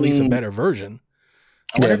 They may release a better version.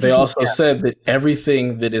 Yeah, they also said that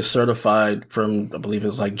everything that is certified from, I believe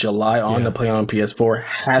it's like July on to play on PS4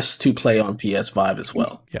 has to play on PS5 as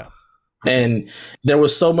well. Yeah. And there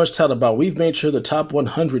was so much talk about, we've made sure the top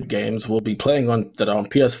 100 games will be playing on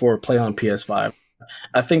PS4, play on PS5.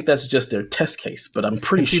 I think that's just their test case, but I'm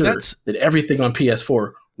pretty sure that everything on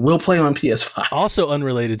PS4 will play on PS5. Also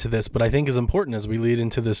unrelated to this, but I think is important as we lead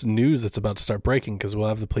into this news that's about to start breaking, because we'll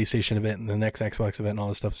have the PlayStation event and the next Xbox event and all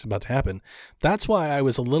this stuff's about to happen. That's why I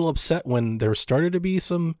was a little upset when there started to be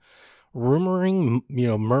some murmuring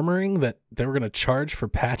that they were going to charge for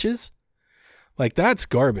patches. Like, that's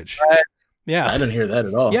garbage. Yeah. I didn't hear that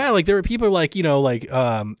at all. Yeah, like there were people like,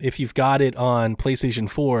 if you've got it on PlayStation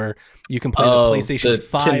 4, you can play the PlayStation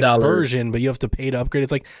 5 version, but you have to pay to upgrade.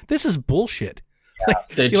 It's like, this is bullshit.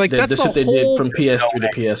 They did from PS3 to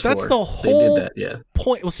PS4. That's the whole they did that,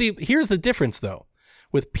 point. Well, see, here's the difference, though.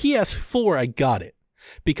 With PS4, I got it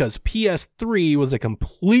because PS3 was a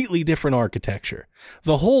completely different architecture.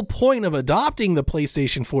 The whole point of adopting the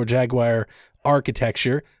PlayStation 4 Jaguar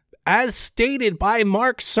architecture, as stated by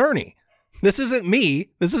Mark Cerny, this isn't me.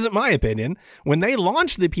 This isn't my opinion. When they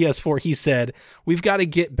launched the PS4, he said, we've got to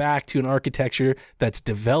get back to an architecture that's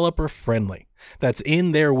developer friendly. that's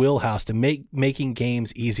in their wheelhouse to making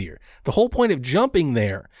games easier. The whole point of jumping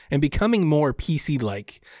there and becoming more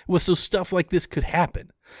PC-like was so stuff like this could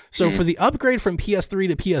happen. So for the upgrade from PS3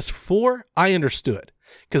 to PS4, I understood.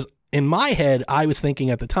 Because in my head, I was thinking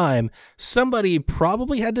at the time, somebody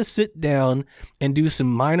probably had to sit down and do some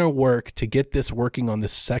minor work to get this working on the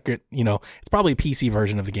second, it's probably a PC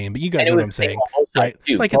version of the game, but you guys know what I'm saying, right?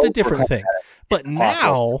 Like it's a different thing. But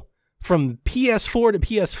now, from PS4 to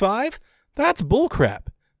PS5, that's bullcrap.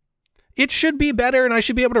 It should be better, and I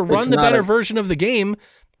should be able to run the better version of the game.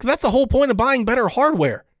 That's the whole point of buying better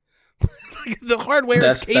hardware. The hardware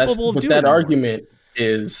is capable of doing that. But that argument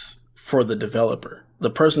is for the developer. The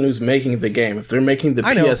person who's making the game, if they're making the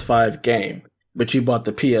PS5 game, but you bought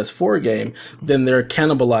the PS4 game, then they're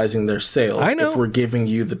cannibalizing their sales if we're giving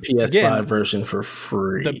you the PS5 version for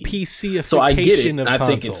free. The PC-ification so I get it. of I consoles.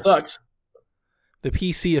 think it sucks. The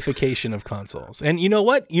PC-ification of consoles. And you know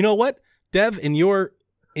what? Dev, in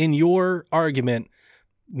your argument,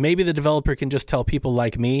 maybe the developer can just tell people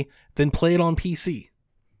like me, then play it on PC.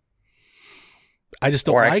 I just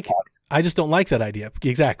don't like that idea.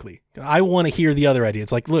 Exactly. I want to hear the other idea.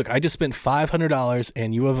 It's like, look, I just spent $500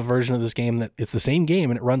 and you have a version of this game that it's the same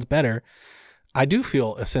game and it runs better. I do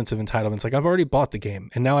feel a sense of entitlement. It's like I've already bought the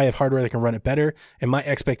game and now I have hardware that can run it better. And my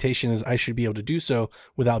expectation is I should be able to do so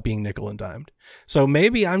without being nickel and dimed. So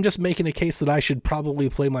maybe I'm just making a case that I should probably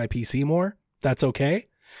play my PC more. That's okay.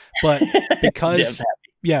 But because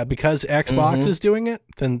Xbox is doing it,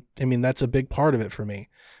 then that's a big part of it for me.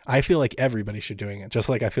 I feel like everybody should doing it, just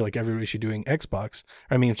like I feel like everybody should doing Xbox.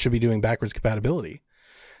 It should be doing backwards compatibility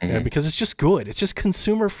because it's just good. It's just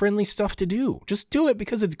consumer friendly stuff to do. Just do it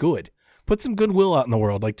because it's good. Put some goodwill out in the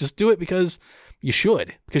world. Like just do it because you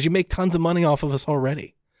should, because you make tons of money off of us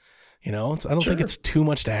already. I don't think it's too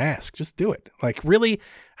much to ask. Just do it. Like really,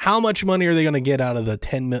 how much money are they going to get out of the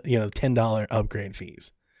 $10 upgrade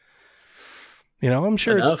fees? I'm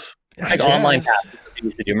sure enough. It's like online passes we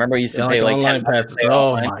used to do. Remember we used to pay like online passes.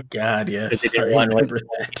 Oh my god, yes. I remember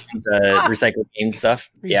that. Recycled game stuff.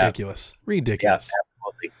 Ridiculous. Yeah,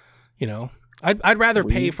 absolutely. I'd rather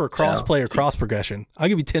pay for cross-play or cross-progression. I'll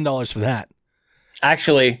give you $10 for that.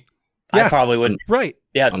 Actually, I probably wouldn't. Right.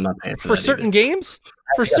 Yeah. I'm not paying for certain games.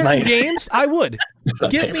 For certain games, I would.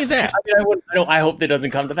 Give me that. I hope that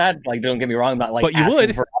doesn't come to that. Like, don't get me wrong. I'm not like but you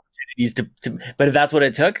would. For opportunities to. But if that's what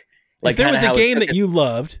it took, like if there was a game that you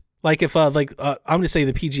loved, like if I'm going to say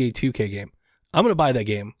the PGA 2K game, I'm going to buy that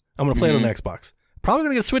game. I'm going to play it on Xbox. Probably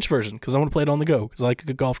going to get a Switch version because I want to play it on the go because I like a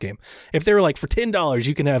good golf game. If they were like for $10,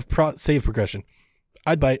 you can have save progression.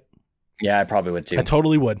 I'd buy it. Yeah, I probably would too. I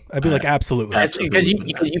totally would. I'd be like, absolutely. Because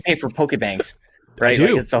you pay for Pokebanks, right? I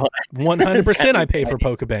do. 100% I pay for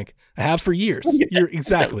Pokebank. I have for years. You're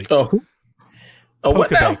exactly.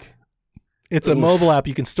 Pokebank. It's a mobile app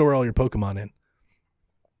you can store all your Pokemon in.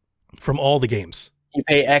 From all the games. You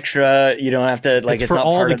pay extra. You don't have to it's for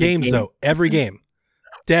all the games though. Every game.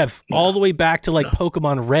 Dev, all the way back to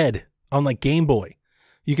Pokemon Red on Game Boy.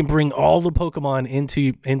 You can bring all the Pokemon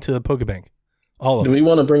into the Pokebank. All of them. Do we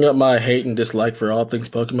want to bring up my hate and dislike for all things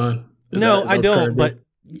Pokemon? No, I don't. But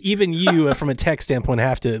even you, from a tech standpoint,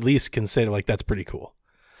 have to at least consider that's pretty cool.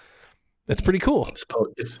 That's pretty cool. It's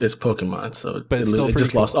Pokemon, so but it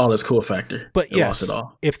just lost all its cool factor. But yes, lost it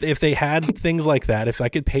all. If they had things like that, if I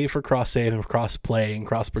could pay for cross save and cross play and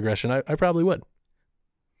cross progression, I probably would.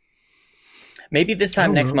 Maybe this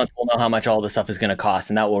time next month we'll know how much all this stuff is going to cost,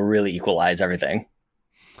 and that will really equalize everything.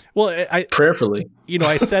 Well, I prayerfully,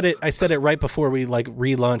 I said it right before we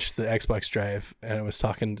relaunched the Xbox Drive, and I was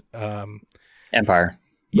talking Empire.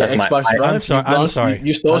 Yeah, Xbox Drive. I'm sorry.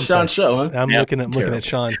 You stole Sean's show, huh? I'm looking at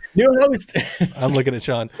Sean. I'm looking at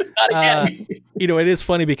Sean. It is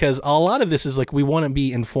funny because a lot of this is we want to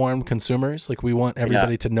be informed consumers. We want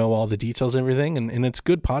everybody to know all the details and everything, and it's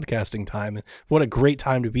good podcasting time. What a great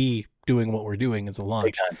time to be doing what we're doing as a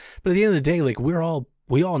launch. But at the end of the day,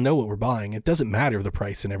 we all know what we're buying. It doesn't matter the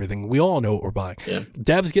price and everything. We all know what we're buying. Yeah.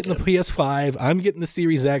 Dev's getting the PS5. I'm getting the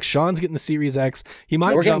Series X. Sean's getting the Series X. He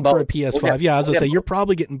might jump for a PS5. I was going to say, you're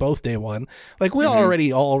probably getting both day one. We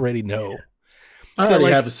already know. I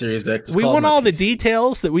already have a Series X. We want all the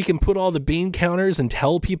details that we can put all the bean counters and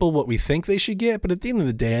tell people what we think they should get. But at the end of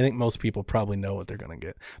the day, I think most people probably know what they're going to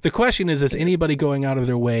get. The question is anybody going out of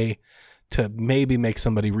their way to maybe make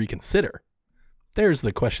somebody reconsider? There's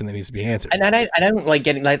the question that needs to be answered. And I don't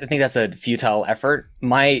getting. I think that's a futile effort.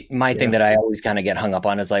 My thing that I always kind of get hung up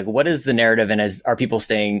on is what is the narrative, and are people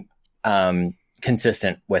staying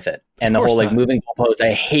consistent with it? And the whole moving goalposts,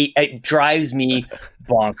 I hate. It drives me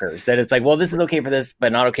bonkers that it's well, this is okay for this,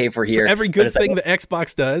 but not okay for here. For every good thing that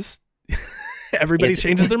Xbox does, Everybody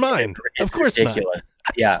changes their mind. Of course ridiculous.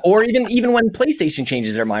 Not. Yeah. Or even when PlayStation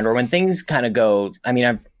changes their mind, or when things kind of go, I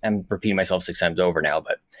mean, I'm repeating myself 6 times over now,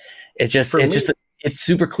 but it's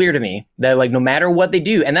super clear to me that like, no matter what they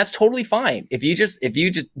do, and that's totally fine. If you just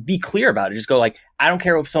be clear about it, just go like, I don't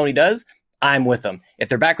care what Sony does, I'm with them. If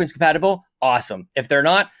they're backwards compatible, awesome. If they're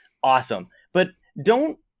not, awesome. But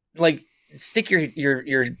don't like stick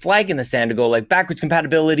your flag in the sand to go like backwards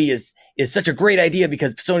compatibility is such a great idea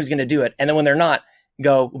because Sony's going to do it. And then when they're not,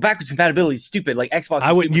 go, well, backwards compatibility is stupid. Like Xbox,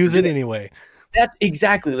 I wouldn't use it anyway. That's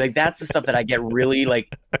exactly like, that's the stuff that I get really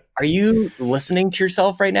like, are you listening to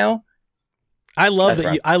yourself right now? I love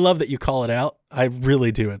that you call it out. I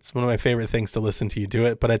really do. It's one of my favorite things to listen to you do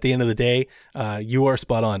it. But at the end of the day, you are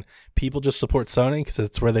spot on. People just support Sony because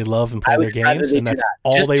it's where they love and play their games, and that's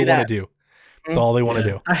all they want to do. That's all they want to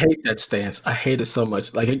do. I hate that stance. I hate it so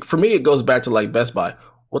much. Like for me, it goes back to like Best Buy.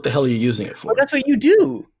 What the hell are you using it for? Well, that's what you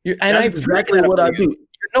do. That's exactly what I do.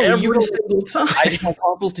 No, every single time. I just want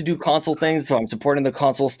consoles to do console things, so I'm supporting the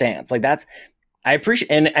console stance. Like that's, I appreciate,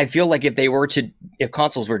 and I feel like if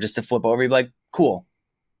consoles were just to flip over, you'd be like, cool.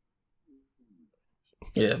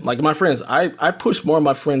 Yeah, like my friends, I push more of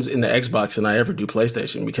my friends into Xbox than I ever do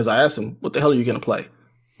PlayStation because I ask them, "What the hell are you going to play?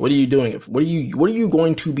 What are you doing? What are you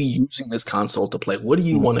going to be using this console to play? What do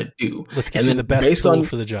you want to do? Let's get you the best tool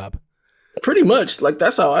for the job." Pretty much, like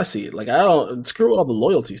that's how I see it. Like I don't screw all the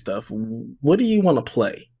loyalty stuff. What do you want to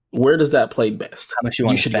play? Where does that play best? How much you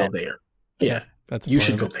want to spend? Go there. Yeah, you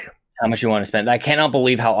should go there. How much you want to spend? I cannot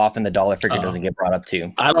believe how often the dollar figure doesn't get brought up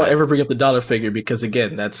too. I don't ever bring up the dollar figure because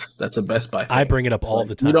again, that's a Best Buy thing. I bring it up all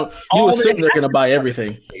the time. You assume they're going to buy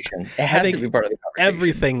everything. It has to be part of the conversation.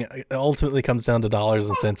 Everything ultimately comes down to dollars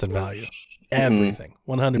and cents and value. Everything,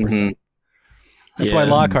 100%. That's why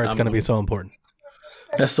Lockhart's going to be so important.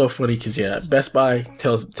 That's so funny because Best Buy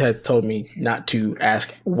told me not to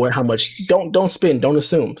ask how much. Don't spend, don't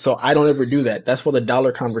assume. So I don't ever do that. That's why the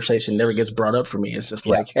dollar conversation never gets brought up for me. It's just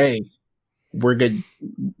like, hey, we're good.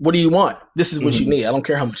 What do you want? This is what you need. I don't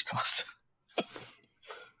care how much it costs.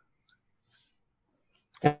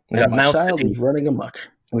 We got my child is running amok.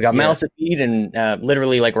 We got mouths to feed, and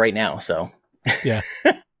literally like right now. So yeah.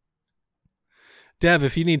 Dev,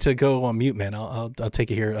 if you need to go on mute, man, I'll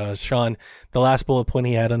take it here. Sean, the last bullet point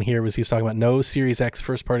he had on here was he's talking about no Series X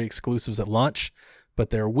first-party exclusives at launch,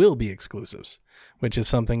 but there will be exclusives, which is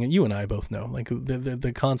something you and I both know. Like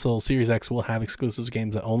the console Series X will have exclusives,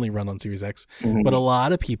 games that only run on Series X. Mm-hmm. But a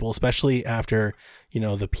lot of people, especially after the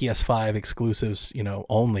PS5 exclusives,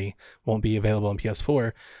 only won't be available on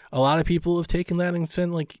PS4. A lot of people have taken that and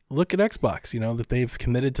said, like, look at Xbox. that they've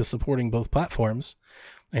committed to supporting both platforms.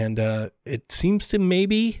 And it seems to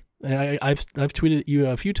maybe, I've tweeted at you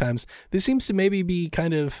a few times, this seems to maybe be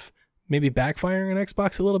kind of maybe backfiring on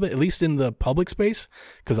Xbox a little bit, at least in the public space,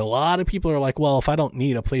 because a lot of people are like, well, if I don't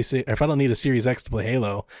need a Series X to play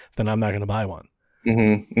Halo, then I'm not going to buy one.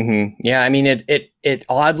 Mm-hmm, mm-hmm. Yeah, I mean, it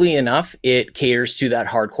oddly enough, it caters to that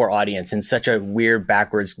hardcore audience in such a weird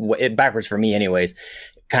backwards for me anyways,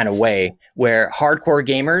 kind of way, where hardcore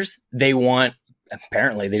gamers,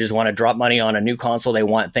 apparently they just want to drop money on a new console. They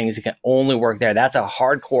want things that can only work there. That's a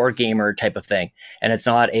hardcore gamer type of thing. And it's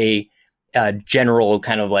not a general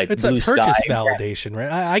kind of like it's blue a purchase sky validation,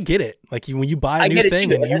 right? I get it. Like when you buy a new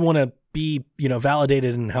thing and you want to be,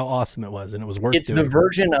 validated in how awesome it was and it was worth it. It's the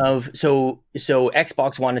version of, so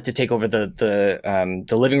Xbox wanted to take over the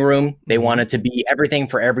living room. They wanted to be everything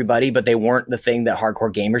for everybody, but they weren't the thing that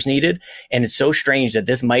hardcore gamers needed. And it's so strange that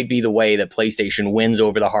this might be the way that PlayStation wins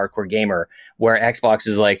over the hardcore gamer, where Xbox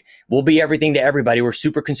is like, we'll be everything to everybody. We're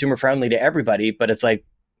super consumer friendly to everybody, but it's like,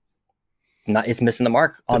 it's missing the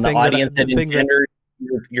mark on the audience that engendered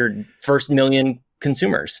your first million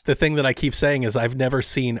consumers. The thing that I keep saying is the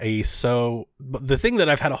thing that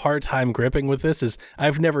I've had a hard time gripping with this is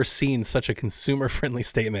I've never seen such a consumer friendly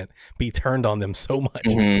statement be turned on them so much.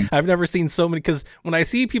 Mm-hmm. I've never seen so many, because when I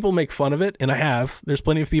see people make fun of it, and there's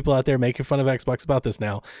plenty of people out there making fun of Xbox about this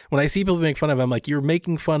now. When I see people make fun of it, I'm like, you're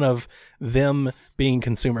making fun of them being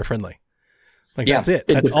consumer friendly. Like, that's it.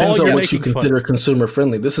 It that's depends all on what you consider consumer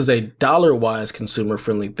friendly. This is a dollar-wise consumer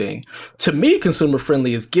friendly thing. To me, consumer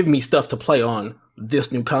friendly is give me stuff to play on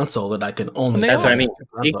this new console that I can only. That's what I mean.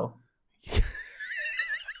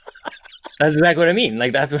 That's exactly what I mean.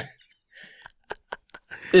 Like that's what.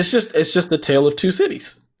 It's just the tale of two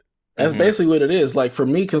cities. That's basically what it is. Like for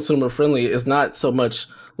me, consumer friendly is not so much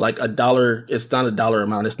like a dollar. It's not a dollar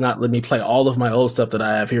amount. It's not let me play all of my old stuff that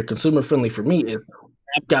I have here. Consumer friendly for me is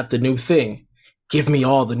I've got the new thing. Give me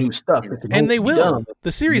all the new stuff. And they will.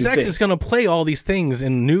 The Series X is going to play all these things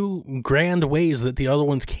in new, grand ways that the other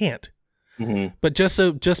ones can't. But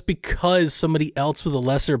just because somebody else with a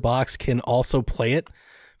lesser box can also play it,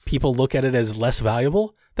 people look at it as less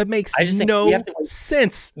valuable. That makes no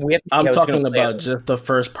sense. I'm talking about just the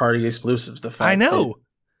first party exclusives. The fact I know.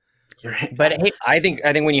 But I think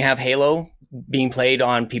when you have Halo being played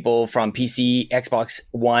on people from PC, Xbox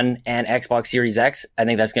One, and Xbox Series X, I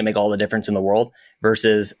think that's going to make all the difference in the world.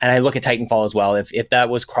 Versus, and I look at Titanfall as well. If that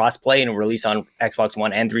was cross-play and released on Xbox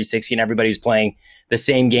One and 360 and everybody's playing the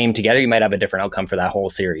same game together, you might have a different outcome for that whole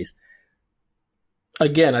series.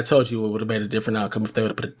 Again, I told you it would have made a different outcome if they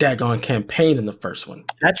would have put a daggone campaign in the first one.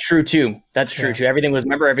 That's true too. Everything was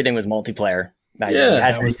multiplayer.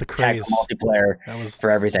 That was the craze. Multiplayer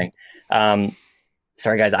for everything.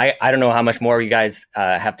 Sorry guys, I don't know how much more you guys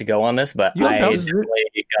have to go on this, but I definitely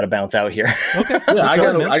got to bounce out here. Okay. Yeah,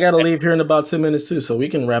 I gotta leave here in about 10 minutes too, so we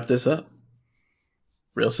can wrap this up.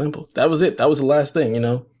 Real simple. That was it. That was the last thing,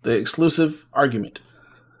 the exclusive argument.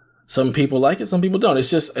 Some people like it, some people don't. It's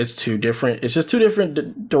just two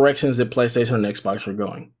different directions that PlayStation and Xbox are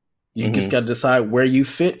going. You just got to decide where you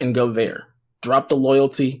fit and go there. Drop the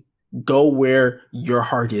loyalty, go where your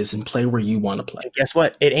heart is and play where you want to play. And guess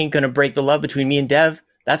what? It ain't going to break the love between me and Dev.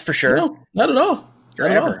 That's for sure. No, not at all.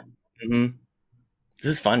 Not at all. Mm-hmm. This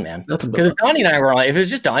is fun, man. Because if Donnie and I were on, if it was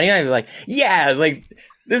just Donnie and I, would be like, yeah, like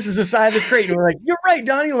this is the side that's great. And we're like, you're right,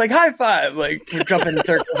 Donnie. Like high five. Like we're jumping in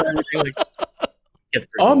circles and everything. Like,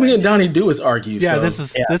 all me and Donnie do is argue. Yeah, this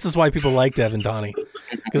is why people like Dev and Donnie,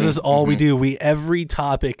 because this is all we do. Every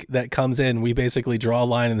topic that comes in, we basically draw a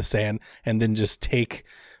line in the sand and then just take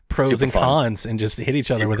pros and cons and just hit each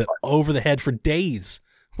other with it over the head for days.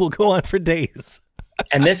 We'll go on for days.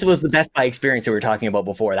 And this was the Best Buy experience that we were talking about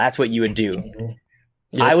before. That's what you would do.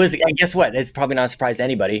 Yep. And guess what? It's probably not a surprise to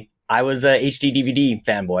anybody. I was a HD DVD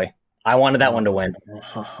fanboy. I wanted that one to win.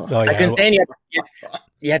 Oh, yeah. I couldn't stand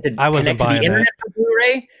you had to connect to the internet for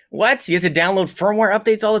Blu-ray. What? You had to download firmware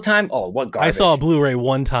updates all the time? Oh, what garbage. I saw a Blu-ray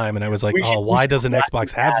one time and I was like, why doesn't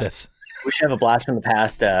Xbox have this? We should have a blast from the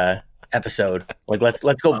past episode. Like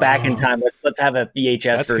let's go back in time. Let's have a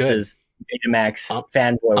VHS versus Betamax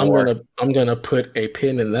fanboy war. I'm gonna put a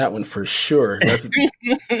pin in that one for sure. That's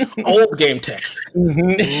old game tech.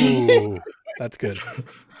 Ooh, that's good.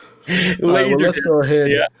 Let's go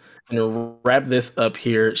ahead and wrap this up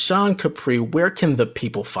here. Sean Capri, where can the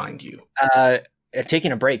people find you?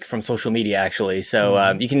 Taking a break from social media, actually.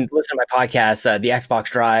 So you can listen to my podcast, The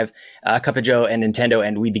Xbox Drive, Cup of Joe, and Nintendo,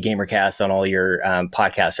 and We the Gamercast on all your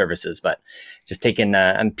podcast services. But just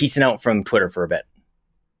I'm peacing out from Twitter for a bit.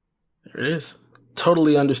 There it is.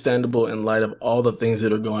 Totally understandable in light of all the things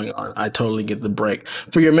that are going on. I totally get the break.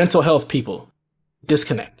 For your mental health, people,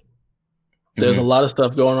 disconnect. There's a lot of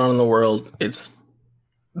stuff going on in the world. It's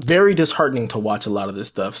very disheartening to watch a lot of this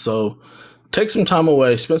stuff. So take some time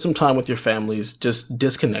away, spend some time with your families, just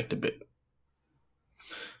disconnect a bit.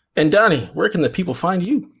 And Donnie, where can the people find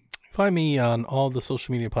you? Find me on all the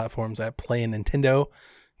social media platforms at Playin' Nintendo.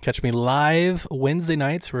 Catch me live Wednesday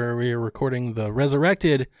nights where we are recording the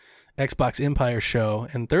resurrected Xbox Empire show,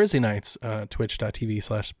 and Thursday nights,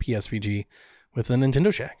 twitch.tv/PSVG with the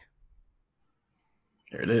Nintendo Shack.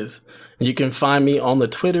 There it is. And you can find me on the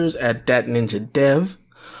Twitters at DatNinjaDev.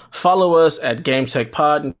 Follow us at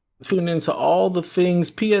GameTechPod and tune into all the things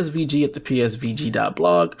PSVG at the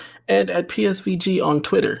PSVG.blog and at PSVG on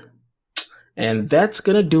Twitter. And that's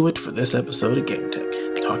going to do it for this episode of Game Tech.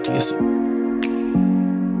 Talk to you soon.